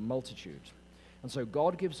for multitude. And so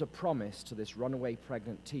God gives a promise to this runaway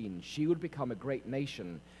pregnant teen. She would become a great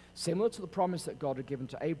nation, similar to the promise that God had given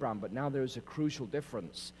to Abraham, but now there is a crucial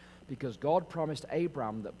difference, because God promised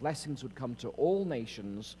Abraham that blessings would come to all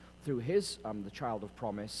nations through his, the child of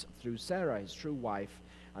promise, through Sarah, his true wife,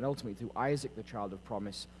 and ultimately through Isaac, the child of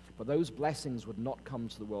promise. But those blessings would not come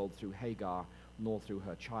to the world through Hagar, nor through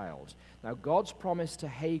her child. Now, God's promise to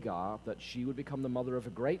Hagar that she would become the mother of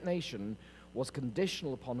a great nation was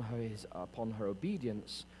conditional upon her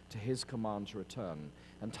obedience to his command to return.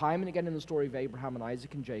 And time and again in the story of Abraham and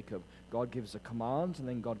Isaac and Jacob, God gives a command and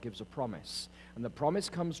then God gives a promise. And the promise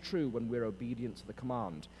comes true when we're obedient to the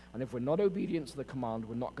command. And if we're not obedient to the command,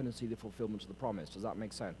 we're not going to see the fulfillment of the promise. Does that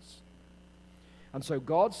make sense? And so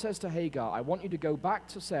God says to Hagar, I want you to go back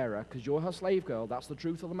to Sarah, because you're her slave girl. That's the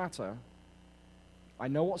truth of the matter. I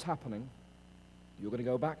know what's happening. You're going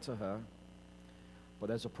to go back to her. But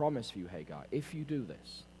there's a promise for you, Hagar. If you do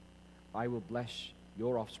this, I will bless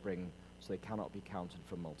your offspring so they cannot be counted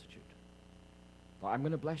for multitude. But I'm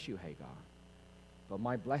going to bless you, Hagar, but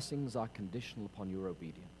my blessings are conditional upon your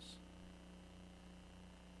obedience.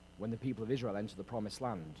 When the people of Israel entered the promised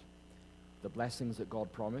land, the blessings that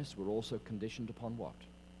God promised were also conditioned upon what?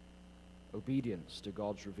 Obedience to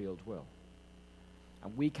God's revealed will.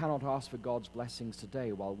 And we cannot ask for God's blessings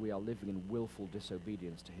today while we are living in willful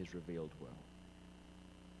disobedience to his revealed will.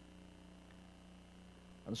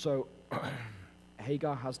 And so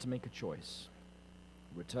Hagar has to make a choice: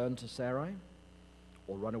 return to Sarai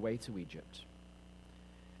or run away to Egypt.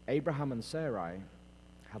 Abraham and Sarai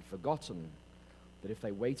had forgotten that if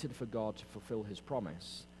they waited for God to fulfill his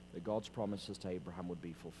promise, that God's promises to Abraham would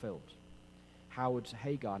be fulfilled. How would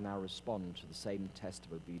Hagar now respond to the same test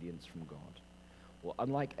of obedience from God? Well,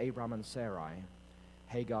 unlike Abraham and Sarai,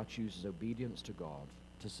 Hagar chooses obedience to God,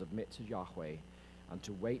 to submit to Yahweh, and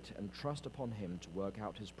to wait and trust upon him to work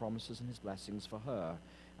out his promises and his blessings for her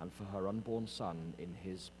and for her unborn son in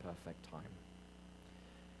his perfect time.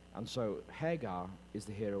 And so Hagar is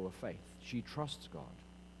the hero of faith. She trusts God.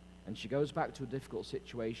 And she goes back to a difficult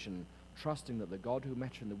situation, trusting that the God who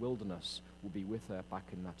met her in the wilderness will be with her back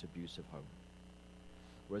in that abusive home.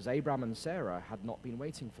 Whereas Abraham and Sarah had not been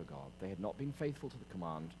waiting for God. They had not been faithful to the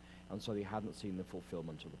command, and so they hadn't seen the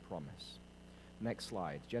fulfillment of the promise. Next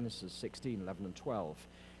slide, Genesis 16, 11 and 12.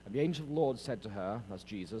 And the angel of the Lord said to her, that's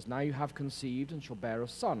Jesus, now you have conceived and shall bear a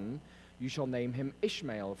son. You shall name him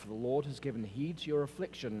Ishmael, for the Lord has given heed to your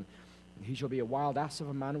affliction. He shall be a wild ass of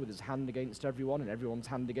a man with his hand against everyone and everyone's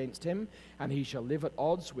hand against him, and he shall live at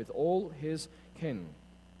odds with all his kin.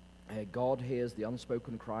 God hears the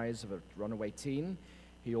unspoken cries of a runaway teen.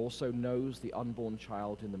 He also knows the unborn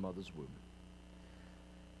child in the mother's womb.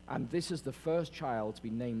 And this is the first child to be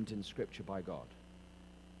named in Scripture by God.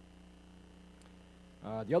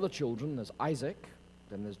 The other children, there's Isaac,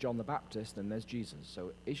 then there's John the Baptist, and there's Jesus.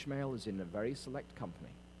 So Ishmael is in a very select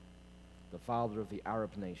company, the father of the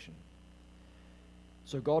Arab nation.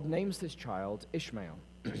 So God names this child Ishmael.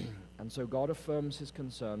 And so God affirms his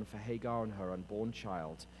concern for Hagar and her unborn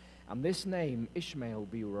child. And this name, Ishmael, will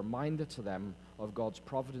be a reminder to them of God's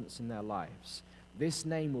providence in their lives. This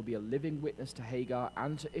name will be a living witness to Hagar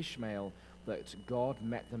and to Ishmael that God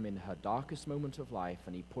met them in her darkest moment of life,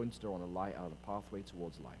 and he pointed her on a pathway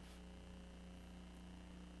towards life.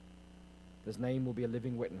 This name will be a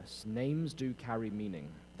living witness. Names do carry meaning.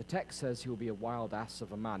 The text says he will be a wild ass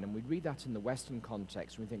of a man, and we read that in the Western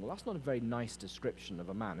context, and we think, well, that's not a very nice description of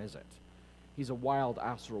a man, is it? He's a wild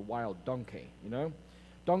ass or a wild donkey, you know?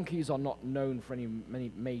 Donkeys are not known for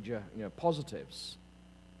many major positives.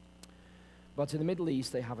 But in the Middle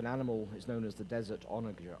East, they have an animal that's known as the desert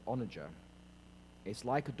onager. It's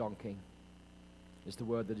like a donkey, is the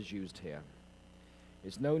word that is used here.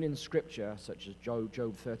 It's known in Scripture, such as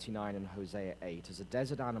Job 39 and Hosea 8, as a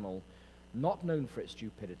desert animal, not known for its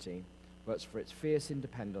stupidity, but for its fierce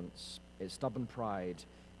independence, its stubborn pride,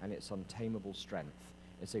 and its untamable strength.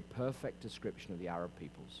 It's a perfect description of the Arab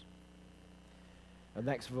peoples. The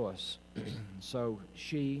next verse. So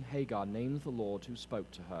she, Hagar, named the Lord who spoke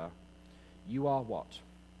to her. You are what?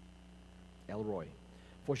 El Roi.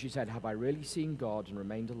 For she said, have I really seen God and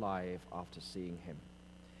remained alive after seeing him?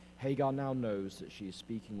 Hagar now knows that she is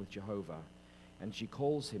speaking with Jehovah, and she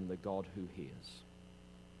calls him the God who hears.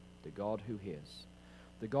 The God who hears.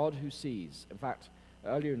 The God who sees. In fact,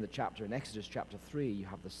 earlier in the chapter, in Exodus chapter 3, you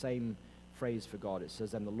have the same phrase for God. It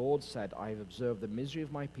says, then the Lord said, I have observed the misery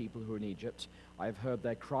of my people who are in Egypt. I have heard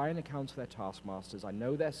their cry on account of their taskmasters. I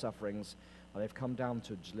know their sufferings, and they've come down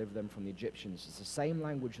to deliver them from the Egyptians. It's the same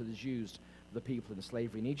language that is used for the people in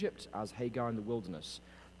slavery in Egypt as Hagar in the wilderness.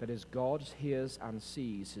 That is, God hears and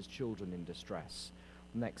sees his children in distress.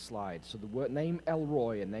 Next slide. So the word name El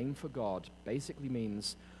Roi, a name for God, basically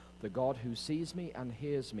means the God who sees me and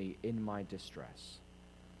hears me in my distress.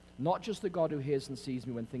 Not just the God who hears and sees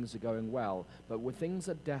me when things are going well, but when things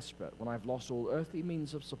are desperate, when I've lost all earthly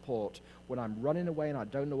means of support, when I'm running away and I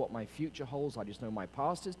don't know what my future holds, I just know my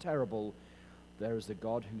past is terrible, there is the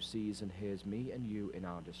God who sees and hears me and you in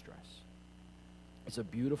our distress. It's a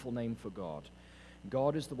beautiful name for God.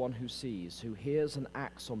 God is the one who sees, who hears and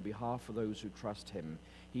acts on behalf of those who trust him.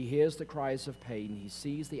 He hears the cries of pain, he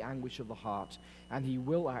sees the anguish of the heart, and he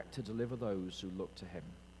will act to deliver those who look to him.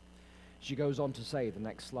 She goes on to say, the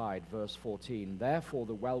next slide, verse 14, therefore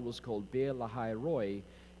the well was called Beer Lahai Roi.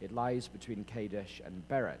 It lies between Kadesh and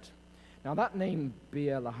Beret. Now that name,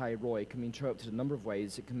 Beer Lahai Roi, can be interpreted a number of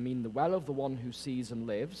ways. It can mean the well of the one who sees and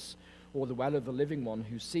lives, or the well of the living one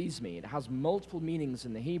who sees me. It has multiple meanings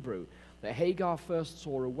in the Hebrew. That Hagar first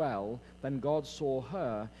saw a well, then God saw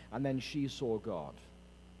her, and then she saw God.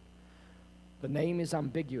 The name is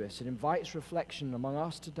ambiguous. It invites reflection among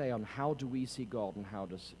us today on how do we see God and how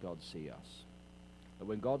does God see us. And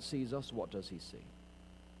when God sees us, what does he see?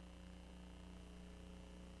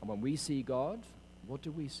 And when we see God, what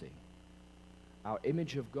do we see? Our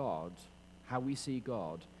image of God, how we see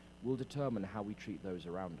God, will determine how we treat those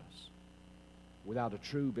around us. Without a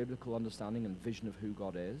true biblical understanding and vision of who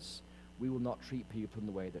God is, we will not treat people in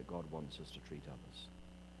the way that God wants us to treat others.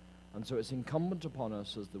 And so it's incumbent upon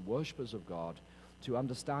us as the worshippers of God to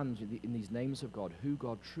understand in these names of God who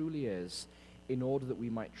God truly is, in order that we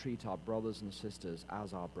might treat our brothers and sisters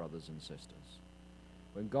as our brothers and sisters.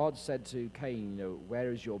 When God said to Cain,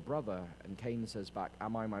 where is your brother? And Cain says back,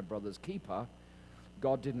 am I my brother's keeper?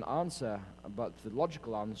 God didn't answer, but the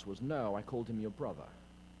logical answer was, no, I called him your brother.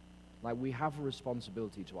 Like, we have a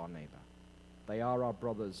responsibility to our neighbor. They are our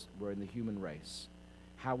brothers. We're in the human race.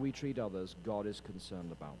 How we treat others, God is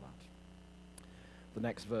concerned about that. The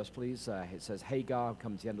next verse, please. It says, Hagar,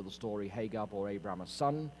 come to the end of the story. Hagar bore Abraham a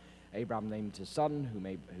son. Abraham named his son,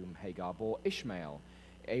 whom Hagar bore, Ishmael.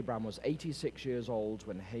 Abraham was 86 years old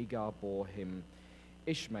when Hagar bore him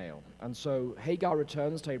Ishmael. And so Hagar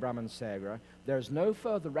returns to Abraham and Sarah. There is no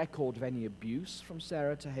further record of any abuse from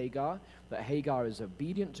Sarah to Hagar, that Hagar is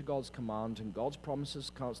obedient to God's command and God's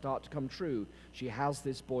promises start to come true. She has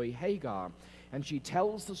this boy Hagar, and she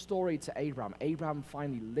tells the story to Abraham. Abraham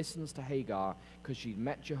finally listens to Hagar because she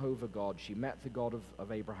met Jehovah God. She met the God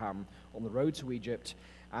of Abraham on the road to Egypt,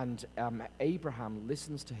 and Abraham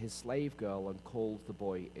listens to his slave girl and calls the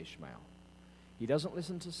boy Ishmael. He doesn't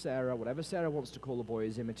listen to Sarah. Whatever Sarah wants to call the boy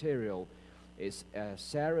is immaterial. It's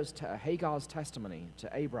Hagar's testimony to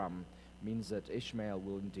Abraham means that Ishmael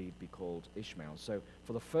will indeed be called Ishmael. So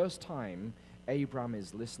for the first time, Abraham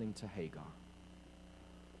is listening to Hagar.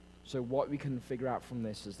 So what we can figure out from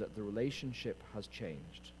this is that the relationship has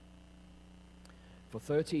changed. For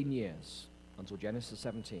 13 years, until Genesis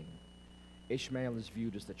 17, Ishmael is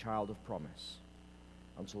viewed as the child of promise,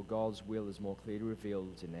 until God's will is more clearly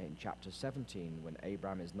revealed in chapter 17 when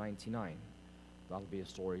Abraham is 99. That'll be a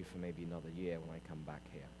story for maybe another year when I come back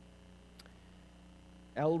here.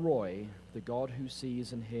 El Roy, the God who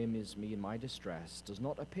sees and hears me in my distress, does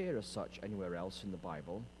not appear as such anywhere else in the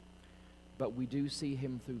Bible, but we do see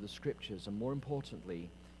him through the scriptures, and more importantly,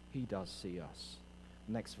 he does see us.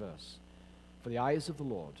 Next verse. For the eyes of the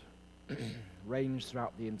Lord range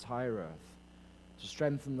throughout the entire earth to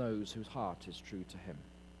strengthen those whose heart is true to him.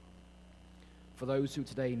 For those who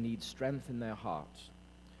today need strength in their heart,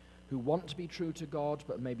 who want to be true to God,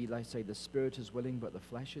 but maybe they say the spirit is willing but the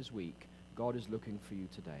flesh is weak, God is looking for you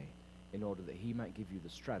today in order that he might give you the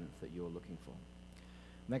strength that you're looking for.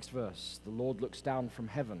 Next verse. The Lord looks down from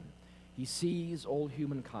heaven. He sees all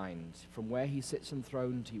humankind. From where he sits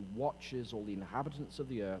enthroned, he watches all the inhabitants of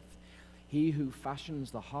the earth. He who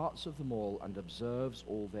fashions the hearts of them all and observes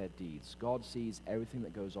all their deeds. God sees everything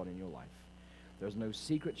that goes on in your life. There is no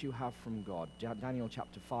secret you have from God. Daniel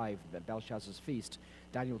chapter 5, at Belshazzar's feast,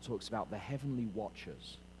 Daniel talks about the heavenly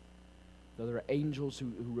watchers. There are angels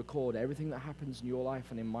who record everything that happens in your life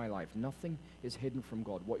and in my life. Nothing is hidden from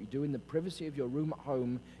God. What you do in the privacy of your room at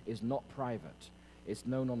home is not private. It's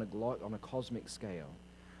known on a cosmic scale.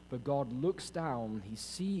 But God looks down, he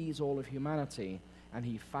sees all of humanity, and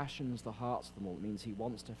he fashions the hearts of them all. It means he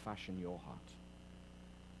wants to fashion your heart.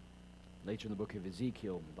 Later in the book of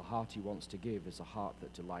Ezekiel, the heart he wants to give is a heart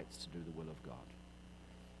that delights to do the will of God.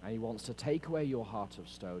 And he wants to take away your heart of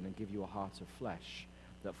stone and give you a heart of flesh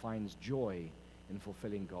that finds joy in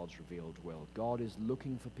fulfilling God's revealed will. God is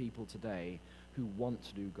looking for people today who want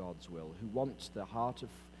to do God's will, who want the heart of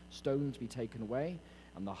stone to be taken away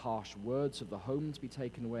and the harsh words of the home to be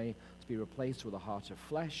taken away, to be replaced with a heart of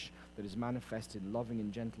flesh that is manifested in loving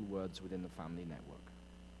and gentle words within the family network.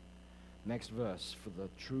 Next verse. For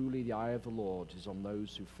truly the eye of the Lord is on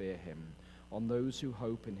those who fear him, on those who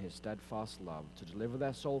hope in his steadfast love, to deliver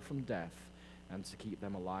their soul from death and to keep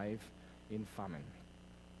them alive in famine.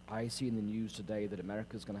 I see in the news today that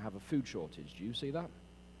America's going to have a food shortage. Do you see that?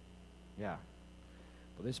 Yeah.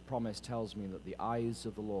 But this promise tells me that the eyes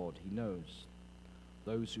of the Lord, he knows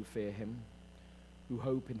those who fear him, who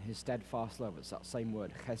hope in his steadfast love. It's that same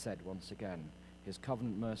word, chesed, once again. His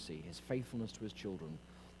covenant mercy, his faithfulness to his children,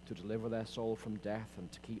 to deliver their soul from death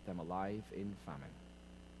and to keep them alive in famine.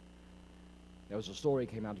 There was a story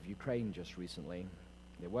came out of Ukraine just recently.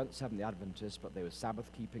 They weren't Seventh-day Adventists, but they were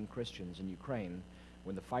Sabbath-keeping Christians in Ukraine.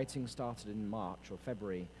 When the fighting started in March or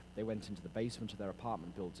February, they went into the basement of their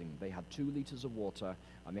apartment building. They had 2 liters of water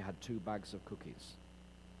and they had 2 bags of cookies.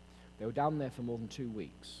 They were down there for more than 2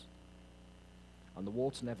 weeks. And the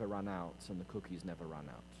water never ran out and the cookies never ran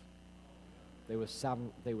out.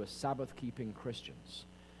 They were Sabbath-keeping Christians.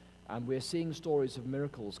 And we're seeing stories of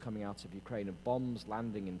miracles coming out of Ukraine, of bombs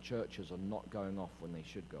landing in churches and not going off when they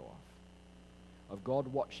should go off, of God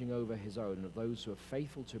watching over his own, and of those who are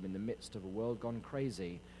faithful to him in the midst of a world gone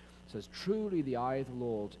crazy. It says, truly the eye of the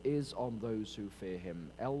Lord is on those who fear him.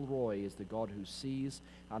 El Roy is the God who sees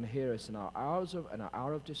and hears us in our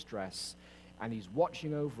hour of distress, and he's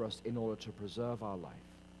watching over us in order to preserve our life.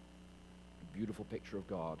 A beautiful picture of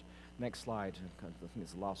God. Next slide. I think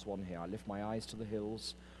it's the last one here. I lift my eyes to the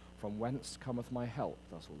hills. From whence cometh my help?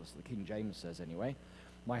 That's what the King James says anyway.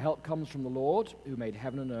 My help comes from the Lord, who made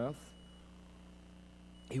heaven and earth.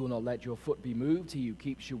 He will not let your foot be moved. He who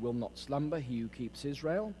keeps you will not slumber. He who keeps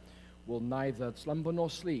Israel will neither slumber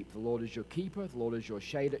nor sleep. The Lord is your keeper. The Lord is your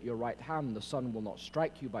shade at your right hand. The sun will not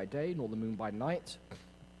strike you by day, nor the moon by night.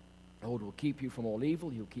 The Lord will keep you from all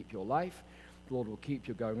evil. He will keep your life. The Lord will keep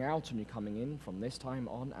you going out and you coming in from this time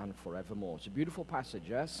on and forevermore. It's a beautiful passage,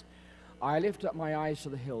 yes? I lift up my eyes to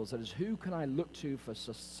the hills. That is, who can I look to for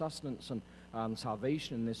sustenance and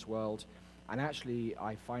salvation in this world? And actually,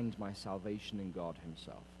 I find my salvation in God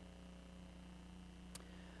himself.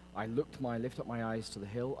 I lift up my eyes to the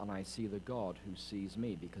hill, and I see the God who sees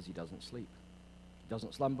me, because he doesn't sleep. He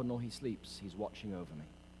doesn't slumber nor he sleeps. He's watching over me.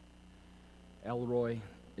 El Roy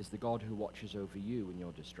is the God who watches over you in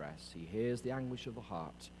your distress. He hears the anguish of the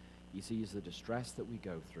heart. He sees the distress that we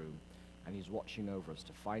go through, and he's watching over us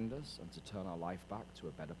to find us and to turn our life back to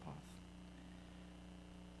a better path.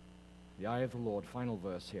 The eye of the Lord, final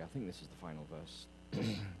verse here. I think this is the final verse.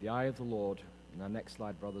 The eye of the Lord, in our next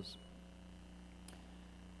slide, brothers,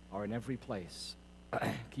 are in every place,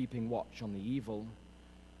 keeping watch on the evil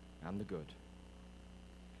and the good.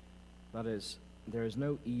 That is, there is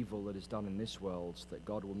no evil that is done in this world that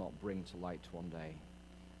God will not bring to light one day,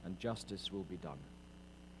 and justice will be done.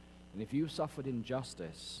 And if you've suffered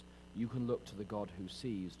injustice, you can look to the God who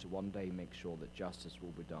sees to one day make sure that justice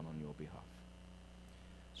will be done on your behalf.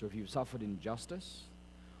 So if you've suffered injustice,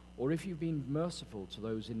 or if you've been merciful to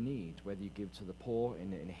those in need, whether you give to the poor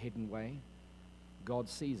in a hidden way, God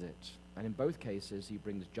sees it. And in both cases, he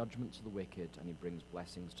brings judgment to the wicked and he brings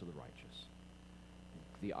blessings to the righteous.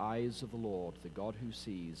 The eyes of the Lord, the God who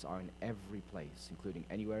sees, are in every place, including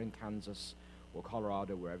anywhere in Kansas or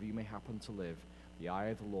Colorado, wherever you may happen to live. The eye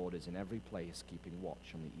of the Lord is in every place, keeping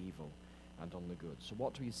watch on the evil and on the good. So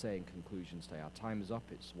what do we say in conclusion today? Our time is up.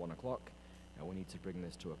 It's 1 o'clock, and we need to bring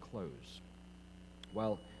this to a close.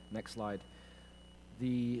 Well, next slide.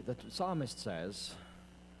 The psalmist says,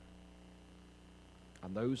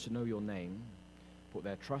 and those who know your name put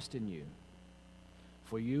their trust in you.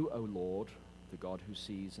 For you, O Lord, the God who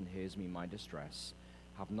sees and hears me my distress,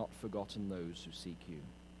 have not forgotten those who seek you.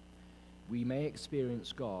 We may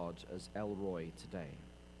experience God as El Roy today,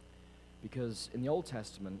 because in the Old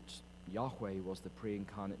Testament, Yahweh was the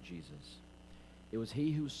pre-incarnate Jesus. It was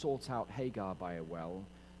he who sought out Hagar by a well,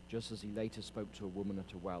 just as he later spoke to a woman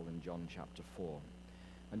at a well in John chapter 4.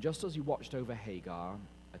 And just as he watched over Hagar,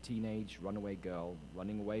 a teenage runaway girl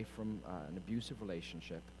running away from an abusive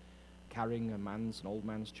relationship, carrying an old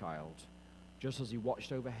man's child, just as he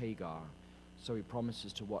watched over Hagar, so he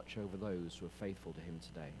promises to watch over those who are faithful to him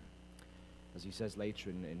today. As he says later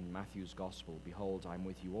in Matthew's Gospel, behold, I am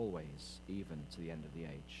with you always, even to the end of the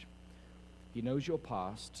age. He knows your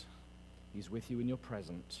past, he's with you in your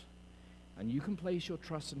present, and you can place your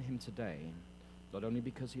trust in him today, not only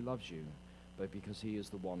because he loves you, but because he is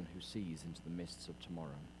the one who sees into the mists of tomorrow.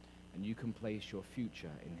 And you can place your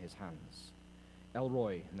future in his hands. El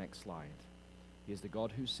Roy, next slide. He is the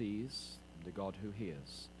God who sees, the God who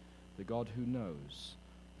hears, the God who knows,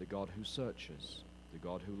 the God who searches, the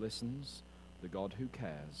God who listens, the God who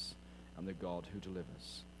cares, and the God who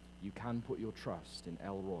delivers. You can put your trust in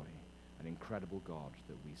El Roy, an incredible God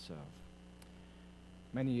that we serve.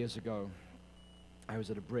 Many years ago, I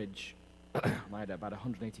was at a bridge. I had about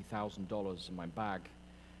 $180,000 in my bag.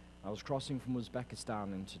 I was crossing from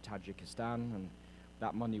Uzbekistan into Tajikistan, and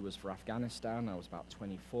that money was for Afghanistan. I was about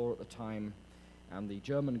 24 at the time, and the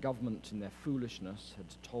German government, in their foolishness, had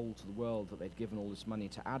told the world that they'd given all this money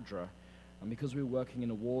to ADRA, and because we were working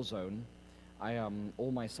in a war zone,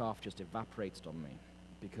 all my staff just evaporated on me,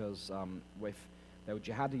 because if there were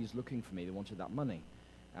jihadis looking for me, they wanted that money.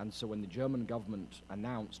 And so when the German government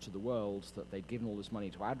announced to the world that they'd given all this money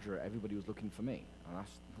to ADRA, everybody was looking for me. And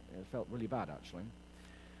it felt really bad, actually.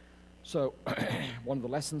 So one of the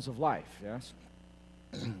lessons of life, yes?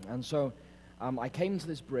 And so I came to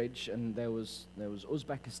this bridge, and there was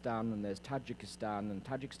Uzbekistan, and there's Tajikistan, and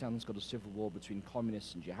Tajikistan's got a civil war between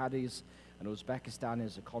communists and jihadis, and Uzbekistan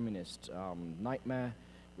is a communist nightmare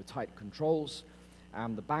with tight controls.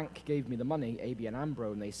 And the bank gave me the money, ABN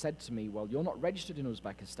AMRO, and they said to me, well, you're not registered in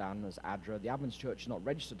Uzbekistan as ADRA, the Adventist Church is not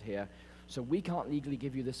registered here, so we can't legally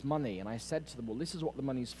give you this money. And I said to them, well, this is what the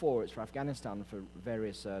money's for. It's for Afghanistan, for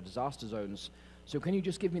various disaster zones. So can you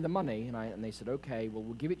just give me the money? And they said, okay, well,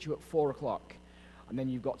 we'll give it to you at 4 o'clock. And then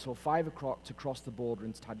you've got till 5 o'clock to cross the border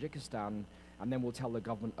into Tajikistan, and then we'll tell the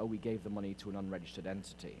government, oh, we gave the money to an unregistered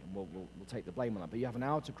entity, and we'll take the blame on that. But you have an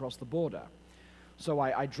hour to cross the border. So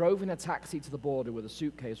I drove in a taxi to the border with a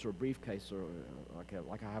suitcase or a briefcase, or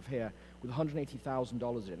like I have here, with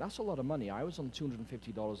 $180,000 in it. That's a lot of money. I was on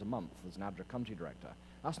 $250 a month as an ADRA country director.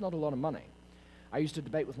 That's not a lot of money. I used to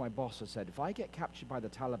debate with my boss. I said, if I get captured by the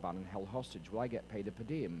Taliban and held hostage, will I get paid a per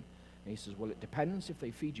diem? And he says, well, it depends if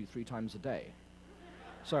they feed you 3 times a day.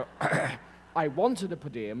 So I wanted a per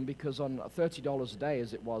diem because on $30 a day,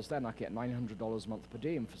 as it was then, I get $900 a month per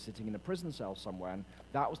diem for sitting in a prison cell somewhere, and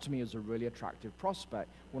that was to me as a really attractive prospect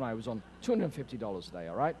when I was on $250 a day,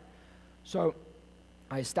 all right? So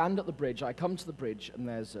I stand at the bridge, I come to the bridge, and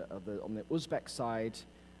there's on the Uzbek side,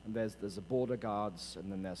 and there's a border guards,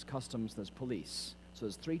 and then there's customs, there's police. So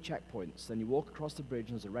there's 3 checkpoints. Then you walk across the bridge,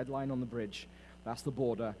 and there's a red line on the bridge, that's the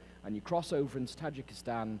border, and you cross over into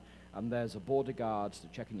Tajikistan, and there's a border guard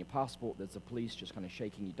checking your passport, there's the police just kind of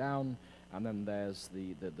shaking you down, and then there's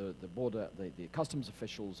the border, the customs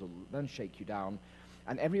officials will then shake you down,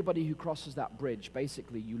 and everybody who crosses that bridge,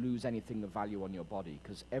 basically you lose anything of value on your body,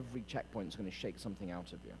 because every checkpoint is going to shake something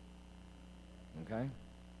out of you, okay?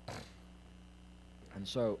 And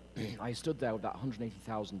so I stood there with that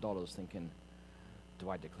 $180,000 thinking, do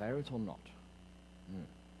I declare it or not?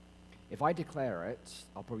 If I declare it,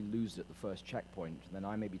 I'll probably lose it at the first checkpoint, then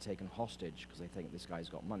I may be taken hostage because they think this guy's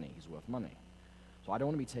got money, he's worth money. So I don't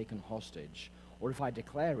want to be taken hostage. Or if I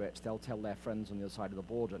declare it, they'll tell their friends on the other side of the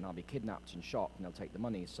border and I'll be kidnapped and shot and they'll take the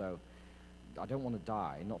money. So I don't want to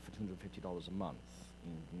die, not for $250 a month.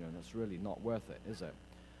 You know, that's really not worth it, is it?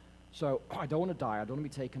 So I don't want to die, I don't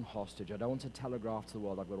want to be taken hostage, I don't want to telegraph to the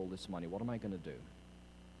world I've got all this money. What am I going to do?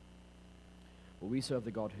 Well, we serve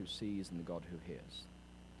the God who sees and the God who hears.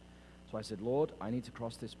 So I said, Lord, I need to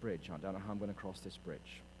cross this bridge. I don't know how I'm going to cross this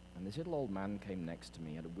bridge. And this little old man came next to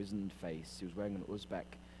me, had a wizened face. He was wearing an Uzbek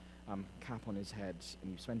cap on his head,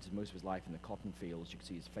 and he spent most of his life in the cotton fields. You could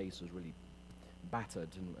see his face was really battered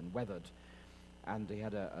and weathered. And he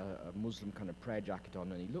had a Muslim kind of prayer jacket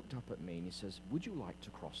on, and he looked up at me, and he says, would you like to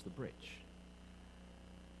cross the bridge?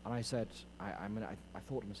 And I said, I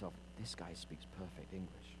thought to myself, this guy speaks perfect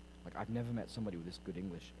English. Like, I've never met somebody with this good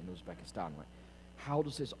English in Uzbekistan. Like, how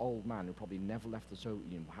does this old man, who probably never left the Soviet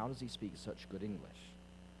Union, how does he speak such good English?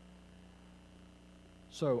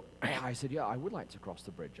 So I said, yeah, I would like to cross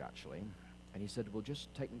the bridge, actually. And he said, well,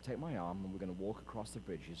 just take my arm, and we're going to walk across the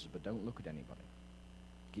bridge. He says, but don't look at anybody.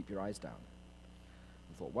 Keep your eyes down.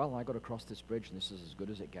 I thought, well, I got to cross this bridge, and this is as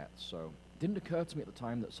good as it gets. So it didn't occur to me at the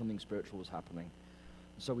time that something spiritual was happening.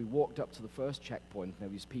 So we walked up to the first checkpoint, and there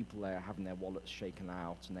were these people there having their wallets shaken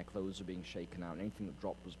out, and their clothes were being shaken out, and anything that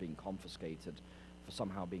dropped was being confiscated for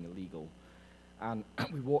somehow being illegal. And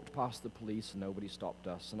we walked past the police, and nobody stopped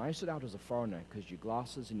us. And I stood out as a foreigner, because your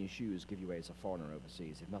glasses and your shoes give you away as a foreigner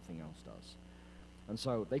overseas, if nothing else does. And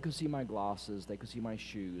so they could see my glasses, they could see my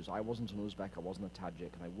shoes. I wasn't an Uzbek, I wasn't a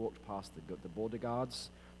Tajik, and I walked past the border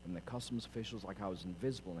guards and the customs officials like I was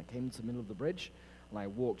invisible, and I came to the middle of the bridge, and I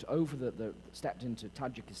walked over stepped into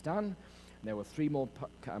Tajikistan, and there were 3 more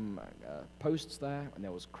posts there, and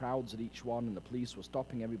there was crowds at each one, and the police were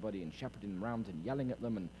stopping everybody and shepherding them around and yelling at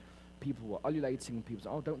them, and people were ululating, and people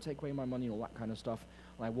said, oh, don't take away my money, and all that kind of stuff.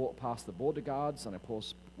 And I walked past the border guards, and I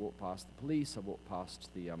walked past the police, I walked past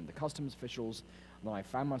the customs officials, and then I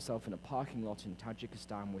found myself in a parking lot in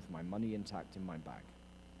Tajikistan with my money intact in my bag.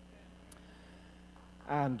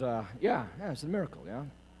 And yeah, it's a miracle, yeah.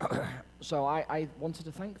 So I wanted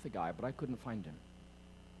to thank the guy, but I couldn't find him.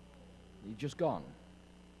 He'd just gone.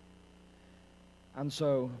 And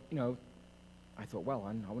so, you know, I thought, well,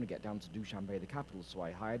 I want to get down to Dushanbe, the capital, so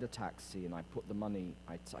I hired a taxi, and I put the money,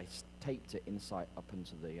 I taped it inside up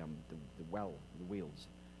into the wheels.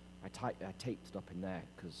 I taped it up in there,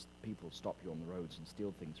 because people stop you on the roads and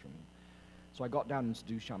steal things from you. So I got down into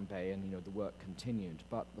Dushanbe, and, you know, the work continued.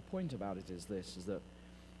 But the point about it is this, is that,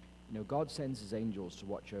 you know, God sends his angels to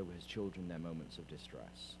watch over his children in their moments of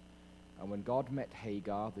distress. And when God met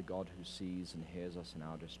Hagar, the God who sees and hears us in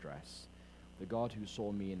our distress, the God who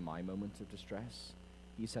saw me in my moment of distress,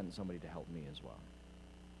 he sent somebody to help me as well.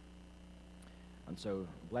 And so,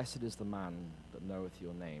 blessed is the man that knoweth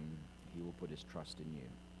your name, he will put his trust in you.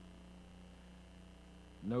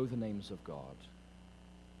 Know the names of God.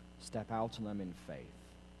 Step out on them in faith.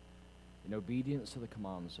 in obedience to the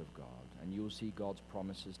commands of God, and you will see God's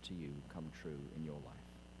promises to you come true in your life.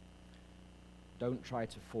 Don't try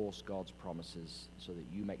to force God's promises so that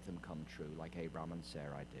you make them come true like Abraham and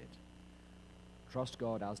Sarai did. Trust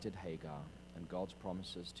God as did Hagar, and God's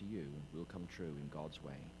promises to you will come true in God's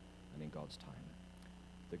way and in God's time.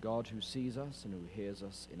 The God who sees us and who hears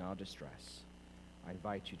us in our distress, I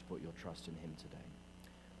invite you to put your trust in him today.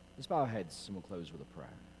 Let's bow our heads and we'll close with a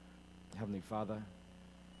prayer. Heavenly Father,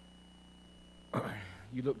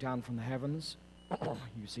 you look down from the heavens,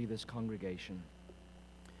 you see this congregation.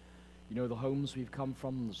 You know the homes we've come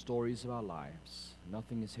from and the stories of our lives.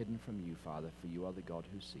 Nothing is hidden from you, Father, for you are the God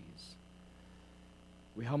who sees.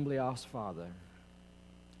 We humbly ask, Father,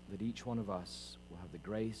 that each one of us will have the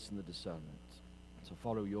grace and the discernment to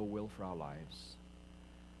follow your will for our lives,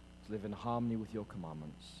 to live in harmony with your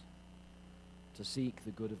commandments, to seek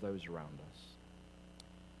the good of those around us.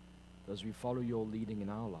 As we follow your leading in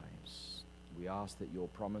our lives, we ask that your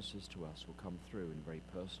promises to us will come through in a very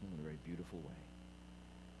personal and a very beautiful way.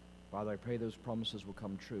 Father, I pray those promises will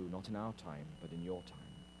come true, not in our time, but in your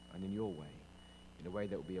time and in your way, in a way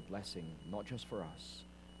that will be a blessing, not just for us,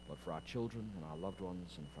 but for our children and our loved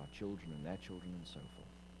ones and for our children and their children and so forth.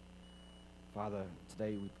 Father,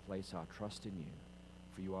 today we place our trust in you,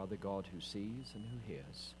 for you are the God who sees and who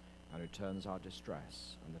hears and who turns our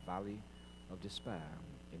distress and the valley of despair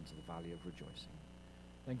into the valley of rejoicing.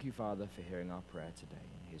 Thank you, Father, for hearing our prayer today.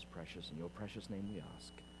 In your precious name we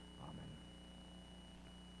ask. Amen.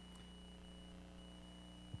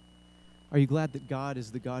 Are you glad that God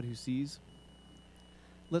is the God who sees?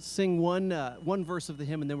 Let's sing one verse of the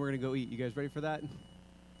hymn, and then we're going to go eat. You guys ready for that?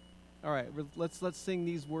 All right, let's sing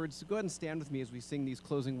these words. Go ahead and stand with me as we sing these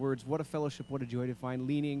closing words. What a fellowship, what a joy to find,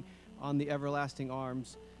 leaning on the everlasting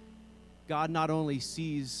arms. God not only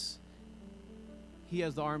sees, he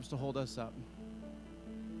has the arms to hold us up.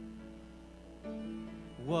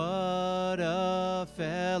 What a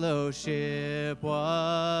fellowship,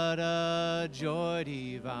 what a joy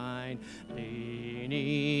divine,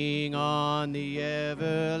 leaning on the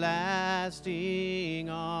everlasting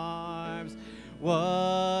arms.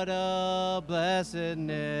 What a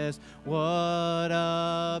blessedness, what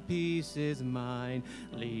a peace is mine,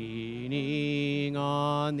 leaning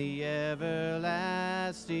on the everlasting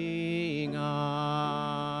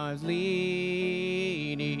arms, leaning,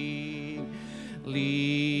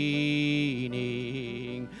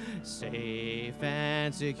 safe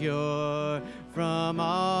and secure from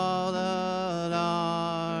all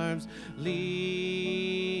alarms, leaning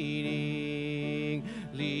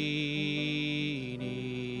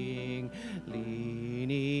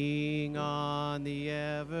on the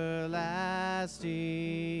everlasting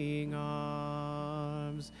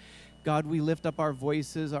arms. God, we lift up our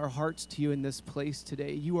voices, our hearts to you in this place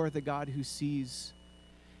today. You are the God who sees.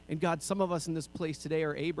 And God, some of us in this place today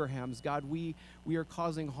are Abrahams. God, we are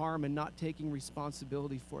causing harm and not taking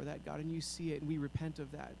responsibility for that, God, and you see it, and we repent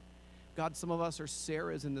of that. God, some of us are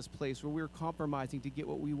Sarahs in this place where we're compromising to get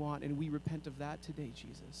what we want, and we repent of that today,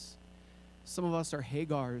 Jesus. Some of us are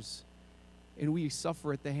Hagars, and we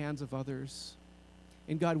suffer at the hands of others.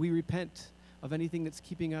 And God, we repent of anything that's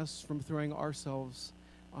keeping us from throwing ourselves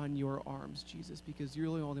on your arms, Jesus, because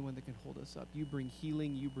you're the only one that can hold us up. You bring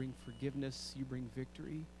healing, you bring forgiveness, you bring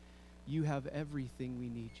victory. You have everything we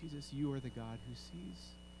need, Jesus. You are the God who sees.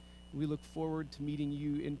 We look forward to meeting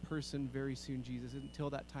you in person very soon, Jesus. Until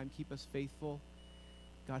that time, keep us faithful.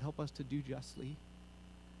 God, help us to do justly.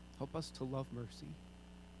 Help us to love mercy.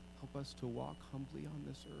 Help us to walk humbly on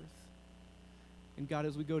this earth. And God,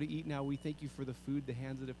 as we go to eat now, we thank you for the food, the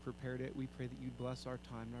hands that have prepared it. We pray that you bless our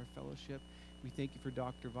time and our fellowship. We thank you for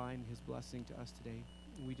Dr. Vine and his blessing to us today.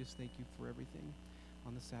 And we just thank you for everything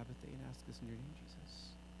on the Sabbath day and ask this in your name, Jesus.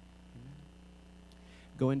 Amen.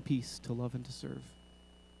 Go in peace to love and to serve.